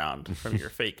off the ground from your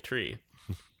fake tree.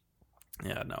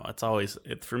 Yeah, no, it's always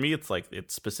for me. It's like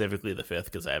it's specifically the 5th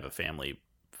because I have a family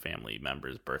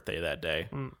member's birthday that day.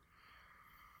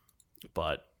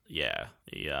 But yeah,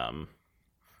 I'm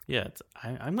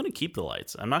gonna keep the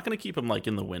lights. I'm not gonna keep them like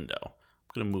in the window.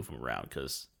 I'm gonna move them around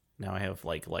because now I have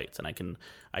like lights, and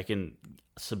I can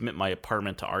submit my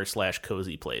apartment to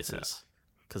r/cozy places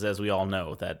because as we all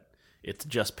know that it's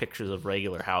just pictures of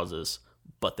regular houses,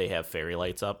 but they have fairy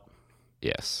lights up.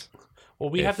 Yes. Well,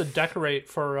 we have to decorate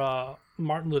for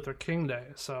Martin Luther King Day,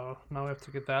 so now we have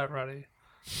to get that ready.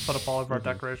 Put up all of our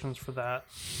decorations for that,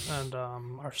 and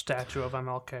our statue of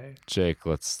MLK. Jake,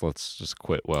 let's just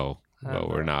quit. Well,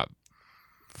 we're not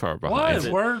far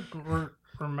behind. What? We're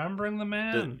remembering the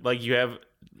man.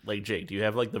 Jake, do you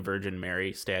have like the Virgin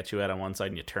Mary statue on one side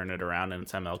and you turn it around and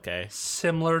it's MLK?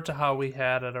 Similar to how we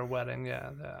had at our wedding, yeah.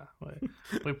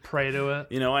 We pray to it.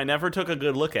 You know, I never took a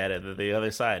good look at it. At the other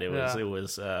side, it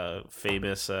was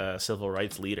famous civil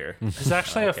rights leader. There's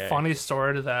actually a funny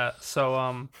story to that.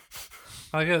 So,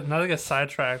 not to get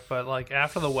sidetracked, but like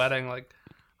after the wedding, like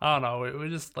I don't know, we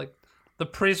just like the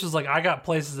priest was like, I got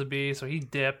places to be, so he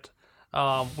dipped.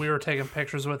 We were taking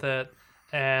pictures with it,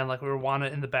 and like we were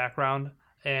wanting it in the background,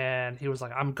 and he was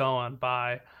like, I'm going,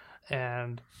 bye.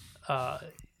 And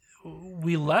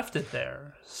we left it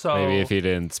there. So maybe if he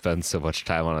didn't spend so much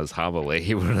time on his homily,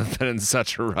 he wouldn't have been in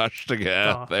such a rush to get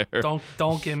out there.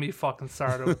 Don't get me fucking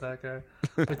started with that guy.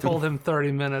 I told him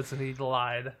 30 minutes and he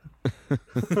lied.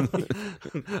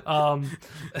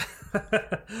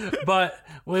 But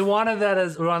we wanted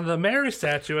the Mary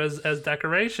statue as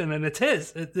decoration, and it's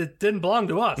his. It didn't belong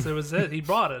to us. It was it. He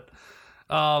brought it.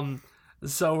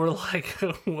 So we're like,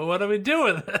 what do we do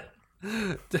with it?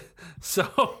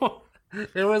 So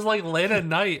it was like late at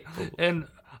night, and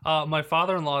my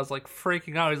father-in-law is like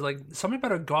freaking out. He's like, somebody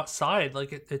better go outside.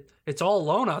 Like it's all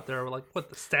alone out there. We're like, what,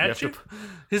 the statue?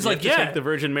 He's like, yeah. Take the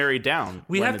Virgin Mary down.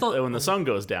 When the sun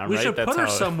goes down. We right? should put her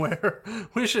somewhere.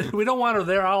 We don't want her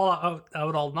there out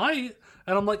all night.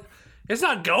 And I'm like, it's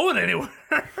not going anywhere.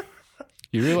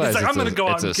 You realize I'm going to go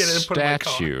out and get it and put it in my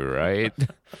car. Statue, right?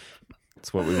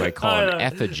 It's what we might call an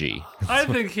effigy. I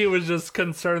think he was just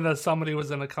concerned that somebody was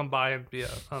going to come by and be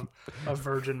a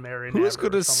Virgin Mary. Who's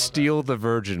going to steal the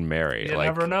Virgin Mary? You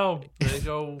never know. They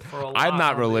go for a lot. I'm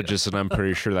not religious, and I'm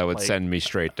pretty sure that would send me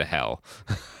straight to hell.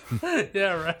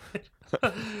 Yeah, right.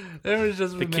 It was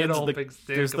just the kids. Big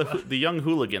stink The young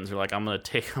hooligans are like, I'm gonna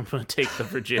take the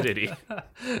virginity.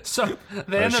 So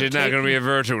she's not gonna be a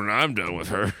virgin when I'm done with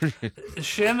her.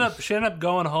 She ended up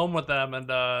going home with them, and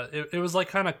it was like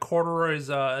kind of Corduroy's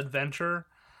adventure.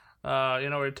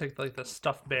 Where you take like the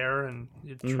stuffed bear and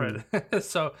you try to.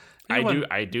 So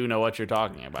I do know what you're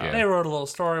talking about. Yeah. They wrote a little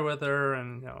story with her,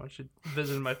 and she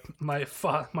visited my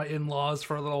in-laws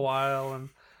for a little while, and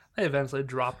they eventually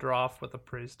dropped her off with a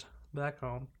priest back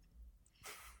home.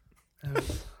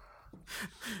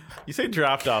 You say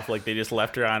dropped off like they just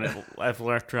left her on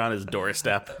his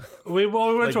doorstep. We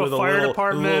went to a fire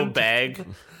department. A little bag.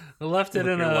 Left it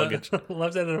in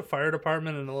a fire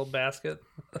department in a little basket.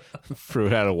 Threw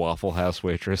it at a Waffle House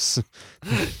waitress.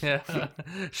 Yeah,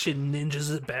 she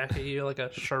ninjas it back at you like a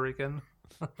shuriken.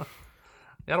 You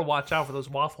gotta watch out for those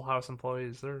Waffle House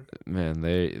employees. Man,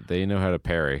 they know how to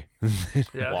parry.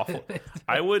 Yeah. Waffle.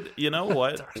 I would, you know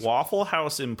what? Waffle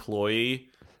House employee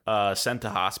sent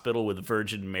to hospital with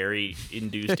Virgin Mary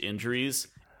induced injuries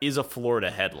is a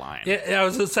Florida headline. Yeah, I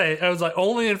was gonna say. I was like,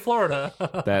 only in Florida.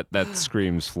 That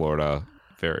screams Florida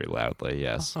very loudly.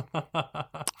 Yes.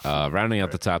 Rounding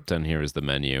out the top 10 here is the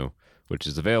menu, which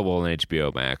is available on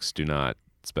HBO Max. Do not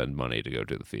spend money to go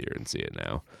to the theater and see it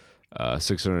now.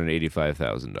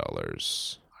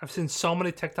 $685,000. I've seen so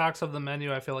many TikToks of the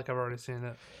menu. I feel like I've already seen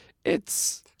it.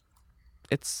 It's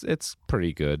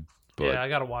pretty good, but yeah, I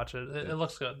gotta watch it. It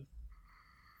looks good.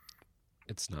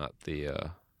 It's not the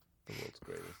world's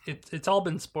greatest. It's all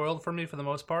been spoiled for me for the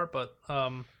most part, but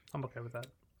I'm okay with that.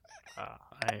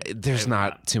 There's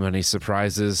not too many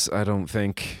surprises, I don't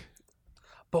think.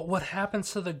 But what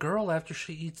happens to the girl after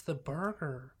she eats the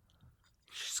burger?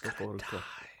 She's gonna die.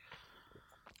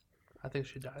 I think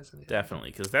she dies in the end.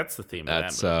 Definitely, because that's the theme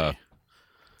of that movie.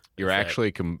 You're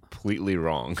actually completely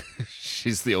wrong.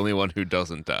 She's the only one who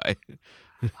doesn't die.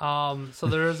 So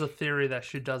there is a theory that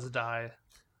she does die.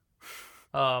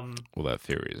 Well, that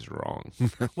theory is wrong.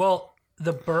 Well,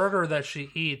 the burger that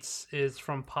she eats is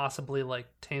from possibly like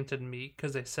tainted meat,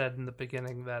 because they said in the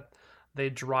beginning that they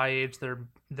dry age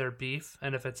their beef,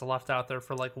 and if it's left out there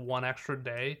for like one extra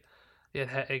day,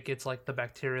 it gets like the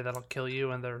bacteria that'll kill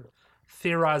you. And they're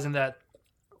theorizing that,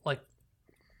 like,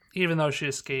 even though she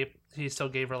escaped, he still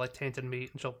gave her like tainted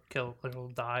meat, and she'll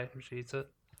die if she eats it.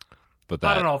 But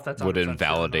that I don't know if that's would 100%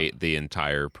 invalidate the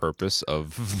entire purpose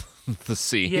of the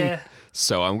scene. Yeah.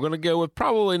 So I'm going to go with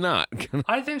probably not.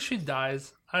 I think she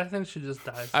dies. I think she just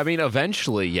dies. I mean,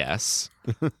 eventually, yes.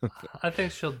 I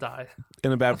think she'll die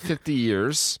In about 50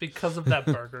 years. because of that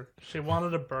burger. She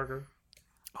wanted a burger.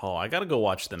 Oh, I gotta go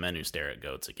watch The Men Who Stare at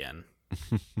Goats again.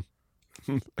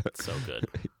 It's so good.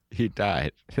 He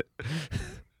died.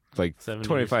 Like 7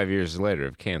 25 years later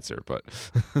of cancer, but...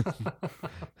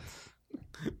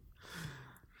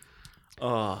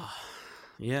 Oh,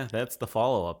 yeah, that's the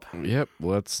follow-up. Yep,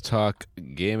 let's talk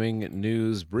gaming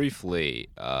news briefly.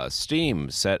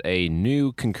 Steam set a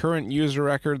new concurrent user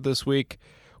record this week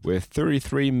with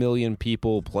 33 million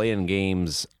people playing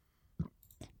games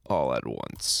all at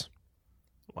once.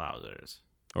 Wowzers.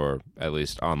 Or at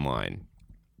least online.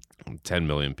 10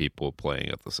 million people playing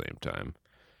at the same time.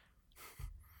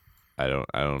 I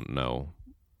don't know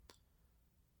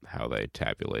how they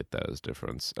tabulate that as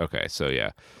difference. Okay, so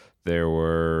yeah. There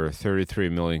were 33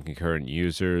 million concurrent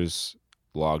users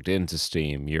logged into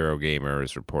Steam. Eurogamer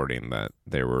is reporting that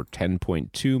there were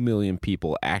 10.2 million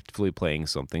people actively playing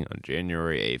something on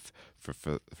January 8th. For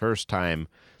the first time,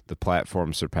 the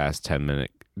platform surpassed 10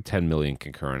 million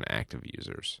concurrent active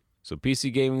users. So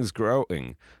PC gaming is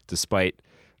growing, despite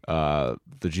the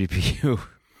GPU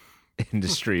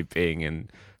industry being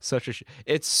in such a...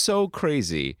 It's so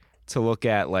crazy to look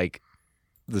at, like,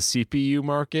 the CPU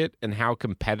market and how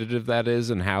competitive that is,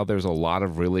 and how there's a lot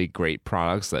of really great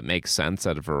products that make sense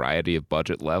at a variety of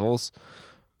budget levels,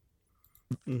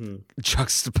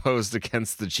 juxtaposed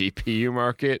against the GPU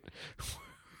market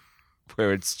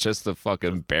where it's just a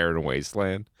fucking barren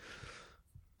wasteland.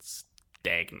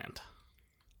 Stagnant.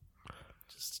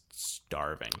 Just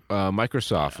starving.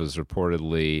 Microsoft is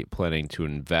reportedly planning to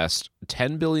invest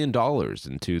 $10 billion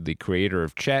into the creator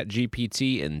of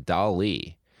ChatGPT and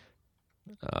DALL-E,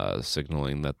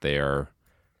 signaling that they are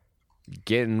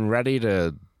getting ready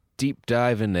to deep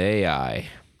dive into AI.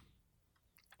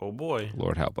 Oh boy.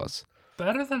 Lord help us.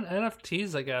 Better than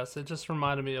NFTs, I guess. It just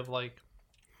reminded me of, like,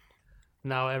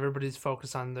 now everybody's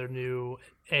focused on their new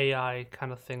AI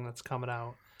kind of thing that's coming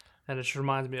out. And it just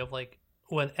reminds me of, like,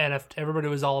 when everybody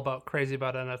was all about crazy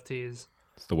about NFTs.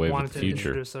 It's the wave wanted of the to future.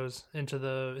 introduce those into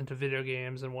video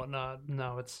games and whatnot.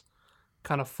 No, it's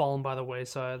kind of fallen by the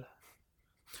wayside.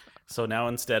 So now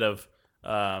instead of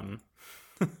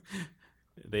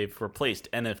they've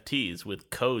replaced NFTs with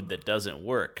code that doesn't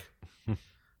work.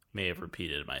 May have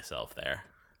repeated myself there.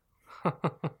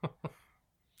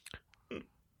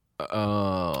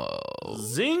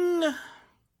 Zing.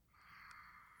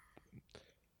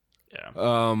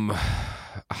 Yeah.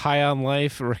 High on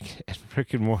Life,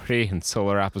 Rick and Morty, and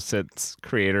Solar Opposites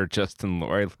creator Justin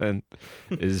Roiland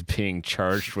is being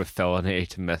charged with felony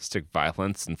domestic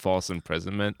violence and false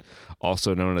imprisonment,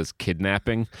 also known as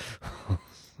kidnapping.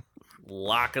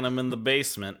 Locking him in the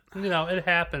basement. You know, it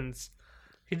happens.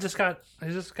 He just got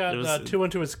too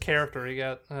into his character. He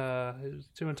was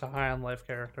too into High on Life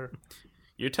character.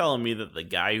 You're telling me that the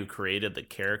guy who created the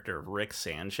character of Rick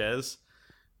Sanchez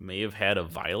may have had a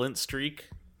violent streak?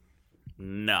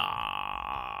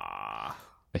 Nah.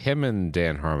 Him and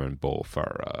Dan Harmon both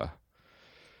are,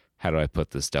 how do I put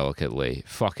this delicately,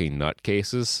 fucking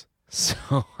nutcases.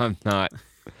 So I'm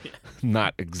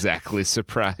not exactly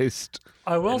surprised.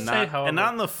 I will and say, not, however, and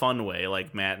not in the fun way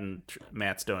like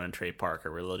Matt Stone and Trey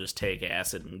Parker, where they'll just take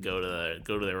acid and go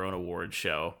to their own award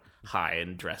show high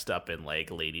and dressed up in like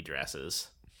lady dresses.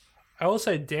 I will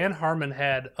say Dan Harmon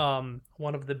had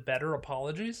one of the better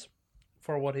apologies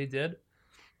for what he did.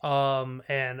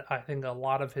 And I think a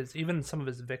lot of even some of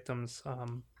his victims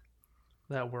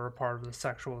that were a part of the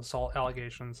sexual assault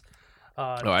allegations.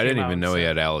 I didn't even know he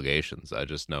had allegations. I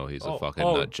just know he's a fucking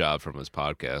nut job from his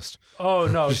podcast. Oh,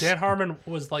 no. Dan Harmon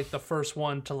was like the first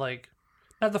one to, like,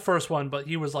 not the first one, but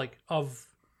he was like, of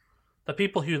the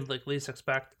people he would like least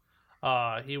expect,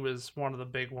 he was one of the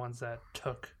big ones that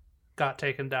got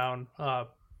taken down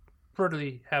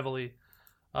pretty heavily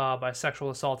by sexual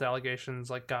assault allegations,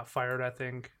 like got fired, I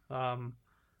think,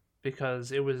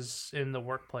 because it was in the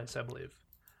workplace, I believe,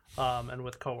 and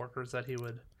with coworkers that he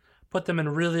would put them in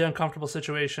really uncomfortable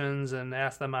situations and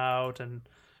ask them out, and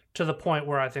to the point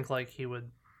where I think like he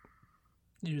would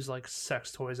use like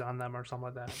sex toys on them or something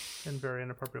like that in very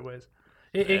inappropriate ways.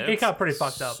 It got pretty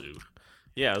fucked up.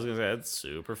 Yeah, I was gonna say that's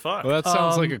super fucked. Well, that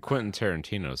sounds like a Quentin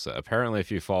Tarantino set. Apparently,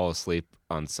 if you fall asleep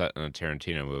on set in a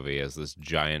Tarantino movie, he has this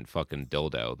giant fucking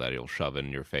dildo that he'll shove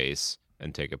in your face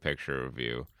and take a picture of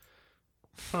you.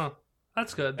 Huh.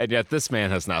 That's good. And yet, this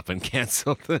man has not been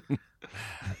canceled.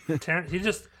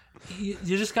 You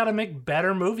just got to make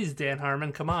better movies, Dan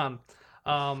Harmon. Come on.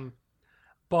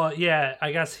 But yeah,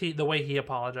 I guess the way he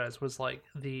apologized was like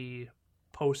the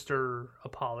poster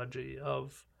apology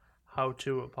of how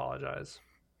to apologize.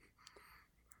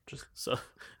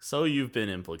 So you've been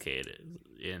implicated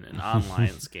in an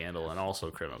online scandal and also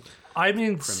criminal. I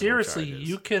mean, seriously, charges.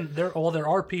 you can. There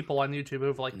are people on YouTube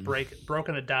who've like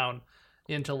broken it down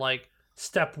into like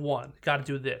step 1, got to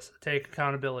do this, take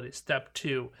accountability. Step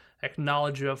 2,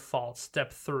 acknowledge you have faults.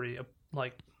 Step 3,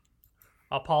 like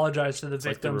apologize to the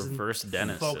victims like the reverse and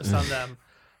dentist focus system. on them.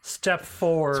 Step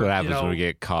 4, That's what happens when we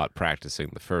get caught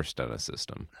practicing the first dentist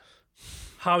system.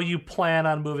 how you plan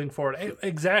on moving forward.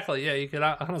 Exactly. Yeah, you could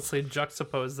honestly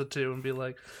juxtapose the two and be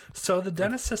like, so the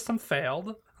dentist system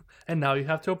failed, and now you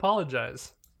have to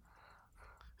apologize.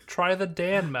 Try the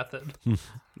Dan method.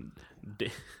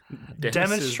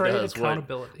 Demonstrate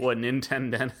accountability. What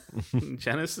Nintendo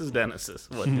Genesis Genesis.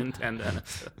 What Nintendo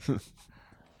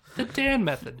The Dan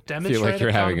method. I Demonstrate feel like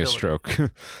you're having a accountability.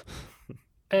 stroke.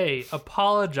 A,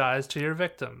 apologize to your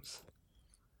victims.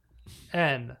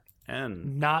 N,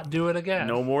 and not do it again.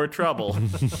 no more trouble.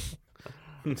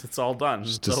 It's all done.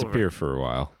 Just It's disappear over. for a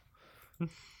while.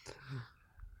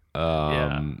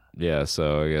 Yeah,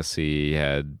 so I guess he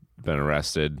had been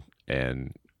arrested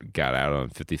and got out on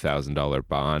 $50,000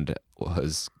 bond,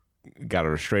 got a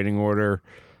restraining order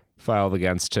filed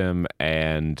against him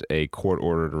and a court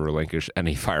order to relinquish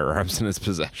any firearms in his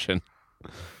possession.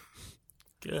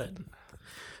 Good.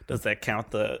 Does that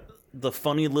count the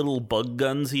funny little bug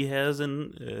guns he has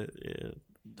in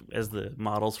as the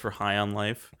models for High on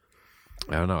Life?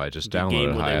 I don't know. I just The downloaded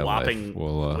game with High a on whopping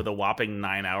Life. with a whopping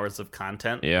 9 hours of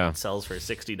content. Yeah. It sells for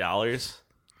 $60.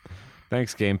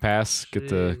 Thanks, Game Pass. Get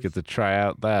Jeez. to try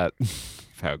out that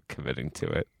without committing to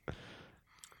it.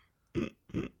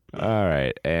 All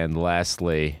right, and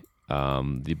lastly,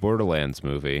 the Borderlands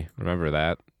movie. Remember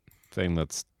that thing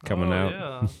that's coming out?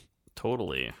 Yeah.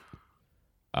 Totally.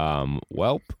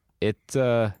 Welp, it's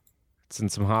in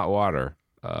some hot water.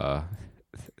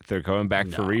 They're going back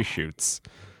for reshoots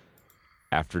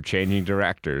after changing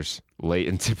directors late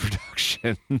into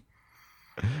production. Where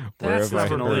That's have I That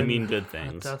can only heard- mean good A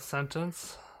things. death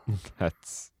sentence.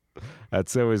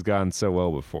 That's always gone so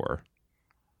well before.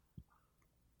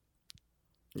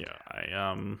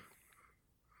 Yeah,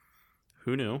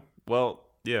 who knew? Well,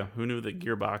 yeah, who knew that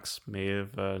Gearbox may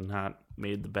have not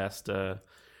made the best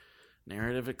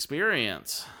narrative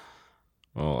experience?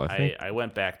 Well, I think I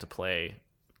went back to play.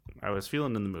 I was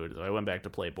feeling in the mood, so I went back to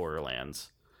play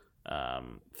Borderlands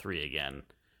 3 again.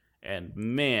 And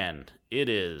man, it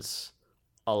is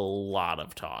a lot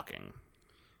of talking.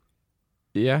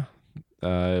 yeah,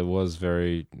 it was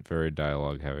very, very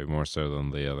dialogue heavy, more so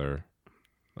than the other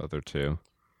two.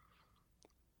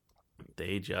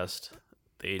 They just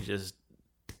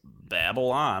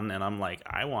babble on, and I'm like,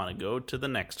 I want to go to the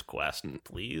next quest,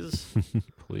 please.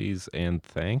 Please and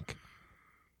thank.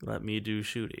 Let me do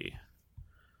shooty.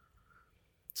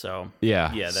 So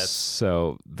Yeah, that's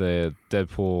so the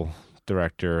Deadpool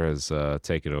director has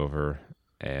taken over,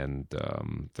 and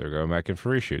they're going back in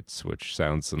for reshoots, which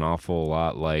sounds an awful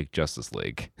lot like Justice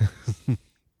League.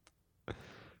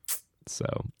 So,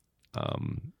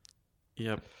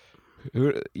 yep.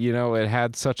 it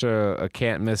had such a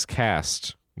can't miss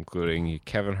cast, including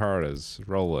Kevin Hart as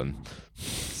Roland.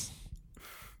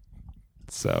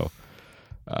 So,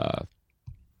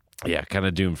 yeah, kind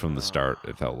of doomed from the start,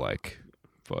 it felt like.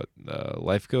 But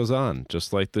life goes on,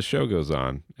 just like the show goes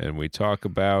on. And we talk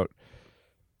about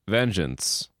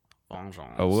Vengence,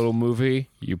 a little movie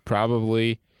you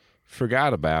probably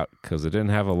forgot about because it didn't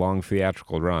have a long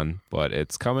theatrical run. But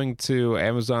it's coming to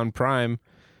Amazon Prime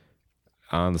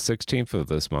on the 16th of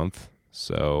this month.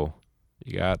 So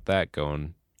you got that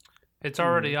going. It's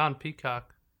already on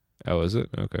Peacock. Oh, is it?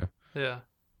 Okay. Yeah.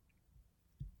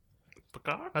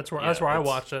 That's where Yeah, I it's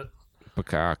watched it.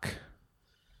 Peacock.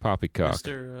 Poppycock.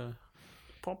 Mr.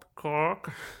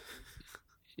 Popcock.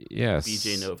 Yes.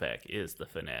 BJ Novak is the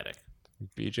fanatic.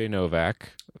 BJ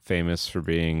Novak, famous for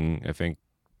being, I think,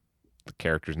 the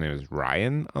character's name is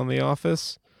Ryan on The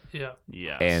Office, Yeah.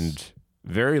 Yes. and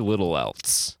very little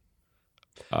else.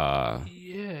 Yeah,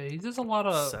 he does a lot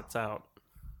of. Sets out.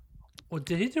 Well,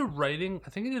 did he do writing? I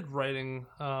think he did writing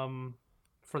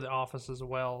for The Office as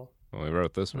well. Well, he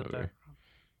wrote this Right movie. there.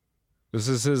 This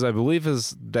is his, I believe,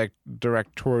 his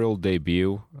directorial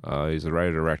debut. He's the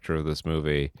writer-director of this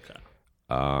movie,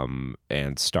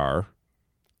 and star.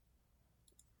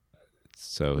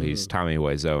 So he's Tommy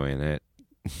Wiseau in it.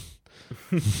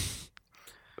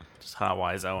 Just hot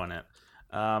wise owing it.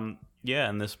 Yeah,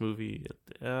 in this movie,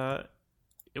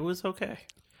 it was okay.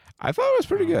 I thought it was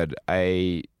pretty good.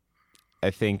 I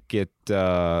think it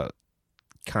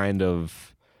kind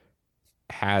of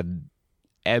had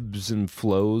ebbs and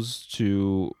flows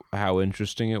to how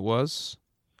interesting it was,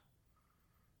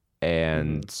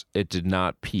 and it did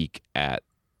not peak at.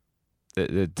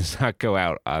 It does not go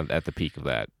out at the peak of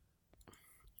that.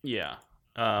 Yeah.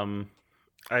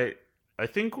 I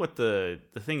think what the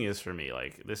thing is for me,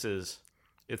 like,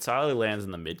 it solidly lands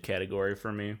in the mid category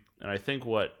for me, and I think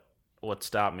what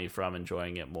stopped me from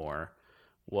enjoying it more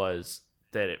was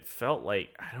that it felt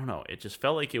like, I don't know, it just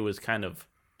felt like it was kind of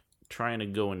trying to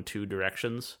go in two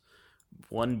directions.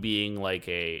 One being like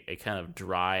a kind of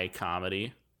dry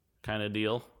comedy kind of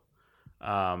deal,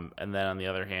 and then on the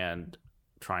other hand,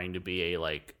 trying to be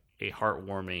a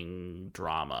heartwarming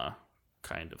drama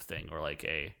kind of thing, or like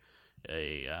a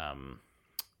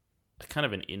kind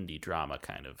of an indie drama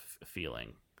kind of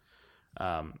feeling.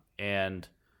 And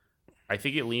I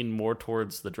think it leaned more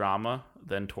towards the drama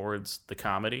than towards the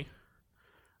comedy.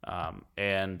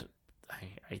 And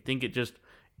I think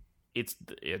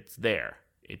it's there.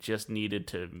 It just needed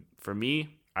to, for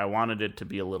me, I wanted it to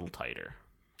be a little tighter.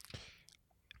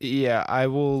 Yeah, I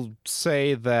will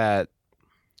say that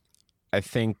I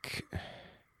think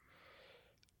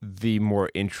the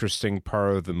more interesting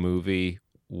part of the movie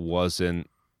wasn't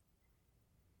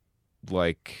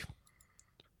like,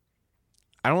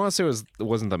 I don't want to say it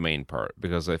wasn't the main part,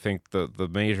 because I think the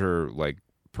major like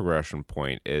progression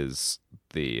point is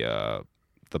the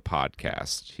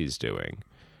podcast he's doing,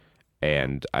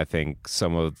 and I think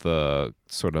some of the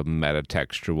sort of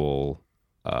metatextual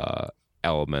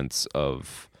elements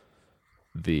of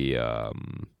the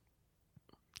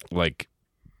like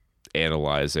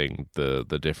analyzing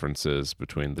the differences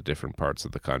between the different parts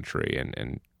of the country,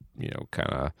 and kind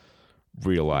of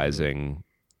realizing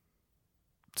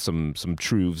some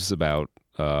truths about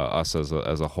us as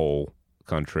a whole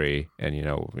country, and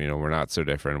we're not so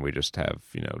different. We just have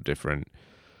different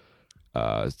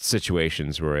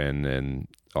situations we're in, and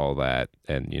all that,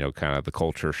 and kind of the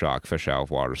culture shock, fish out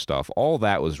of water stuff. All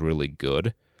that was really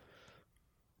good,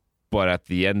 but at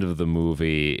the end of the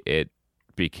movie, it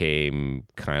became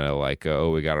kind of like,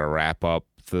 oh, we got to wrap up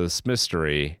this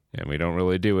mystery, and we don't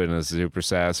really do it in a super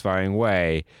satisfying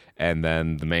way, and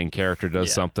then the main character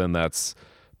does something that's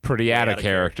pretty out of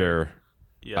character.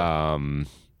 Yeah.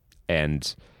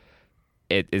 And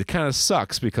it kind of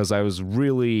sucks, because I was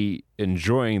really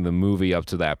enjoying the movie up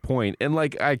to that point, and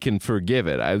like, I can forgive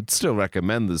it. I would still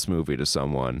recommend this movie to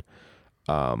someone,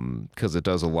 because it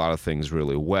does a lot of things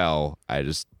really well. I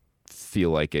just feel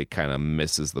like it kind of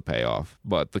misses the payoff,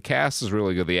 but the cast is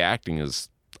really good. The acting is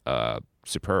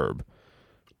superb.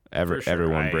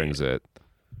 Everyone brings it.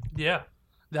 Yeah,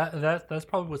 that's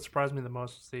probably what surprised me the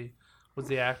most was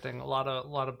the acting. A lot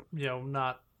of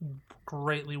not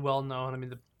greatly well known. I mean,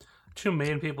 the two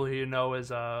main people who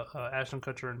is Ashton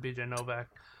Kutcher and BJ Novak,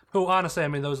 who honestly, I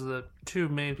mean, those are the two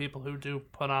main people who do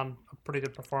put on a pretty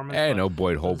good performance. I know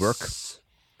Boyd Holbrook,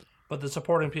 but the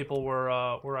supporting people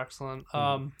were excellent.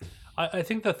 I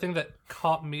think the thing that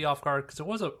caught me off guard, because it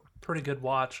was a pretty good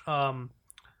watch,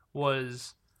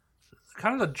 was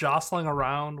kind of the jostling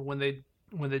around when they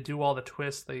do all the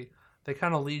twists. They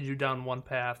kind of lead you down one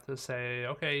path to say,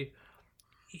 okay,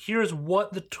 here's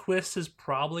what the twist is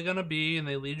probably going to be, and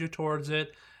they lead you towards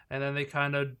it, and then they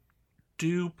kind of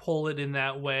do pull it in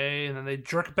that way, and then they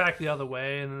jerk it back the other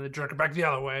way, and then they jerk it back the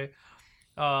other way.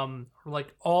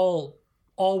 Like all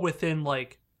within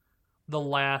like the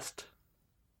last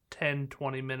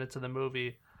 10-20 minutes of the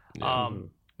movie.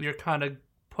 You're kind of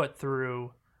put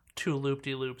through two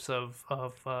loop-de-loops of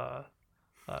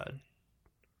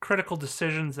critical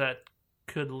decisions that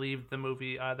could leave the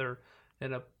movie either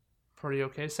in a pretty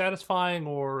okay satisfying,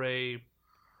 or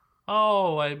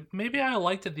maybe I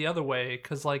liked it the other way,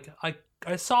 because like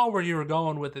I saw where you were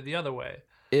going with it the other way.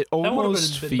 It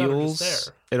almost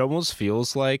feels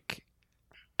feels like,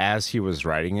 as he was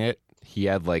writing it, he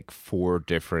had like 4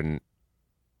 different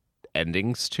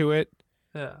endings to it.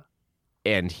 Yeah.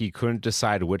 And he couldn't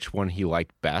decide which one he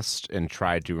liked best, and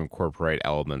tried to incorporate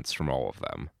elements from all of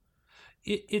them.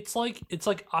 it's like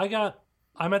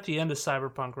I'm at the end of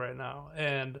Cyberpunk right now,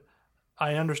 and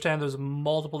I understand there's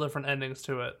multiple different endings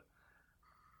to it.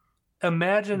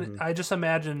 I just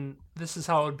imagine this is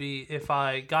how it would be if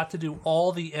I got to do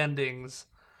all the endings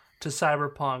to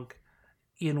Cyberpunk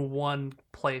in one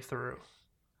playthrough.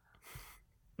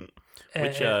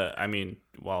 Which I mean,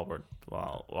 while we're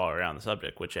on the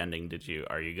subject, which ending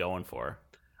are you going for?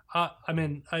 I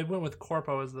mean, I went with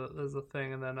Corpo as the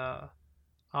thing, and then I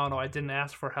don't know. I didn't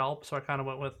ask for help, so I kind of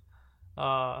went with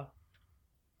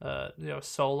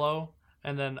Solo,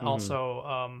 and then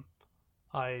also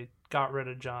I got rid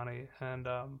of Johnny, and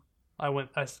I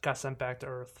got sent back to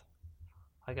Earth.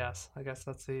 I guess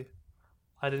that's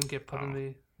I didn't get put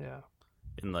in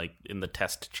the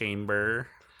test chamber.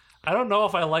 I don't know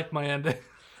if I like my ending.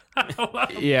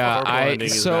 Yeah,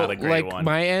 one.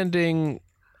 My ending,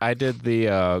 I did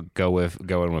the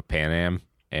going with Pan Am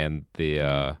and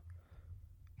the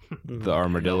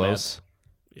armadillos.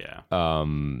 Yeah.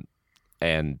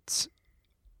 And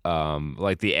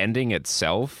like the ending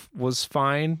itself was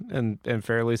fine and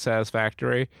fairly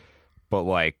satisfactory, but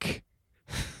like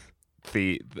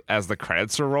as the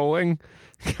credits are rolling,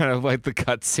 kind of like the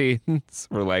cutscenes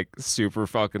were like super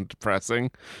fucking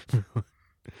depressing.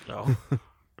 Oh.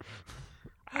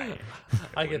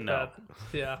 I get that.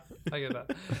 Yeah, I get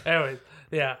that. Anyway,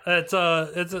 yeah, it's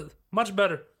a much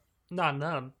better, not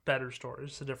a better story.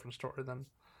 It's a different story than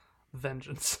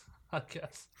Vengeance, I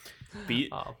guess.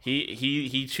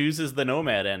 He chooses the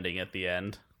Nomad ending at the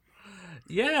end.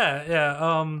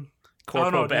 Yeah.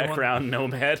 Corporal background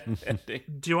Nomad ending.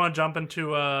 Do you want to jump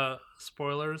into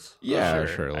spoilers? Yeah,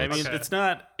 sure. I mean, it's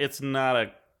not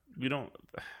a. We don't.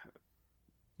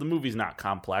 The movie's not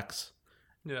complex.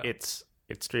 Yeah. It's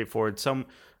straightforward.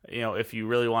 If you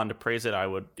really wanted to praise it, I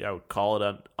would call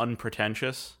it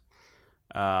unpretentious.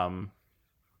 At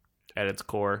its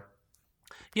core.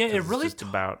 Yeah, it really it's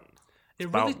about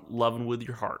loving with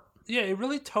your heart. Yeah, it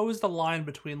really toes the line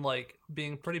between like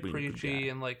being pretty preachy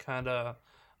and like kind of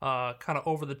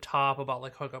over the top about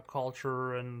like hookup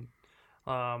culture and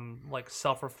like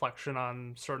self-reflection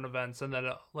on certain events, and then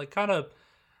it like kind of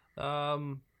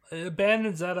it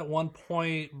abandons that at one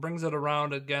point, brings it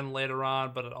around again later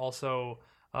on, but it also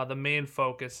the main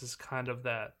focus is kind of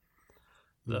that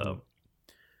the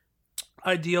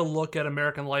ideal look at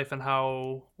American life and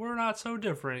how we're not so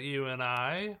different, you and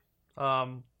I.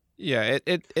 Yeah,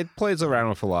 it plays around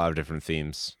with a lot of different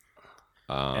themes,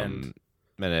 and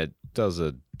it does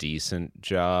a decent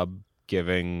job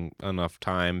giving enough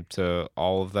time to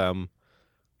all of them,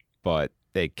 but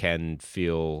they can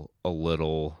feel a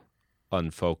little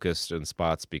unfocused in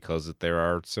spots because there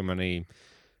are so many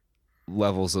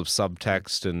levels of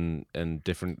subtext and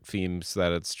different themes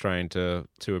that it's trying to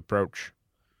approach.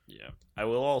 Yeah, I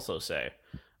will also say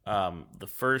the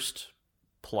first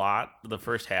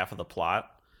half of the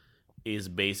plot is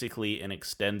basically an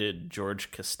extended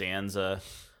George Costanza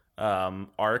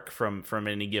arc from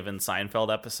any given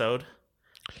Seinfeld episode,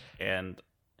 and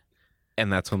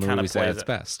that's when the movie's at its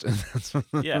best.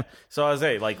 Yeah, so I was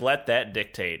saying, like, let that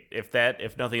dictate.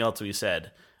 If nothing else we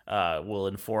said will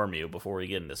inform you before we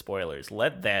get into spoilers.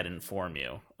 Let that inform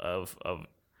you of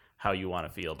how you want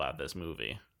to feel about this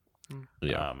movie.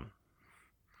 Yeah,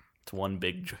 it's one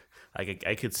big.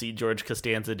 I could see George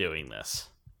Costanza doing this.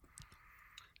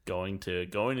 Going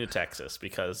to Texas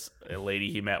because a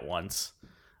lady he met once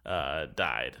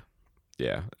died.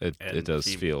 Yeah, it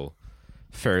does feel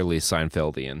fairly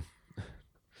Seinfeldian.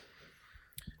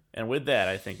 And with that,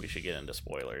 I think we should get into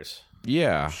spoilers.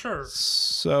 Yeah, sure.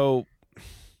 So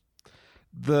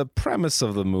the premise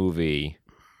of the movie,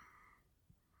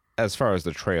 as far as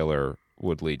the trailer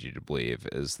would lead you to believe,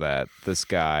 is that this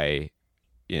guy,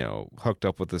 hooked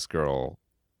up with this girl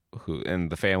and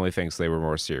the family thinks they were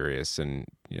more serious, and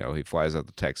he flies out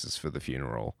to Texas for the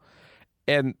funeral,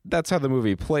 and that's how the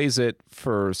movie plays it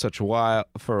for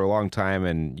a long time,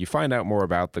 and you find out more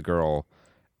about the girl,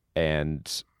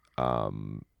 and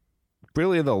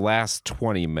really the last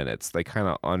 20 minutes they kind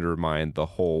of undermine the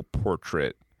whole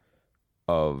portrait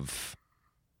of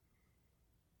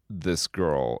this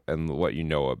girl and what you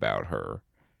know about her,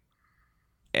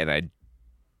 and I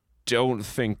don't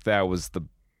think that was the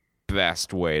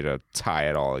best way to tie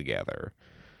it all together.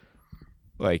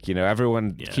 Like,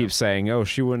 everyone keeps saying, oh,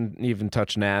 she wouldn't even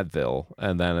touch an Advil,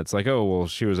 and then it's like, oh, well,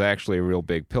 she was actually a real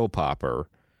big pill popper,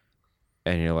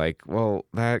 and you're like, well,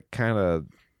 that kind of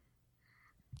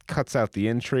cuts out the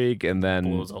intrigue. And then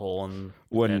blows a hole in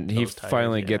when he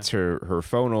finally gets her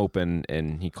phone open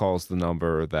and he calls the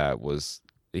number that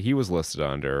he was listed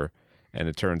under, and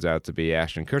it turns out to be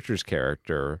Ashton Kutcher's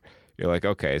character, you're like,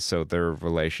 okay, so their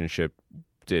relationship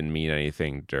didn't mean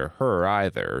anything to her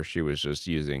either. She was just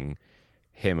using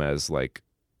him as like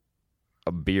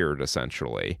a beard,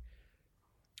 essentially.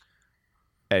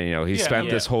 And, he spent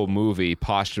this whole movie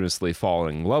posthumously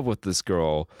falling in love with this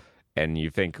girl. And you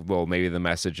think, well, maybe the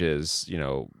message is,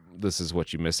 this is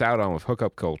what you miss out on with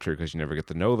hookup culture because you never get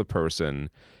to know the person.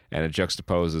 And it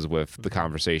juxtaposes with the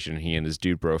conversation he and his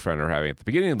dude bro friend are having at the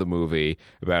beginning of the movie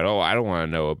about, I don't want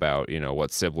to know about,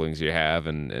 what siblings you have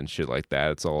and shit like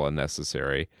that. It's all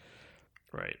unnecessary.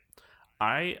 Right.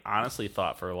 I honestly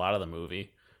thought for a lot of the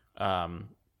movie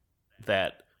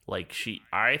that, like,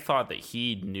 I thought that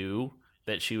he knew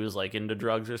that she was, like, into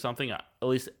drugs or something. At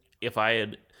least if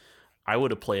I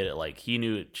would have played it like he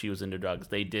knew she was into drugs.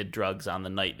 They did drugs on the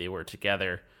night they were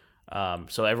together.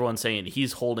 So everyone's saying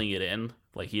he's holding it in,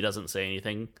 like he doesn't say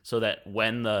anything, so that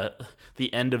when the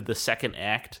end of the second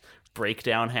act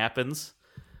breakdown happens,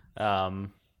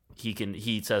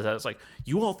 he says that it's like,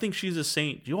 you all think she's a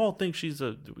saint. You all think she's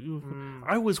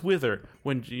I was with her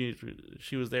when she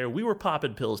was there. We were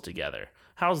popping pills together.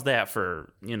 How's that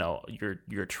for,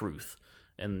 your truth?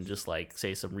 And just like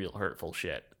say some real hurtful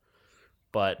shit.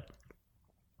 But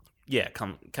yeah,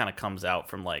 kind of comes out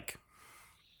from like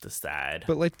the side.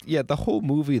 But like, yeah, the whole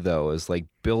movie though is like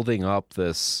building up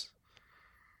this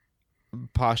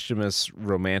posthumous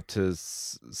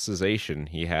romanticization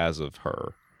he has of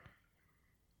her.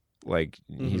 Like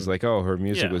he's like, oh, her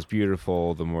music was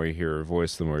beautiful. The more you hear her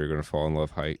voice, the more you're going to fall in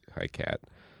love. Hi, Cat.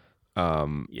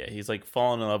 Yeah, he's like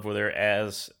falling in love with her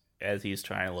as he's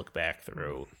trying to look back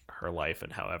through her life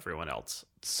and how everyone else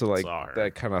saw her.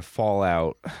 That kind of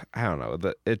fallout. I don't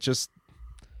know. It just.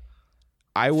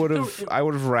 I would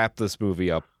have wrapped this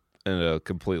movie up in a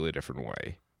completely different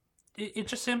way. It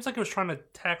just seems like it was trying to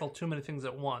tackle too many things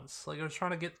at once. Like it was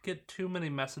trying to get too many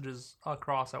messages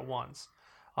across at once.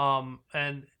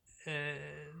 And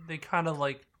they kind of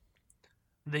like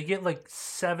they get like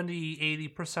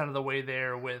 70-80% of the way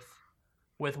there with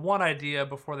one idea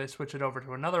before they switch it over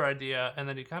to another idea, and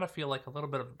then you kind of feel like a little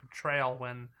bit of a betrayal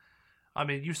when, I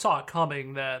mean, you saw it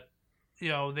coming that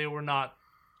they were not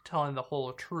telling the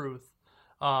whole truth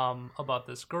about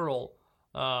this girl,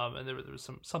 and there was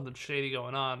something shady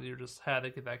going on. You just had to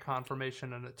get that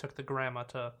confirmation, and it took the grandma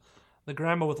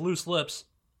with loose lips,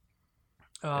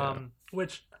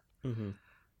 which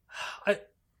it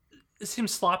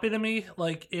seems sloppy to me.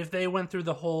 Like if they went through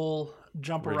the whole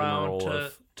jump around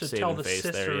to tell the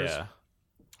sisters,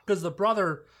 because the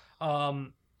brother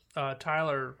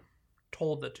Tyler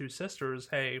told the two sisters,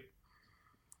 hey,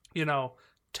 don't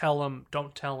tell them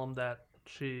that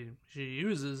she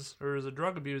uses or is a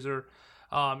drug abuser.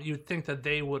 You'd think that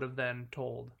they would have then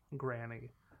told Granny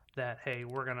that, hey,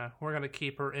 we're gonna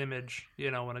keep her image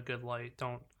in a good light.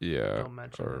 Don't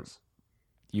mention this.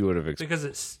 You would have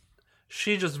because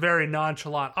she's just very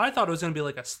nonchalant. I thought it was gonna be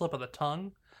like a slip of the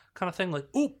tongue kind of thing, like,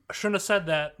 oop, I shouldn't have said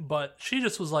that, but she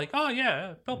just was like, oh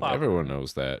yeah, pill popper. Everyone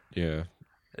knows that. Yeah.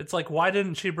 It's like, why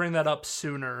didn't she bring that up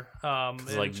sooner?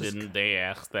 Didn't they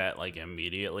ask that like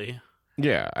immediately?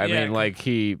 Yeah, I mean, like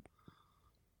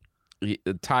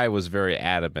Ty was very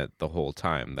adamant the whole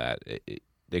time that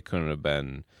it couldn't have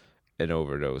been an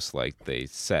overdose like they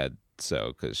said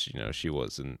so, because she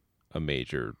wasn't a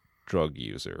major drug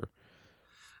user.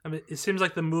 I mean, it seems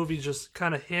like the movie just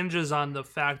kind of hinges on the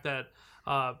fact that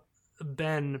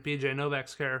Ben, BJ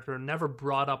Novak's character, never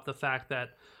brought up the fact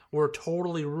that we're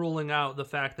totally ruling out the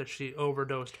fact that she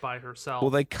overdosed by herself.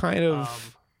 Well, they kind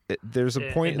of there's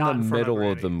a point in the middle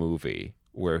of the movie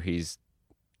where he's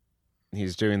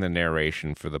doing the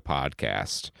narration for the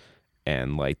podcast,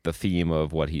 and like the theme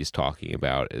of what he's talking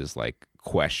about is like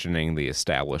questioning the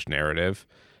established narrative,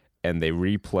 and they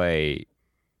replay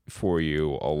for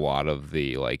you a lot of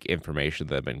the like information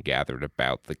that have been gathered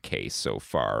about the case so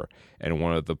far. And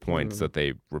one of the points that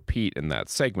they repeat in that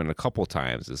segment a couple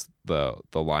times is the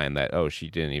line that, oh, she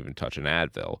didn't even touch an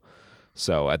Advil.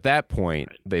 So at that point,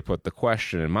 they put the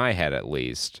question in my head, at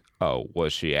least, oh,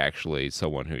 was she actually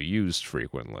someone who used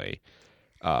frequently?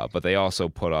 But they also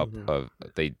put up,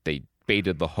 they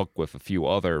baited the hook with a few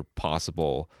other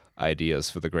possible ideas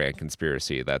for the grand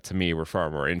conspiracy that to me were far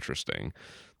more interesting.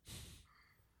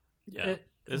 Yeah,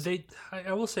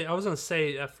 I will say, I was gonna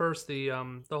say at first the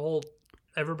whole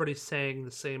everybody's saying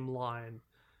the same line.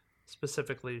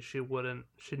 Specifically, she'd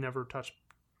never touched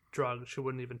drugs. She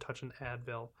wouldn't even touch an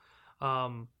Advil.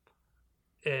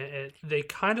 They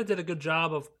kind of did a good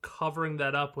job of covering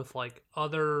that up with like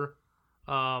other,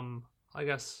 I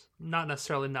guess not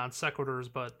necessarily non sequiturs,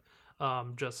 but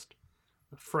just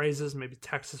phrases, maybe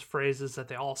Texas phrases that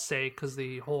they all say, because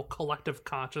the whole collective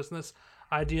consciousness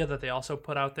idea that they also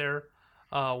put out there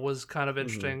was kind of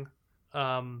interesting.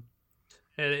 And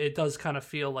it does kind of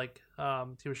feel like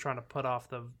he was trying to put off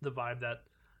the vibe that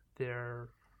they're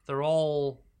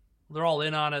all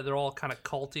in on it. They're all kind of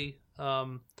culty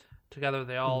together.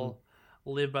 They all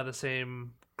live by the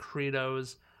same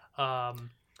credos.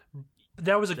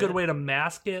 That was a good way to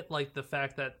mask it, like the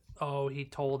fact that he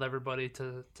told everybody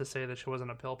to say that she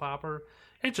wasn't a pill popper.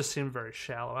 It just seemed very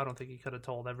shallow. I don't think he could have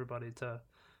told everybody to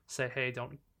say, hey,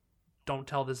 don't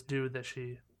tell this dude that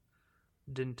she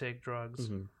didn't take drugs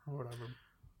or whatever.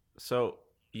 So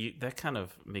that kind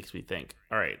of makes me think.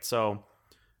 All right, so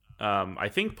I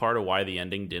think part of why the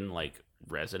ending didn't like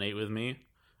resonate with me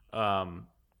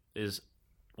is,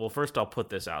 well, first I'll put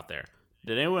this out there.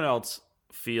 Did anyone else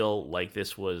feel like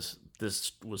this was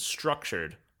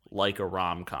structured like a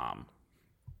rom-com?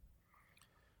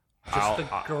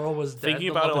 The girl was dead. Thinking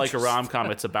about it like a rom-com,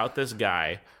 it's about this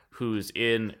guy who's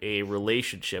in a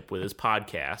relationship with his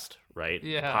podcast, right?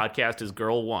 Yeah. Podcast is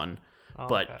girl 1,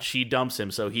 but okay. she dumps him,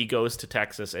 so he goes to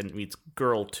Texas and meets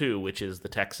girl 2, which is the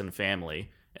Texan family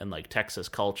and like Texas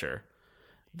culture.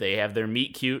 They have their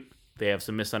meet cute. They have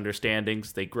some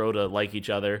misunderstandings. They grow to like each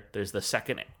other. There's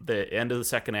the end of the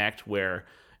second act where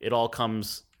it all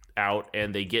comes out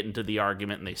and they get into the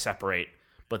argument and they separate.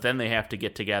 But then they have to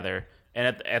get together.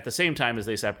 And at the same time as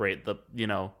they separate,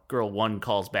 girl 1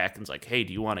 calls back and is like, hey,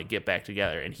 do you want to get back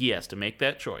together? And he has to make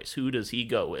that choice. Who does he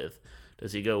go with?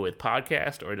 Does he go with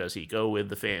podcast or does he go with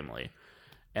the family?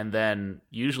 And then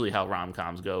usually how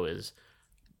rom-coms go is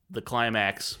the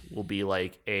climax will be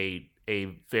like a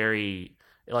very,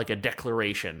 like a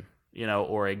declaration,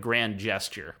 or a grand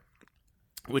gesture,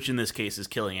 which in this case is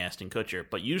killing Ashton Kutcher.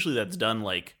 But usually that's done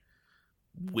like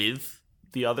with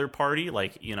the other party,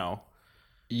 like,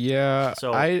 Yeah,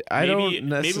 so I maybe don't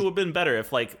maybe it would have been better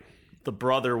if like the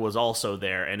brother was also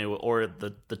there and or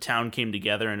the town came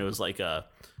together and it was like a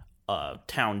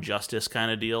town justice kind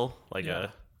of deal, like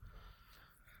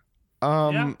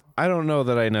I don't know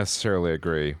that I necessarily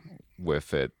agree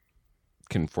with it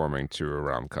conforming to a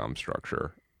rom-com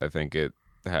structure. I think it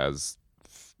has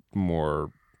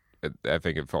more. I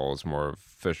think it follows more of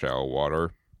fish out of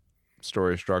water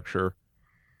story structure,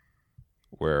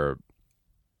 where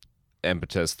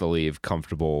impetus to leave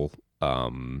comfortable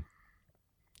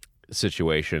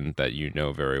situation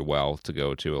that very well to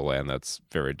go to a land that's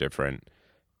very different,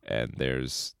 and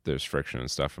there's friction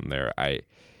and stuff from there.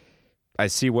 I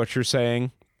see what you're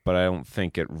saying, but I don't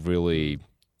think it really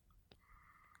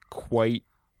quite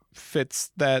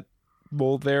fits that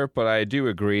mold there. But I do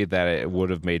agree that it would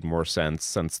have made more sense,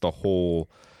 since the whole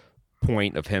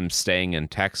point of him staying in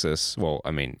Texas, well,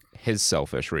 I mean, his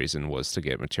selfish reason was to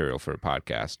get material for a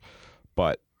podcast,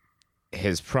 but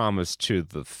his promise to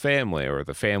the family, or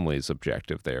the family's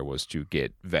objective there, was to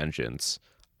get vengeance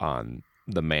on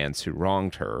the mans who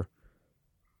wronged her.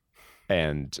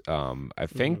 And I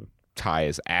think Ty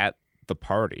is at the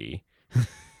party.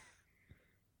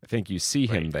 I think you see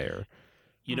him there.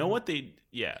 You know what they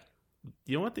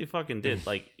fucking did?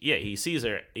 Like, yeah, he sees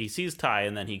Ty,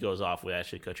 and then he goes off with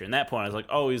Ashton Kutcher. And that point, I was like,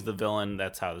 oh, he's the villain.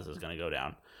 That's how this is going to go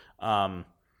down.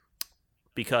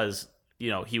 Because,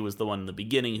 he was the one in the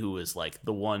beginning who was like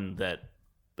the one that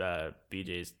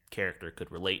BJ's character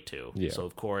could relate to. Yeah. So,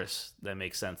 of course, that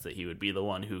makes sense that he would be the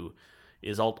one who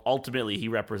is ultimately, he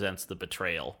represents the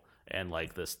betrayal and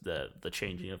like the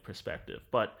changing of perspective.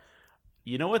 But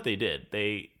you know what they did?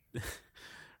 They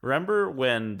remember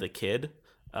when the kid,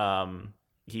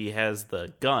 he has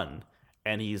the gun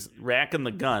and he's racking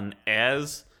the gun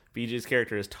as BJ's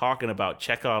character is talking about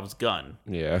Chekhov's gun.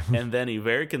 Yeah. And then he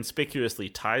very conspicuously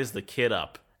ties the kid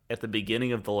up at the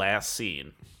beginning of the last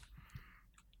scene.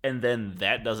 And then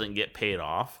that doesn't get paid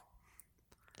off.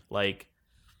 Like,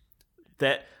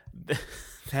 that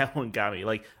one got me.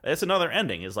 Like, that's another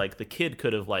ending, is like the kid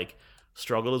could have like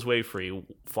struggled his way free,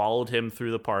 followed him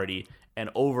through the party, and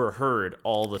overheard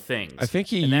all the things. I think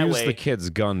he used the kid's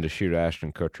gun to shoot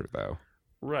Ashton Kutcher, though.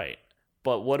 Right.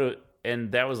 But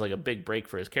and that was like a big break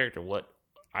for his character. What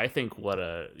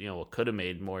could have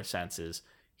made more sense is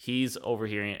he's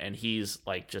overhearing it and he's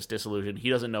like just disillusioned. He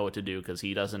doesn't know what to do because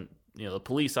he doesn't, the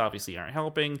police obviously aren't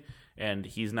helping and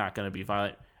he's not going to be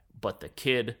violent. But the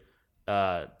kid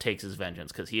takes his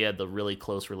vengeance because he had the really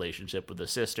close relationship with the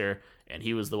sister and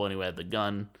he was the one who had the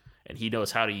gun and he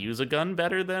knows how to use a gun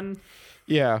better than.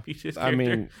 Yeah. I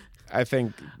mean, I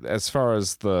think as far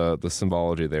as the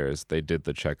symbology there is, they did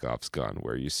the Chekhov's gun,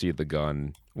 where you see the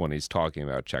gun when he's talking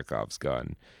about Chekhov's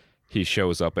gun. He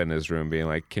shows up in his room being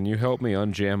like, can you help me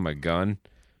unjam my gun?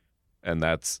 And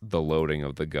that's the loading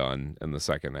of the gun in the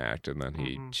second act. And then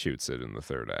he shoots it in the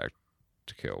third act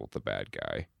to kill the bad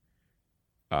guy.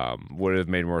 Would it have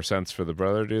made more sense for the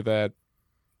brother to do that?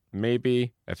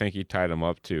 Maybe. I think he tied him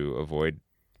up to avoid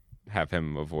have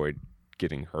him avoid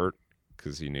getting hurt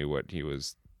because he knew what he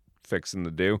was fixing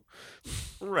to do.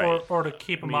 Right. Or to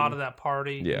keep him out of that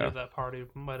party. Yeah. You know, that party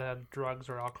might have had drugs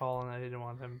or alcohol, and he didn't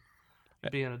want him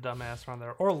being a dumbass around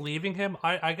there. Or leaving him.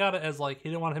 I got it as like he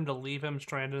didn't want him to leave him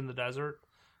stranded in the desert.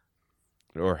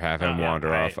 Or have him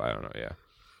wander off. I don't know, yeah.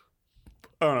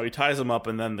 I don't know. He ties him up,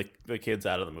 and then the kid's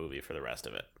out of the movie for the rest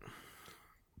of it.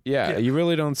 Yeah, you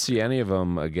really don't see any of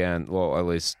them again. Well, at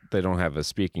least they don't have a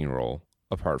speaking role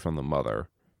apart from the mother.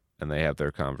 And they have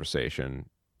their conversation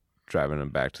driving him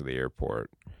back to the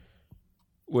airport.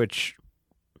 Which,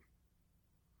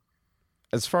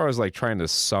 as far as like trying to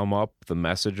sum up the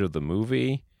message of the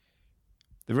movie,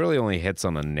 it really only hits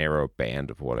on a narrow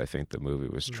band of what I think the movie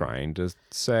was trying to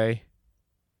say.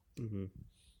 Mm-hmm.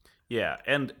 Yeah,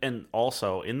 and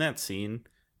also in that scene,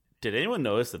 did anyone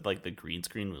notice that like the green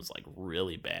screen was like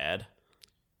really bad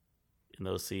in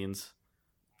those scenes?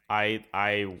 I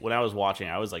when I was watching,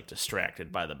 I was like distracted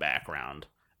by the background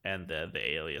and the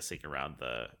aliasing around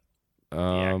the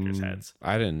actors' heads.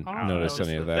 I didn't notice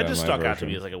any of that. That just on my stuck out to version.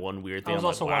 me as like a one weird thing. I was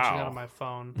also like, watching wow. it on my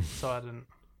phone, so I didn't.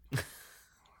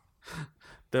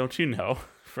 Don't you know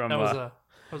from That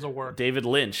was a work. David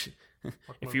Lynch? work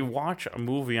If you movie. watch a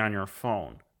movie on your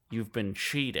phone, you've been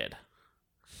cheated.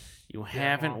 You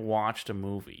haven't well. watched a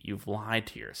movie. You've lied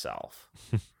to yourself.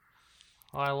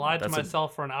 Well, I lied to That's a-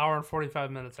 myself for an hour and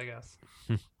 45 minutes, I guess.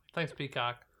 Thanks,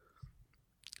 Peacock.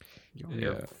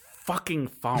 Your fucking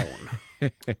phone.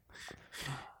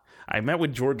 I met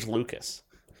with George Lucas.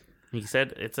 He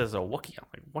said it says a Wookiee. I'm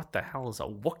like, what the hell is a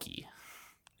Wookiee?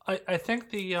 I think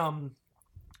the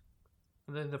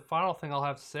final thing I'll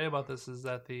have to say about this is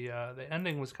that the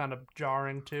ending was kind of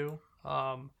jarring too.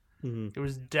 It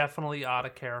was definitely out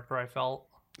of character. I felt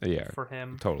for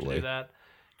him to totally. do that.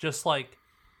 Just like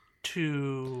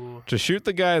to shoot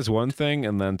the guy is one thing,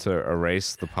 and then to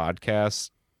erase the podcast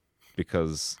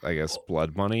because I guess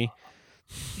blood money.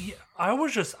 Yeah, I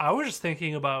was just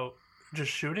thinking about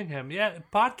just shooting him. Yeah,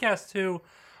 podcast too.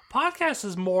 Podcast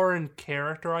is more in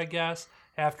character, I guess,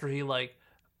 after he like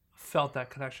felt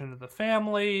that connection to the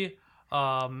family,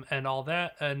 and all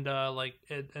that, and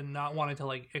and not wanting to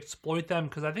like exploit them,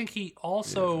 because I think he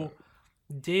also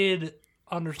did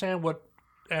understand what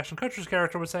Ashton Kutcher's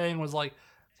character was saying was like,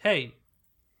 hey,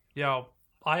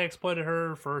 I exploited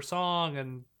her for a song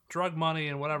and drug money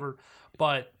and whatever,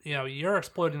 but you're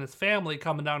exploiting this family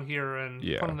coming down here and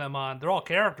putting them on. They're all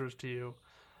characters to you,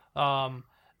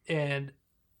 and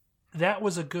that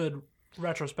was a good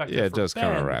retrospective. Yeah, it for does kind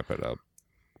of Ben, wrap it up,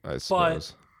 I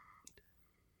suppose.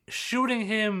 But shooting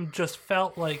him just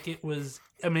felt like it was.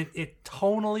 I mean, it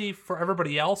tonally for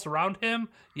everybody else around him,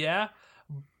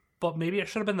 but maybe it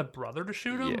should have been the brother to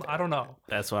shoot him. I don't know.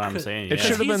 That's what I'm saying. It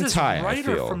should have been this Ty. I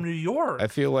writer feel from New York. I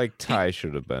feel like Ty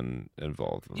should have been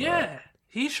involved. In that.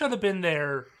 He should have been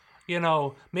there.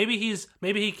 Maybe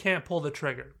he can't pull the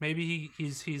trigger. Maybe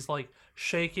he's like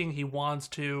shaking. He wants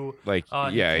to. Like he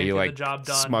can't he get like the job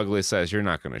done. smugly says, "You're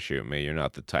not going to shoot me. You're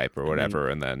not the type," or whatever,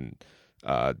 and then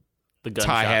The gunshot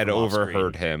Ty had from off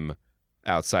overheard screen. him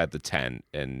outside the tent,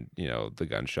 and the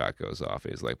gunshot goes off.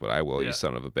 He's like, "But I will, you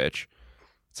son of a bitch."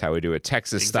 That's how we do it,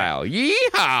 Texas style.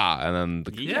 Yeehaw! And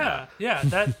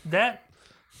then That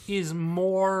is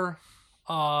more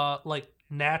like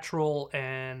natural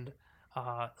and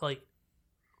like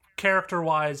character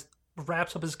wise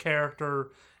wraps up his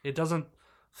character. It doesn't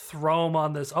throw him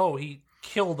on this, oh, he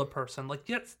killed a person. Like,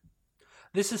 yes,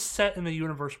 this is set in a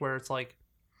universe where it's like,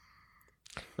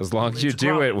 as long as you it's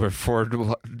do it grounded. where 4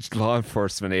 law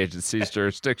enforcement agencies'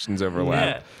 jurisdictions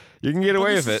overlap, Yeah. you can get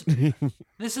away with it.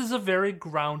 This is a very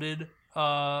grounded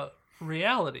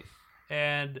reality,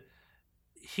 and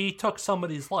he took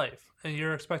somebody's life, and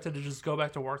you're expected to just go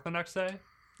back to work the next day.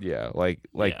 Yeah, like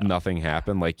nothing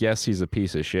happened. Like, yes, he's a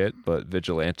piece of shit, but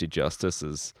vigilante justice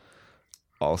is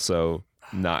also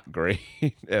not great.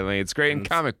 I mean, it's great in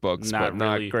comic books, but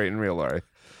not really great in real life.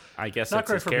 I guess Not that's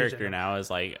great his for character music. now.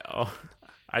 Is like, oh,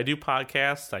 I do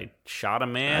podcasts. I shot a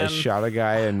man. I shot a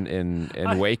guy in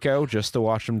Waco just to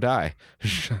watch him die.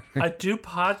 I do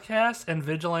podcasts and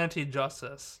vigilante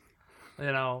justice.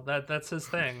 That's his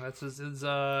thing. That's his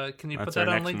can you That's put that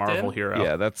our on next LinkedIn? Marvel hero.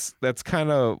 Yeah, that's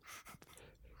kind of.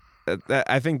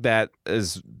 I think that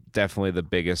is definitely the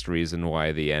biggest reason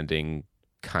why the ending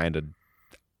kind of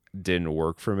didn't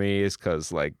work for me, is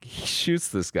because like he shoots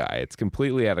this guy, it's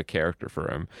completely out of character for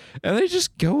him, and then he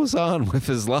just goes on with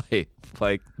his life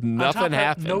like On top of nothing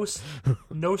that, happened.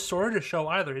 No story to show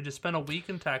either. He just spent a week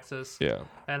in Texas. Yeah.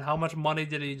 And how much money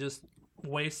did he just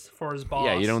waste for his boss?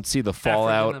 Yeah, you don't see the after giving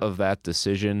fallout him- of that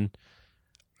decision.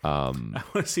 I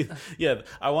want to see. Yeah,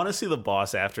 I want to see the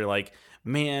boss after like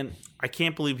Man, I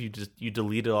can't believe you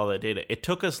deleted all that data. It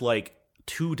took us like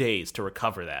 2 days to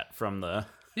recover that from the.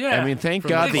 Yeah. I mean, thank From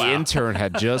God the the cloud. intern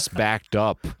had just backed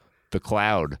up the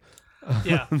cloud.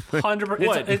 Yeah. 100%.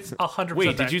 What? It's 100%.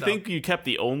 Wait, did you backed up. think you kept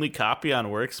the only copy on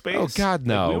Workspace? Oh, God,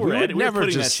 no. Like, We we would were never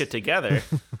putting that just- shit together.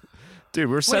 Dude,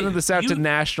 we're sending this out to you-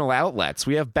 national outlets.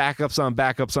 We have backups on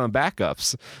backups on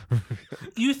backups.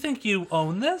 You think you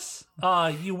own this?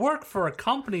 You work for a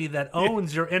company that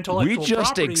owns your intellectual We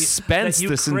just property expensed that you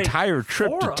this create entire trip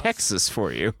for to us. Texas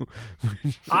for you.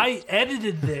 I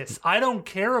edited this. I don't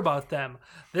care about them.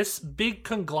 This big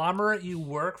conglomerate you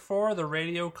work for, the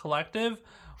Radio Collective,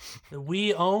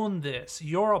 we own this.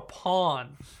 You're a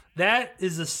pawn. That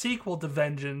is a sequel to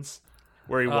Vengeance.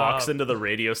 Where he walks into the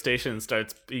radio station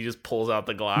and he just pulls out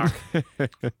the Glock.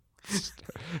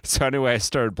 So anyway, I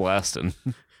started blasting.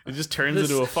 It just turns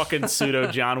into a fucking pseudo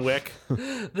John Wick.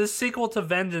 This sequel to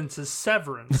Vengeance is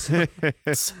Severance.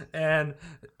 And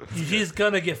he's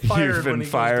going to get fired You've when been he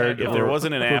fired. goes If back there over.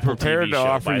 wasn't an We're Apple prepared TV to show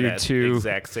offer by you that two-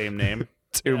 exact same name.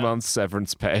 2 months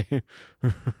severance pay.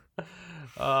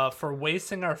 For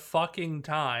wasting our fucking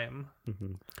time.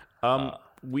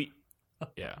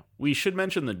 We should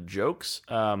mention the jokes.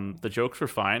 The jokes were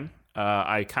fine.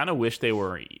 I kind of wish they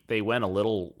went a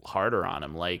little harder on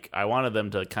him. Like, I wanted them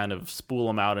to kind of spool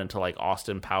him out into like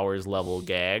Austin Powers level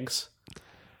gags,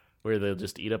 where they'll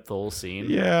just eat up the whole scene.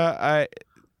 Yeah,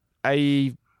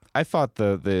 I thought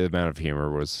the amount of humor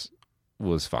was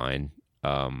fine.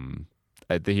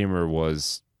 The humor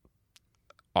was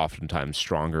oftentimes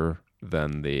stronger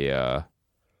than the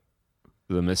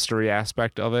mystery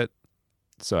aspect of it.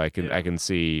 So I can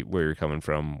see where you're coming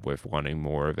from with wanting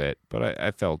more of it, but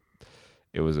I felt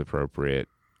it was appropriate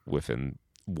within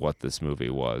what this movie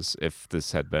was. If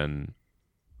this had been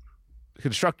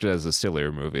constructed as a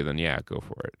sillier movie, then yeah, go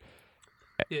for it.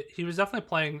 Yeah, he was definitely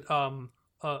playing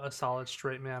a solid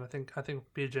straight man. I think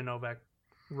BJ Novak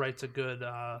writes a good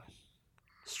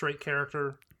straight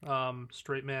character,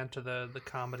 straight man to the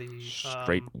comedy.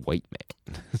 Straight white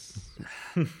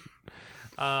man.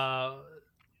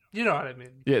 You know what I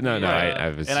mean? Yeah, no, Right. I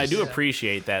was And I do just-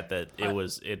 appreciate that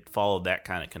it followed that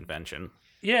kind of convention.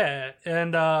 Yeah,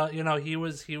 and he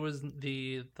was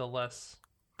the less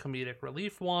comedic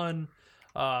relief one,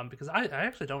 because I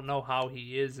actually don't know how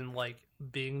he is in like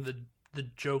being the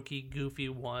jokey, goofy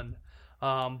one,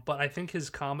 but I think his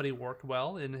comedy worked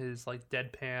well in his like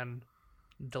deadpan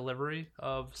delivery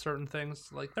of certain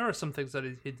things. Like there are some things that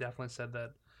he definitely said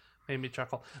that made me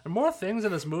chuckle. And more things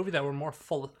in this movie that were more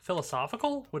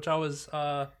philosophical, which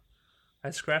I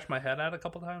scratched my head at a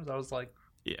couple times. I was like,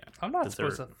 Yeah, I'm not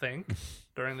supposed to think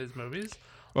during these movies.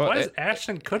 Well, Why is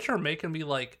Ashton Kutcher making me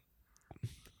like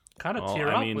kind of tear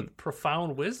up with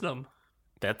profound wisdom?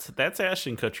 That's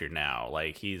Ashton Kutcher now.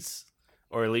 Like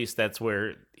or at least that's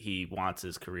where he wants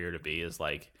his career to be. Is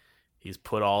like he's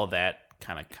put all that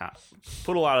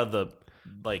put a lot of the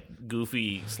like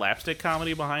goofy slapstick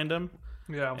comedy behind him.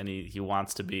 Yeah, And he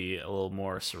wants to be a little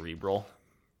more cerebral.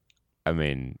 I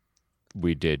mean,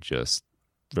 we did just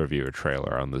review a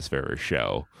trailer on this very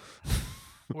show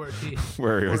where he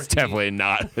where he was definitely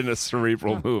not in a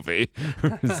cerebral movie.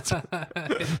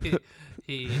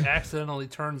 he accidentally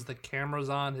turns the cameras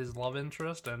on his love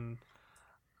interest and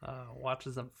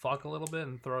watches them fuck a little bit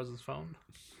and throws his phone.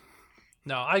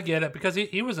 No, I get it because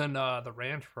he was in The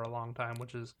Ranch for a long time,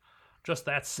 which is just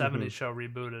that 70s show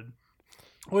rebooted.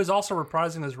 He was also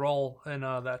reprising his role in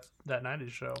that 90s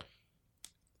show. as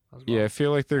well. Yeah, I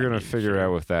feel like they're going to 90s figure show.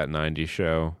 out with that 90s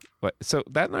show. So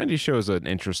that 90s show is an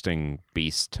interesting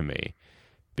beast to me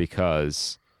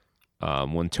because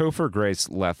when Topher Grace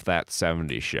left that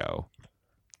 70s show,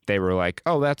 they were like,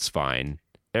 oh, that's fine.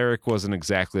 Eric wasn't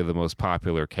exactly the most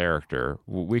popular character.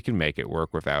 We can make it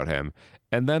work without him.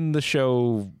 And then the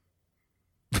show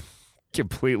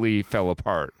completely fell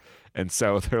apart. And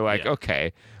so they're like, Yeah.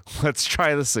 okay, let's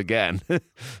try this again.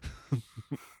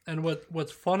 And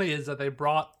what's funny is that they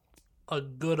brought a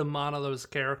good amount of those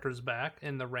characters back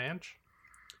in The Ranch.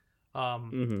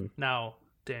 Now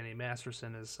Danny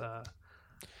Masterson is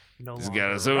no He's longer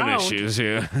got his own around. issues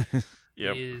here.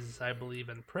 Yep. He is, I believe,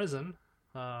 in prison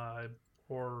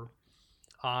or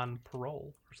on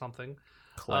parole or something.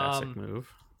 Classic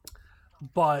move.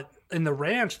 But in The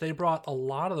Ranch, they brought a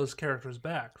lot of those characters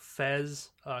back. Fez,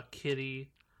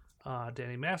 Kitty,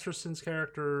 Danny Masterson's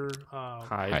character,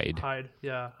 Hyde.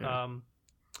 yeah.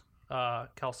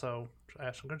 Kelso,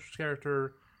 Ashton Kutcher's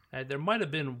character. And there might have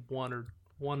been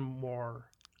one more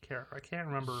character. I can't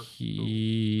remember.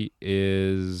 He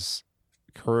is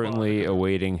currently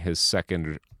awaiting his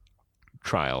second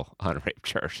trial on rape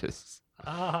charges.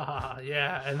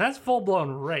 Yeah, and that's full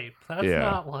blown rape. That's Yeah.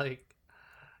 not like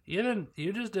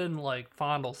You just didn't like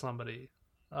fondle somebody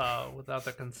without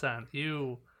their consent.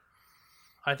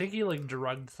 I think he like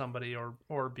drugged somebody or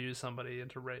abused somebody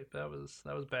into rape. That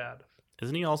was bad.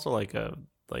 Isn't he also like a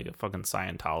fucking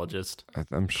Scientologist?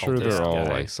 I'm sure Cultist they're all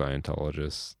guy. like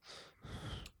Scientologists.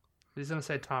 He's gonna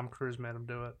say Tom Cruise made him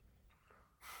do it.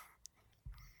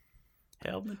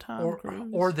 Hell, the Tom Cruise.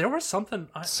 Or there was something.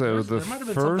 So there might have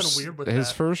been something weird with his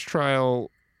that. first trial,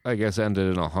 I guess,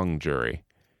 ended in a hung jury.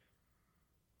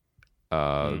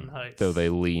 Nice. Though they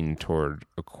lean toward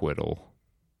acquittal.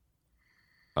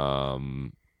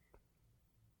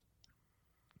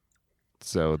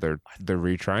 So they're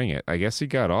retrying it. I guess he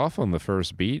got off on the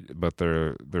first beat, but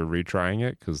they're retrying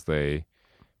it because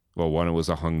one, it was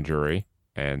a hung jury,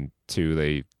 and two,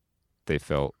 they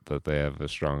felt that they have a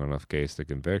strong enough case to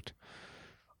convict.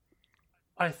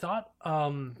 I thought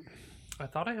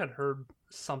I had heard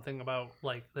something about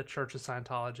like the Church of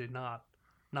Scientology not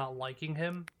liking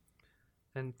him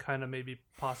and kind of maybe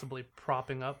possibly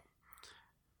propping up.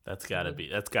 That's gotta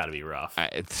be rough.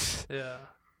 Yeah.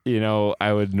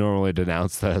 I would normally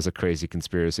denounce that as a crazy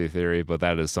conspiracy theory, but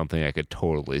that is something I could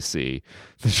totally see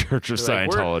the Church of They're like,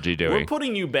 Scientology doing. We're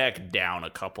putting you back down a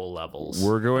couple levels.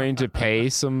 We're going to pay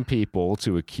some people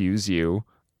to accuse you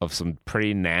of some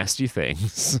pretty nasty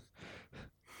things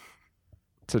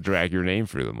to drag your name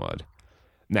through the mud.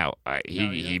 Now,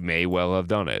 he may well have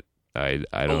done it. I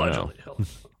don't know.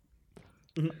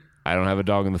 I don't have a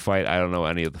dog in the fight. I don't know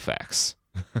any of the facts.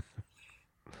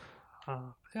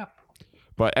 Yeah.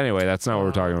 But anyway, that's not what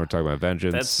we're talking about. We're talking about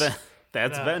Vengeance.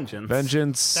 That's Yeah. Vengeance.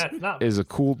 Vengeance That's not is a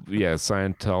cool,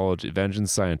 Scientology,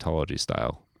 Vengeance Scientology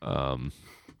style.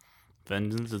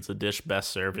 Vengeance is a dish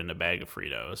best served in a bag of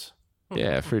Fritos.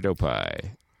 Yeah, Frito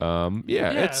pie.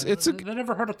 It's a They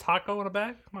never heard of taco in a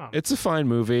bag? Come on. it's a fine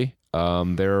movie.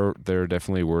 There are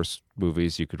definitely worse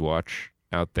movies you could watch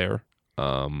out there.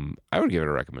 I would give it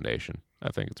a recommendation. I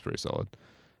think it's pretty solid,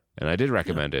 and I did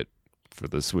recommend it for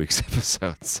this week's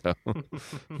episode. So,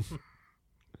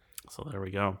 So there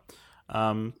we go.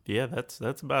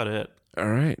 That's about it. all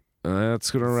right,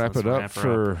 that's gonna wrap Let's it up wrap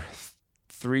her for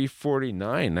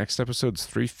 349. Next episode's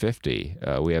 350.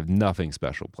 We have nothing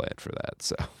special planned for that,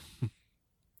 so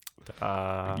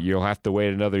you'll have to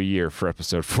wait another year for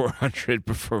episode 400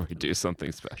 before we do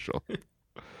something special.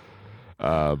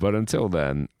 But until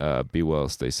then, be well,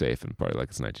 stay safe, and party like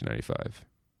it's 1995.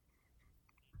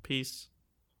 Peace.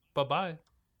 Bye-bye.